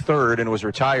take third and was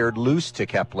retired loose to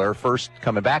Kepler, first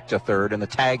coming back to third, and the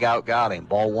tag out got him.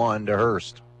 Ball 1 to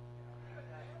Hurst.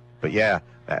 But yeah,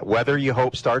 that weather you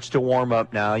hope starts to warm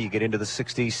up now. You get into the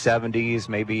 60s, 70s,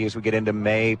 maybe as we get into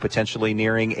May, potentially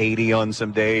nearing 80 on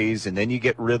some days, and then you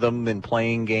get rhythm in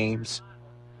playing games.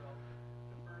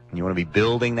 And you want to be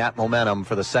building that momentum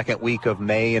for the second week of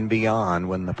May and beyond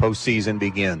when the postseason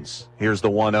begins. Here's the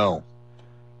 1-0.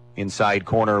 Inside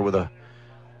corner with a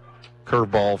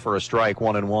curveball for a strike,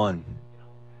 1-1.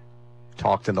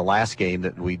 Talked in the last game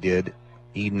that we did,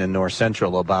 Eden and North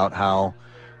Central, about how,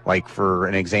 like for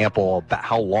an example,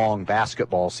 how long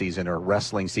basketball season or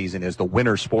wrestling season is. The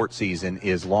winter sports season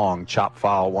is long, chop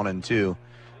foul, 1-2.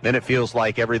 Then it feels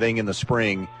like everything in the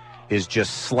spring is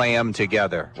just slammed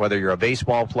together, whether you're a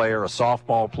baseball player, a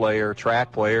softball player,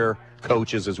 track player,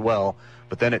 coaches as well.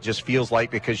 But then it just feels like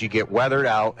because you get weathered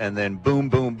out and then boom,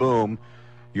 boom, boom,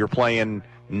 you're playing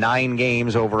 9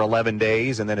 games over 11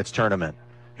 days, and then it's tournament.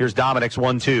 Here's Dominic's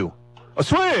 1-2. A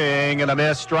swing and a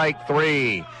miss, strike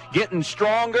 3. Getting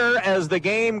stronger as the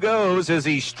game goes as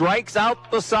he strikes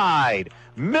out the side.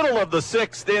 Middle of the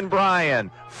 6th in Bryan.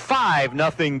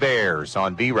 5-0 Bears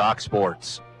on B-Rock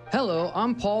Sports. Hello,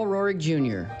 I'm Paul Rorig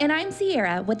Jr. And I'm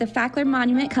Sierra with the Fackler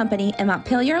Monument Company in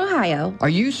Montpelier, Ohio. Are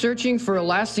you searching for a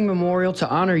lasting memorial to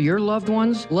honor your loved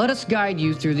ones? Let us guide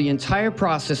you through the entire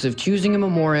process of choosing a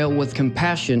memorial with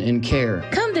compassion and care.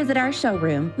 Come visit our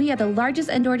showroom. We have the largest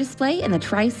indoor display in the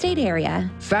tri-state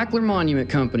area. Fackler Monument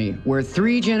Company, where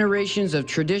 3 generations of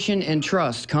tradition and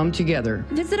trust come together.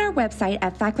 Visit our website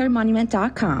at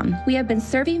facklermonument.com. We have been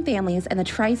serving families in the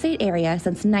tri-state area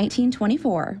since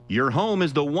 1924. Your home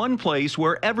is the one place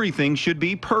where everything should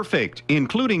be perfect,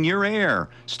 including your air.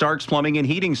 Starks Plumbing and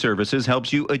Heating Services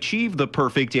helps you achieve the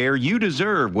perfect air you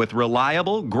deserve with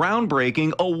reliable,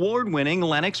 groundbreaking, award-winning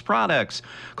Lennox products.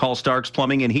 Call Starks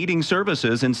Plumbing and Heating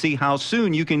Services and see how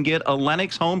soon you can get a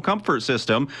Lennox home comfort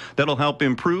system that'll help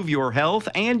improve your health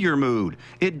and your mood.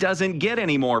 It doesn't get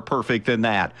any more perfect than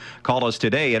that. Call us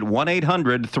today at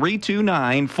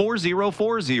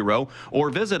 1-800-329-4040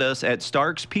 or visit us at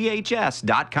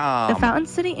starksphs.com. The Fountain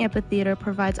City Amphitheater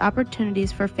provides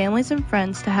opportunities for families and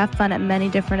friends to have fun at many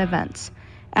different events.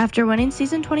 After winning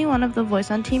Season 21 of The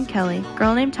Voice on Team Kelly,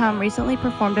 Girl Named Tom recently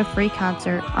performed a free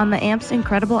concert on the AMP's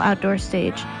incredible outdoor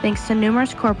stage, thanks to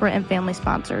numerous corporate and family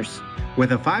sponsors.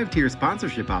 With a 5-tier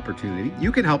sponsorship opportunity,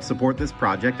 you can help support this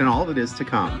project and all that is to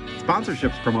come.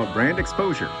 Sponsorships promote brand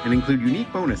exposure and include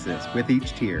unique bonuses with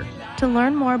each tier. To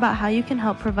learn more about how you can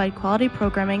help provide quality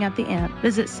programming at the AMP,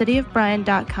 visit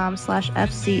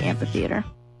cityofbryan.com/FC Amphitheater.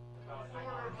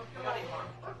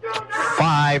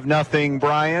 5-0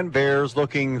 Bryan. Bears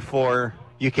looking for,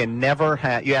 you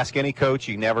ask any coach,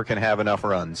 you never can have enough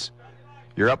runs.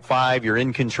 You're up 5, you're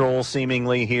in control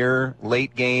seemingly here,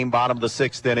 late game, bottom of the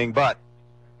 6th inning, but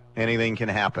anything can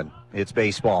happen. It's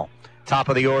baseball. Top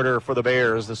of the order for the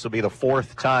Bears. This will be the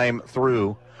 4th time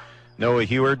through. Noah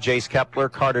Heward, Jace Kepler,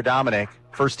 Carter Dominic.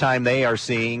 First time they are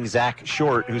seeing Zach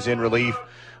Short, who's in relief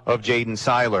of Jaden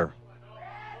Seiler.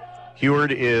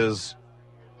 Heward is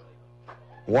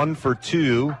 1 for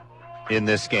 2 in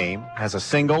this game. Has a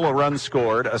single, a run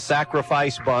scored, a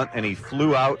sacrifice bunt, and he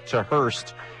flew out to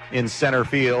Hurst in center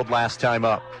field last time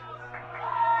up.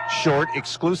 Short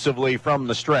exclusively from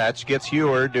the stretch gets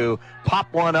Heward to pop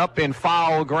one up in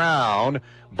foul ground.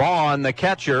 Bond, the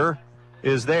catcher,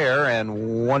 is there,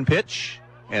 and 1 pitch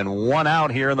and 1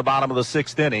 out here in the bottom of the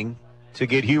 6th inning to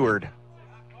get Heward.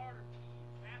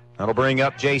 That'll bring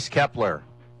up Jace Kepler.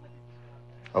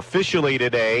 Officially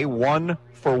today, 1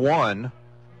 for 1,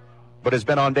 but has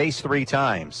been on base 3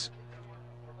 times.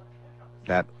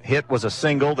 That hit was a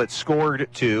single that scored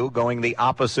 2, going the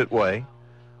opposite way.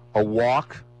 A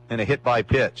walk and a hit by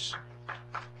pitch.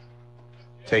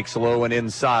 Takes low and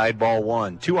inside, ball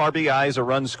 1. 2 RBIs, a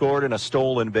run scored, and a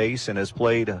stolen base, and has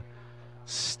played a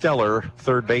stellar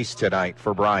third base tonight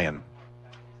for Bryan.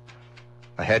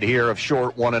 Ahead here of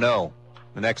Short, 1-0.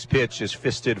 The next pitch is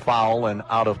fisted foul and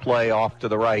out of play off to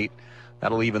the right.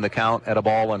 That'll even the count at a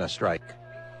ball and a strike.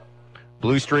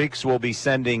 Blue Streaks will be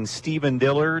sending Steven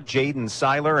Diller, Jaden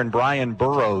Seiler, and Brian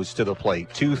Burrows to the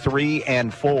plate. 2, 3,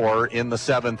 and 4 in the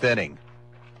 7th inning.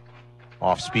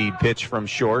 Off-speed pitch from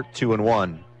Short,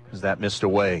 2-1, as that missed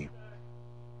away.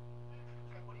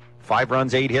 5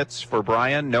 runs, 8 hits for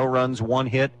Bryan. No runs, 1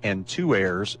 hit, and 2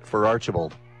 errors for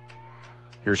Archbold.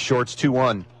 Here's Short's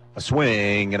 2-1. A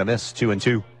swing and a miss,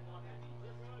 2-2.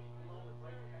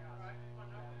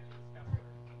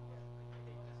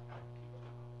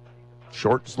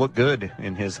 Short's look good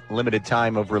in his limited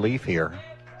time of relief here.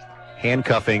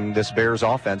 Handcuffing this Bears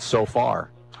offense so far.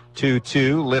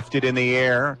 2-2, lifted in the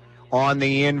air on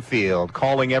the infield.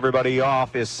 Calling everybody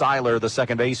off is Seiler, the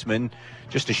second baseman,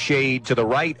 just a shade to the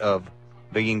right of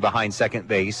being behind second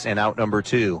base and out number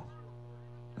 2.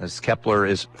 As Kepler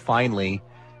is finally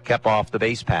kept off the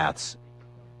base paths.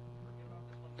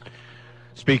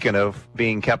 Speaking of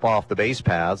being kept off the base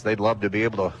paths, they'd love to be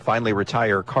able to finally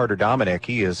retire Carter Dominic.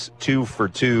 He is 2 for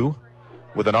 2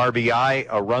 with an RBI,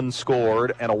 a run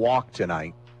scored, and a walk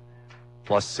tonight.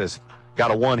 Plus has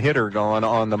got a 1-hitter going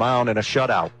on the mound and a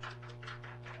shutout.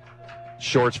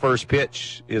 Short's first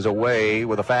pitch is away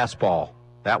with a fastball.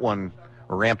 That one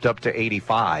ramped up to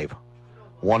 85.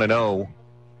 1-0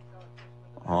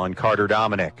 on Carter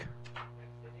Dominic.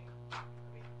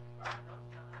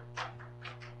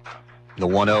 The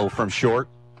 1-0 from Short,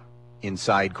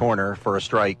 inside corner for a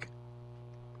strike.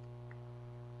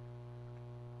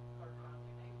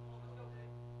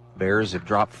 Bears have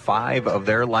dropped 5 of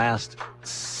their last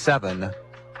 7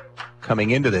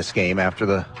 coming into this game after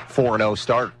the 4-0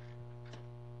 start.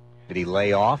 Did he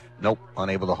lay off? Nope,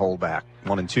 unable to hold back.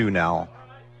 1-2 now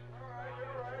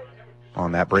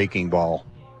on that breaking ball.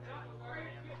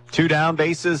 2 down,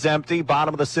 bases empty,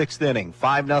 bottom of the 6th inning.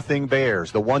 5-0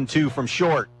 Bears. The 1-2 from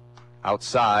Short.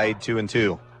 Outside,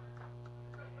 2-2.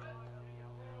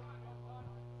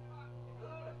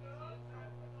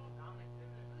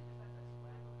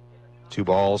 2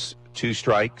 balls, 2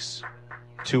 strikes,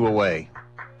 2 away.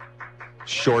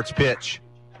 Short's pitch.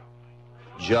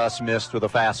 Just missed with a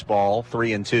fastball,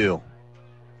 3-2.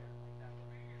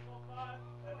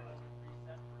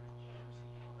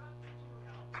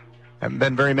 Haven't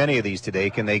been very many of these today.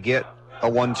 Can they get a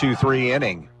 1-2-3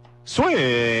 inning?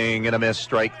 Swing and a miss,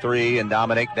 strike 3, and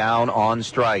Dominic down on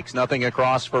strikes. Nothing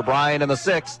across for Bryan in the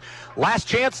 6th. Last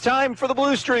chance time for the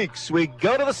Blue Streaks. We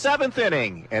go to the 7th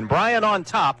inning, and Bryan on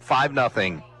top,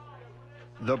 5-0.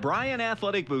 The Bryan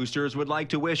Athletic Boosters would like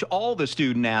to wish all the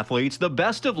student athletes the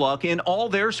best of luck in all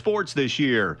their sports this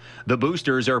year. The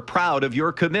Boosters are proud of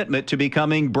your commitment to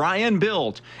becoming Bryan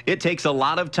built. It takes a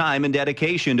lot of time and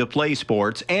dedication to play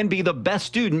sports and be the best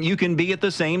student you can be at the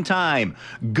same time.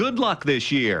 Good luck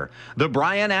this year. The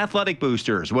Bryan Athletic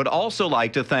Boosters would also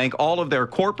like to thank all of their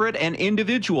corporate and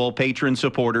individual patron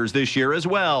supporters this year as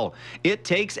well. It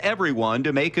takes everyone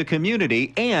to make a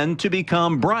community and to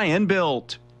become Bryan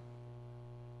built.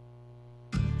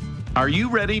 Are you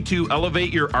ready to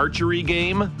elevate your archery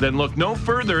game? Then look no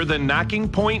further than Knocking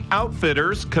Point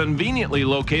Outfitters, conveniently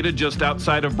located just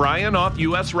outside of Bryan off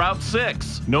US Route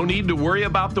 6. No need to worry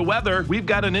about the weather. We've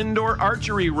got an indoor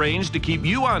archery range to keep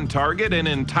you on target and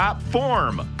in top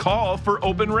form. Call for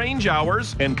open range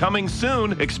hours, and coming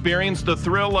soon, experience the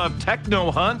thrill of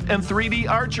techno hunt and 3D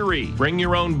archery. Bring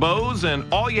your own bows, and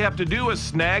all you have to do is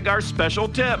snag our special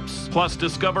tips. Plus,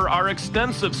 discover our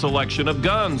extensive selection of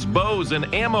guns, bows, and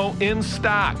ammo in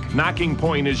stock. Knocking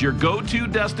Point is your go-to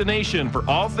destination for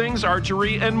all things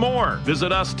archery and more.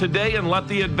 Visit us today and let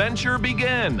the adventure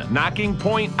begin. Knocking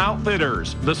Point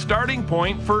Outfitters, the starting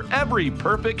point for every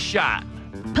perfect shot.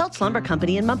 Peltz Lumber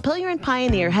Company in Montpelier and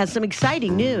Pioneer has some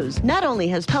exciting news. Not only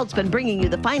has Peltz been bringing you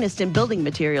the finest in building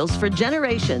materials for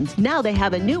generations, now they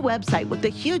have a new website with a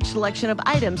huge selection of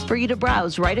items for you to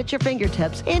browse right at your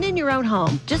fingertips and in your own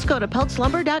home. Just go to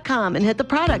peltzlumber.com and hit the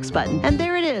products button, and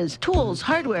there it is. Tools,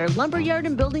 hardware, lumberyard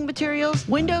and building materials,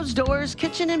 windows, doors,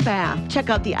 kitchen and bath. Check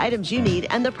out the items you need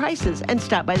and the prices, and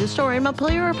stop by the store in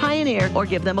Montpelier or Pioneer, or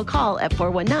give them a call at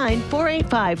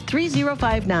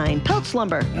 419-485-3059. Peltz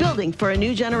Lumber, building for a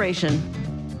new generation.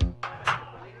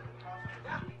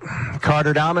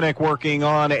 Carter Dominic working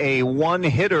on a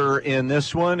one-hitter in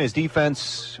this one. His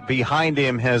defense behind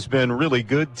him has been really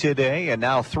good today, and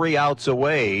now 3 outs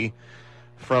away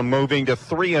from moving to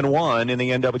 3-1 in the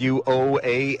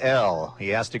NWOAL. He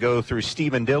has to go through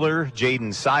Stephen Diller,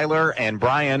 Jaden Seiler, and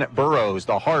Brian Burrows,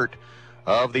 the heart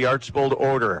of the Archbold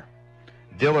order.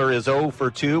 Diller is 0 for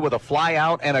 2 with a fly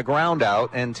out and a ground out,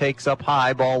 and takes up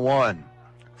high, ball 1.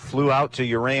 Flew out to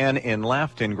Uran in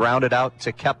left and grounded out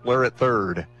to Kepler at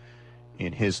third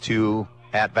in his 2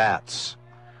 at-bats.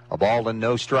 A ball and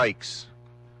no strikes.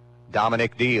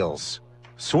 Dominic deals.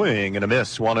 Swing and a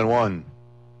miss, 1-1.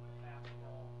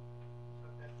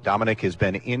 Dominic has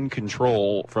been in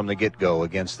control from the get-go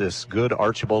against this good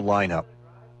Archbold lineup.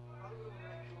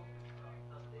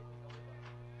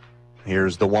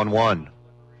 Here's the 1-1.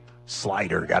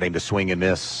 Slider got him to swing and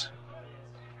miss.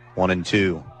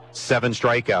 1-2. 7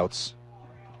 strikeouts.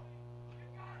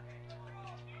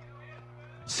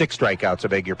 6 strikeouts, I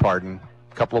beg your pardon.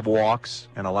 A couple of walks,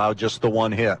 and allowed just the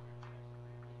 1 hit.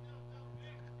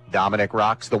 Dominic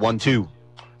rocks the 1-2.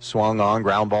 Swung on,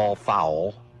 ground ball,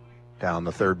 foul down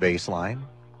the third baseline.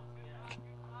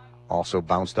 Also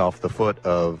bounced off the foot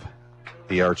of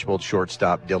the Archbold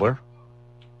shortstop Diller.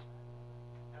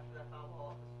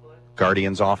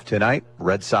 Guardians off tonight.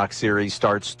 Red Sox series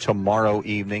starts tomorrow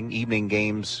evening. Evening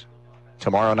games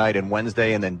tomorrow night and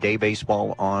Wednesday, and then day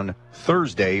baseball on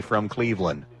Thursday from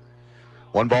Cleveland.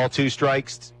 1 ball, 2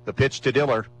 strikes. The pitch to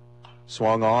Diller.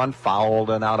 Swung on,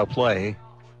 fouled, and out of play.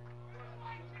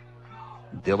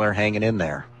 Diller hanging in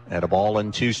there at a ball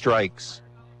and 2 strikes.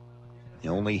 The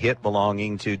only hit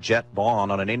belonging to Jet Vaughn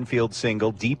on an infield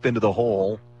single deep into the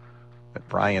hole. But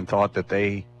Bryan thought that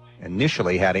they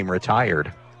initially had him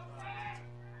retired.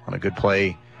 On a good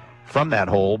play from that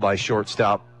hole by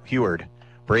shortstop Heward.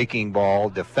 Breaking ball,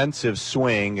 defensive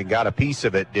swing, and got a piece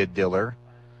of it, did Diller,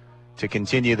 to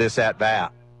continue this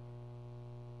at-bat.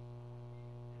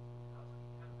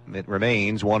 It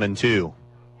remains 1-2.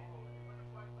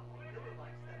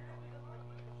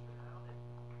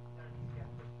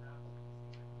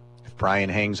 If Bryan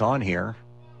hangs on here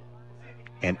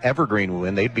and Evergreen will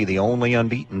win, they'd be the only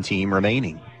unbeaten team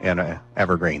remaining in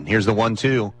Evergreen. Here's the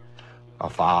 1-2. A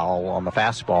foul on the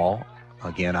fastball.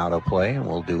 Again out of play, and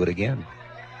we'll do it again.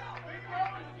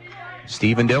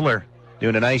 Stephen Diller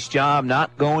doing a nice job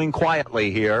not going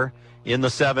quietly here in the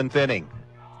 7th inning.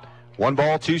 1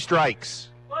 ball, 2 strikes.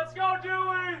 Let's go,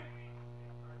 Dewey!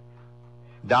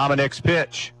 Dominic's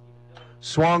pitch.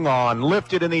 Swung on,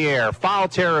 lifted in the air, foul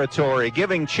territory.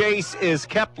 Giving chase is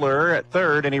Kepler at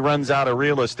third, and he runs out of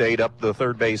real estate up the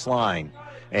third base line.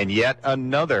 And yet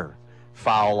another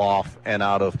foul off and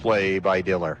out of play by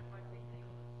Diller.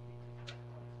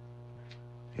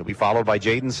 He'll be followed by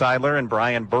Jaden Seiler and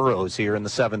Brian Burrows here in the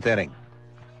 7th inning.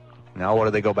 Now what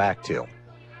do they go back to?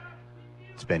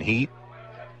 It's been heat.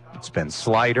 It's been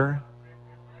slider.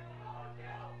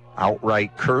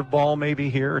 Outright curveball maybe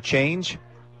here, a change.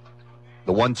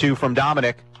 The 1-2 from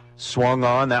Dominic, swung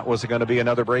on. That was going to be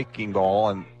another breaking ball,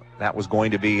 and that was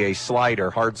going to be a slider,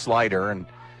 hard slider. And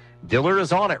Diller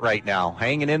is on it right now,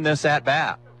 hanging in this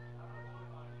at-bat.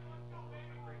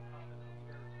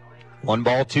 1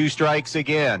 ball, 2 strikes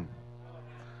again.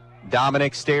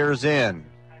 Dominic stares in,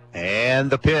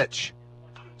 and the pitch.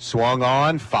 Swung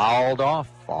on, fouled off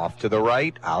to the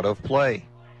right, out of play.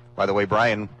 By the way,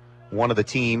 Bryan, one of the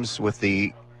teams with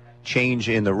the change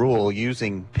in the rule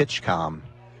using PitchCom.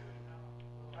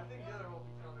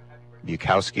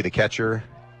 Bukowski, the catcher,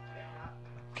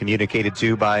 communicated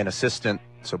to by an assistant.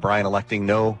 So Bryan electing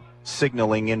no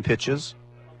signaling in pitches.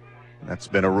 That's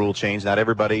been a rule change. Not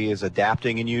everybody is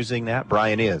adapting and using that.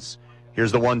 Bryan is.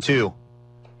 Here's the 1-2.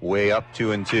 Way up,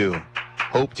 2-2.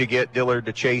 Hope to get Diller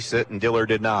to chase it, and Diller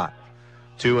did not.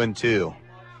 2-2.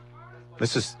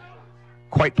 This has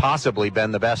quite possibly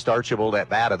been the best Archbold at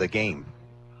bat of the game.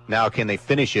 Now can they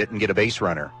finish it and get a base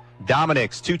runner?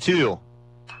 Dominic's 2-2.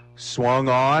 Swung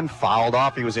on, fouled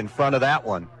off. He was in front of that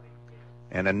one.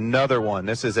 And another one.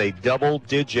 This is a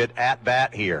double-digit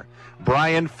at-bat here.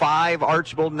 Bryan 5,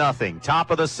 Archbold nothing.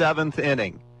 Top of the 7th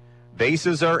inning.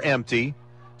 Bases are empty.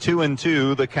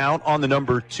 2-2, the count on the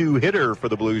number 2 hitter for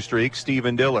the Blue Streak,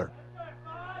 Steven Diller.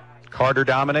 Carter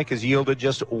Dominic has yielded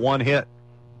just 1 hit.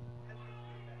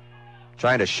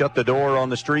 Trying to shut the door on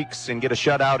the streaks and get a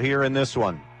shutout here in this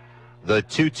one. The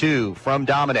 2-2 from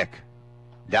Dominic.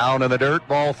 Down in the dirt,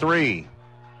 ball 3.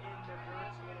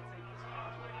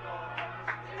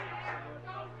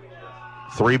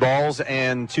 Three balls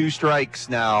and 2 strikes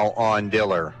now on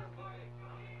Diller.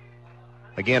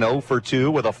 Again, 0 for 2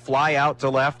 with a fly out to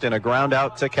left and a ground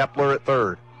out to Kepler at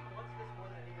third.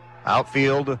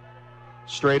 Outfield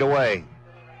straight away.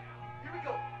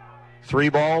 3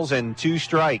 balls and 2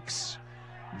 strikes.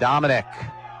 Dominic,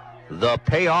 the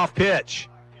payoff pitch.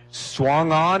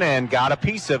 Swung on and got a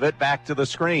piece of it back to the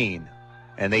screen.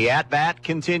 And the at-bat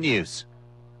continues.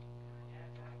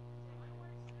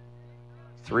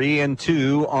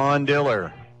 3-2 on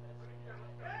Diller.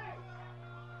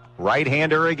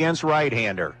 Right-hander against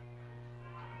right-hander.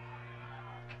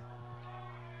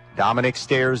 Dominic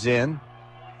stares in.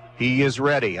 He is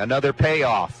ready. Another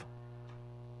payoff.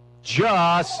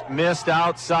 Just missed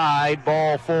outside,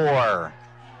 ball 4.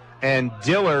 And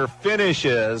Diller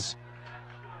finishes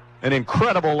an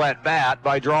incredible at-bat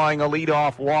by drawing a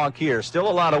leadoff walk here. Still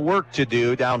a lot of work to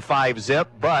do, down 5-zip,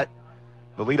 but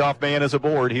the leadoff man is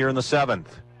aboard here in the 7th.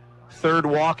 Third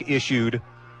walk issued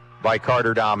by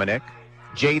Carter Dominic.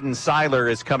 Jaden Seiler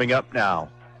is coming up now.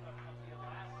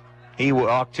 He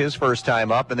walked his first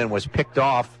time up and then was picked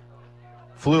off,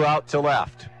 flew out to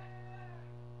left.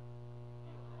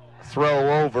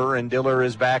 Throw over, and Diller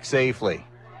is back safely.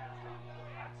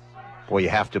 Boy, you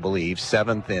have to believe,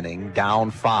 7th inning,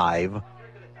 down 5.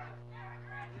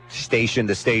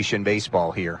 Station-to-station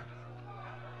baseball here.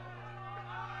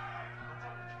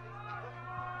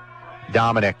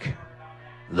 Dominic,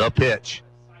 the pitch.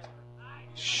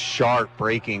 Sharp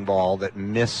breaking ball that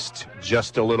missed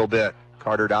just a little bit.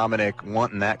 Carter Dominic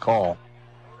wanting that call.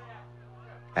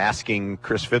 Asking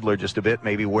Chris Fiddler just a bit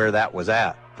maybe where that was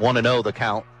at. 1-0 the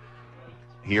count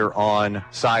here on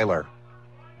Seiler.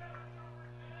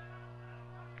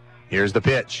 Here's the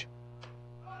pitch.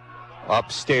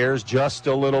 Upstairs just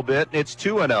a little bit. It's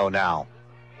 2-0 now.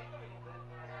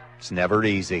 It's never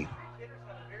easy.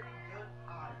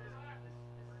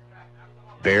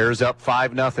 Bears up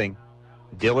 5-0.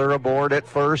 Diller aboard at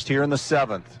first here in the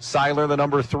 7th. Seiler, the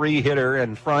number 3 hitter,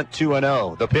 in front,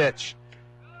 2-0. The pitch.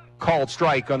 Called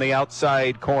strike on the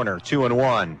outside corner,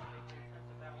 2-1.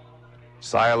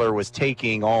 Seiler was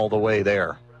taking all the way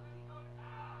there.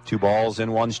 2 balls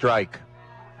and 1 strike.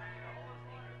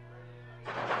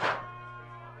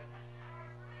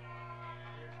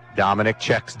 Dominic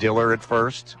checks Diller at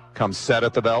first. Comes set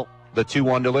at the belt. The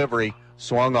 2-1 delivery.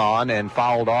 Swung on and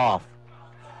fouled off.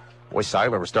 Boy,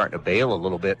 Seiler was starting to bail a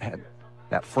little bit.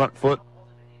 That front foot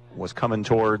was coming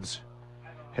towards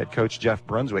head coach Jeff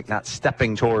Brunswick, not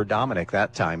stepping toward Dominic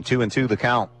that time. 2-2 the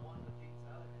count.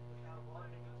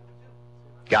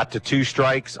 Got to 2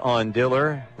 strikes on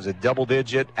Diller. It was a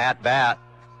double-digit at-bat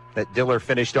that Diller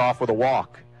finished off with a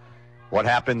walk. What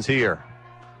happens here?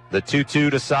 The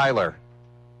 2-2 to Seiler.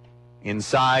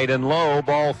 Inside and low,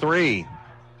 ball 3.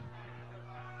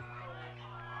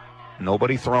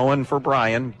 Nobody throwing for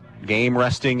Bryan. Game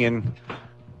resting in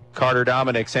Carter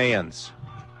Dominic's hands.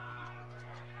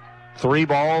 3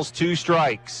 balls, 2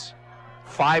 strikes.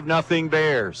 5-0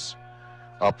 Bears.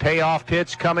 A payoff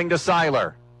pitch coming to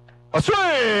Seiler. A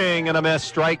swing and a miss,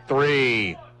 strike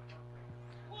 3.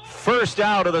 First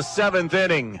out of the 7th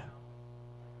inning.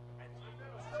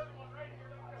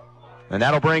 And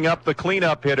that'll bring up the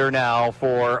cleanup hitter now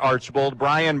for Archbold,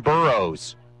 Brian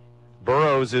Burrows.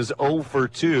 Burrows is 0 for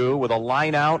 2 with a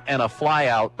line out and a fly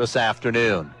out this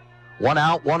afternoon. 1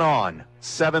 out, 1 on.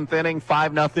 7th inning,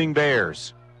 5-0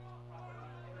 Bears.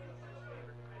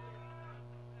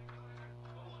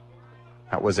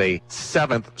 That was a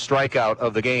 7th strikeout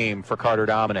of the game for Carter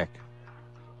Dominic.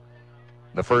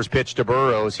 The first pitch to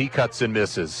Burrows, he cuts and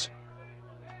misses.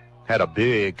 Had a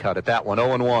big cut at that one,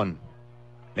 0-1.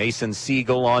 Mason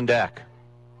Siegel on deck.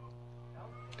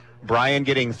 Bryan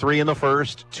getting 3 in the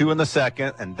first, 2 in the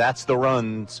second, and that's the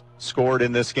runs scored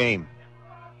in this game.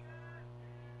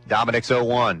 Dominic's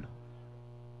 0-1.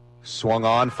 Swung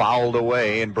on, fouled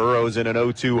away, and Burrows in an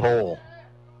 0-2 hole.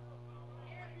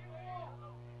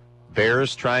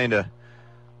 Bears trying to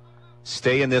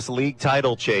stay in this league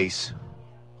title chase.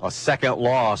 A second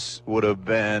loss would have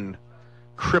been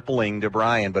crippling to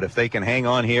Bryan, but if they can hang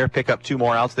on here, pick up 2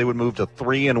 more outs, they would move to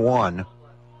 3-1.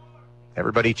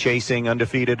 Everybody chasing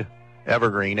undefeated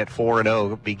Evergreen at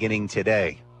 4-0 beginning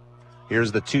today.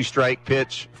 Here's the 2-strike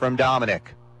pitch from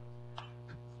Dominic.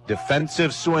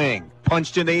 Defensive swing,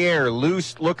 punched in the air,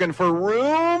 loose, looking for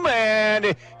room,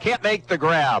 and can't make the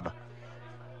grab.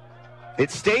 It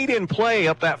stayed in play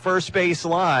up that first base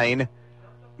line,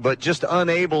 but just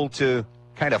unable to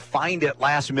kind of find it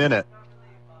last minute.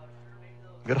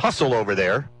 Good hustle over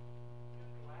there.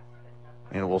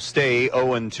 And it will stay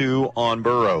 0-2 on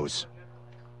Burrows.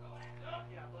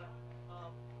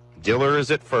 Diller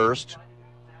is at first.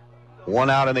 1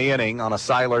 out in the inning on a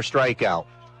Seiler strikeout.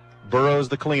 Burrows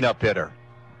the cleanup hitter.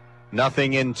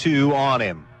 0-2 on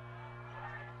him.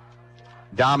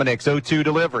 Dominic's 0-2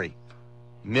 delivery.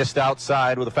 Missed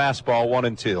outside with a fastball,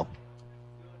 1-2.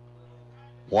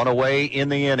 1 away in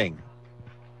the inning.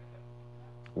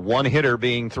 1 hitter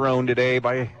being thrown today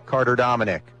by Carter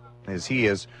Dominic as he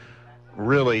has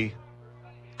really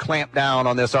clamped down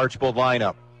on this Archbold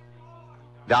lineup.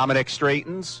 Dominic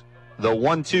straightens. The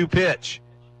 1-2 pitch.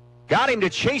 Got him to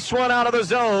chase one out of the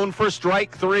zone for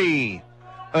strike 3.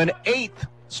 An 8th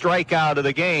strikeout of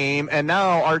the game, and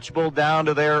now Archbold down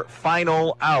to their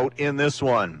final out in this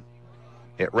one.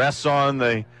 It rests on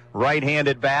the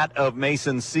right-handed bat of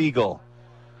Mason Siegel.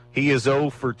 He is 0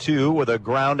 for 2 with a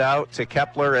ground out to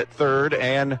Kepler at third,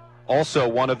 and also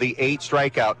one of the 8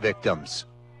 strikeout victims.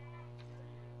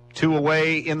 2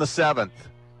 away in the 7th.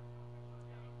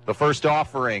 The first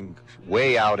offering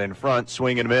way out in front,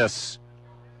 swing and miss.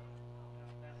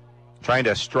 Trying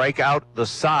to strike out the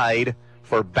side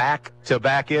for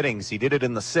back-to-back innings. He did it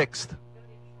in the 6th.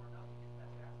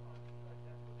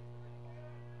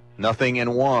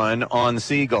 0-1 on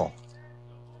Siegel.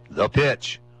 The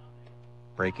pitch.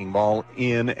 Breaking ball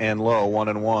in and low,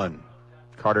 1-1.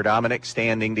 Carter Dominic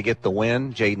standing to get the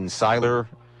win. Jaden Seiler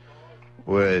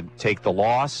would take the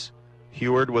loss.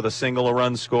 Heward with a single, a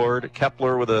run scored.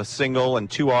 Kepler with a single and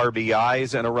 2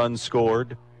 RBIs and a run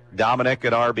scored. Dominic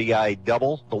an RBI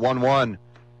double. The 1-1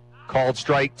 called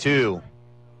strike 2.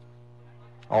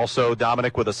 Also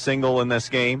Dominic with a single in this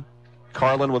game.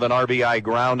 Carlin with an RBI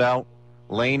ground out.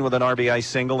 Lane with an RBI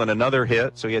single and another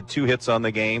hit. So he had 2 hits on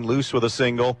the game. Luce with a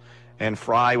single and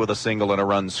Fry with a single and a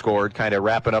run scored, kind of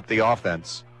wrapping up the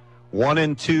offense.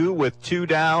 1-2 with 2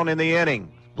 down in the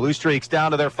inning. Blue Streaks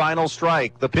down to their final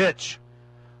strike. The pitch.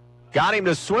 Got him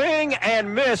to swing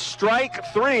and miss. Strike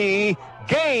 3.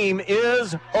 Game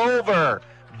is over.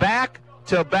 Back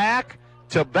to back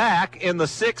to back in the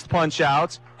 6th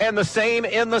punch-outs and the same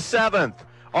in the 7th.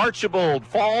 Archbold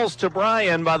falls to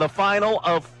Bryan by the final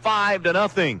of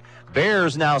 5-0.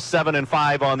 Bears now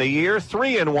 7-5 on the year,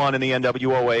 3-1 in the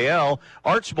NWOAL.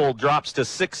 Archbold drops to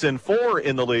 6-4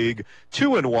 in the league,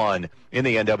 2-1 in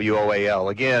the NWOAL.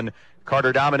 Again,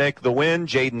 Carter Dominic the win,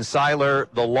 Jaden Seiler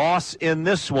the loss in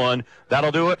this one.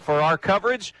 That'll do it for our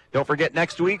coverage. Don't forget,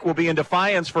 next week we'll be in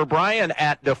Defiance for Bryan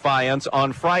at Defiance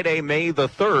on Friday, May the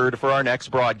 3rd for our next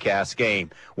broadcast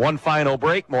game. One final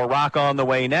break, more rock on the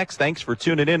way next. Thanks for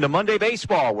tuning in to Monday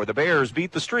Baseball, where the Bears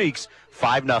beat the Streaks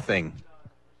 5-0.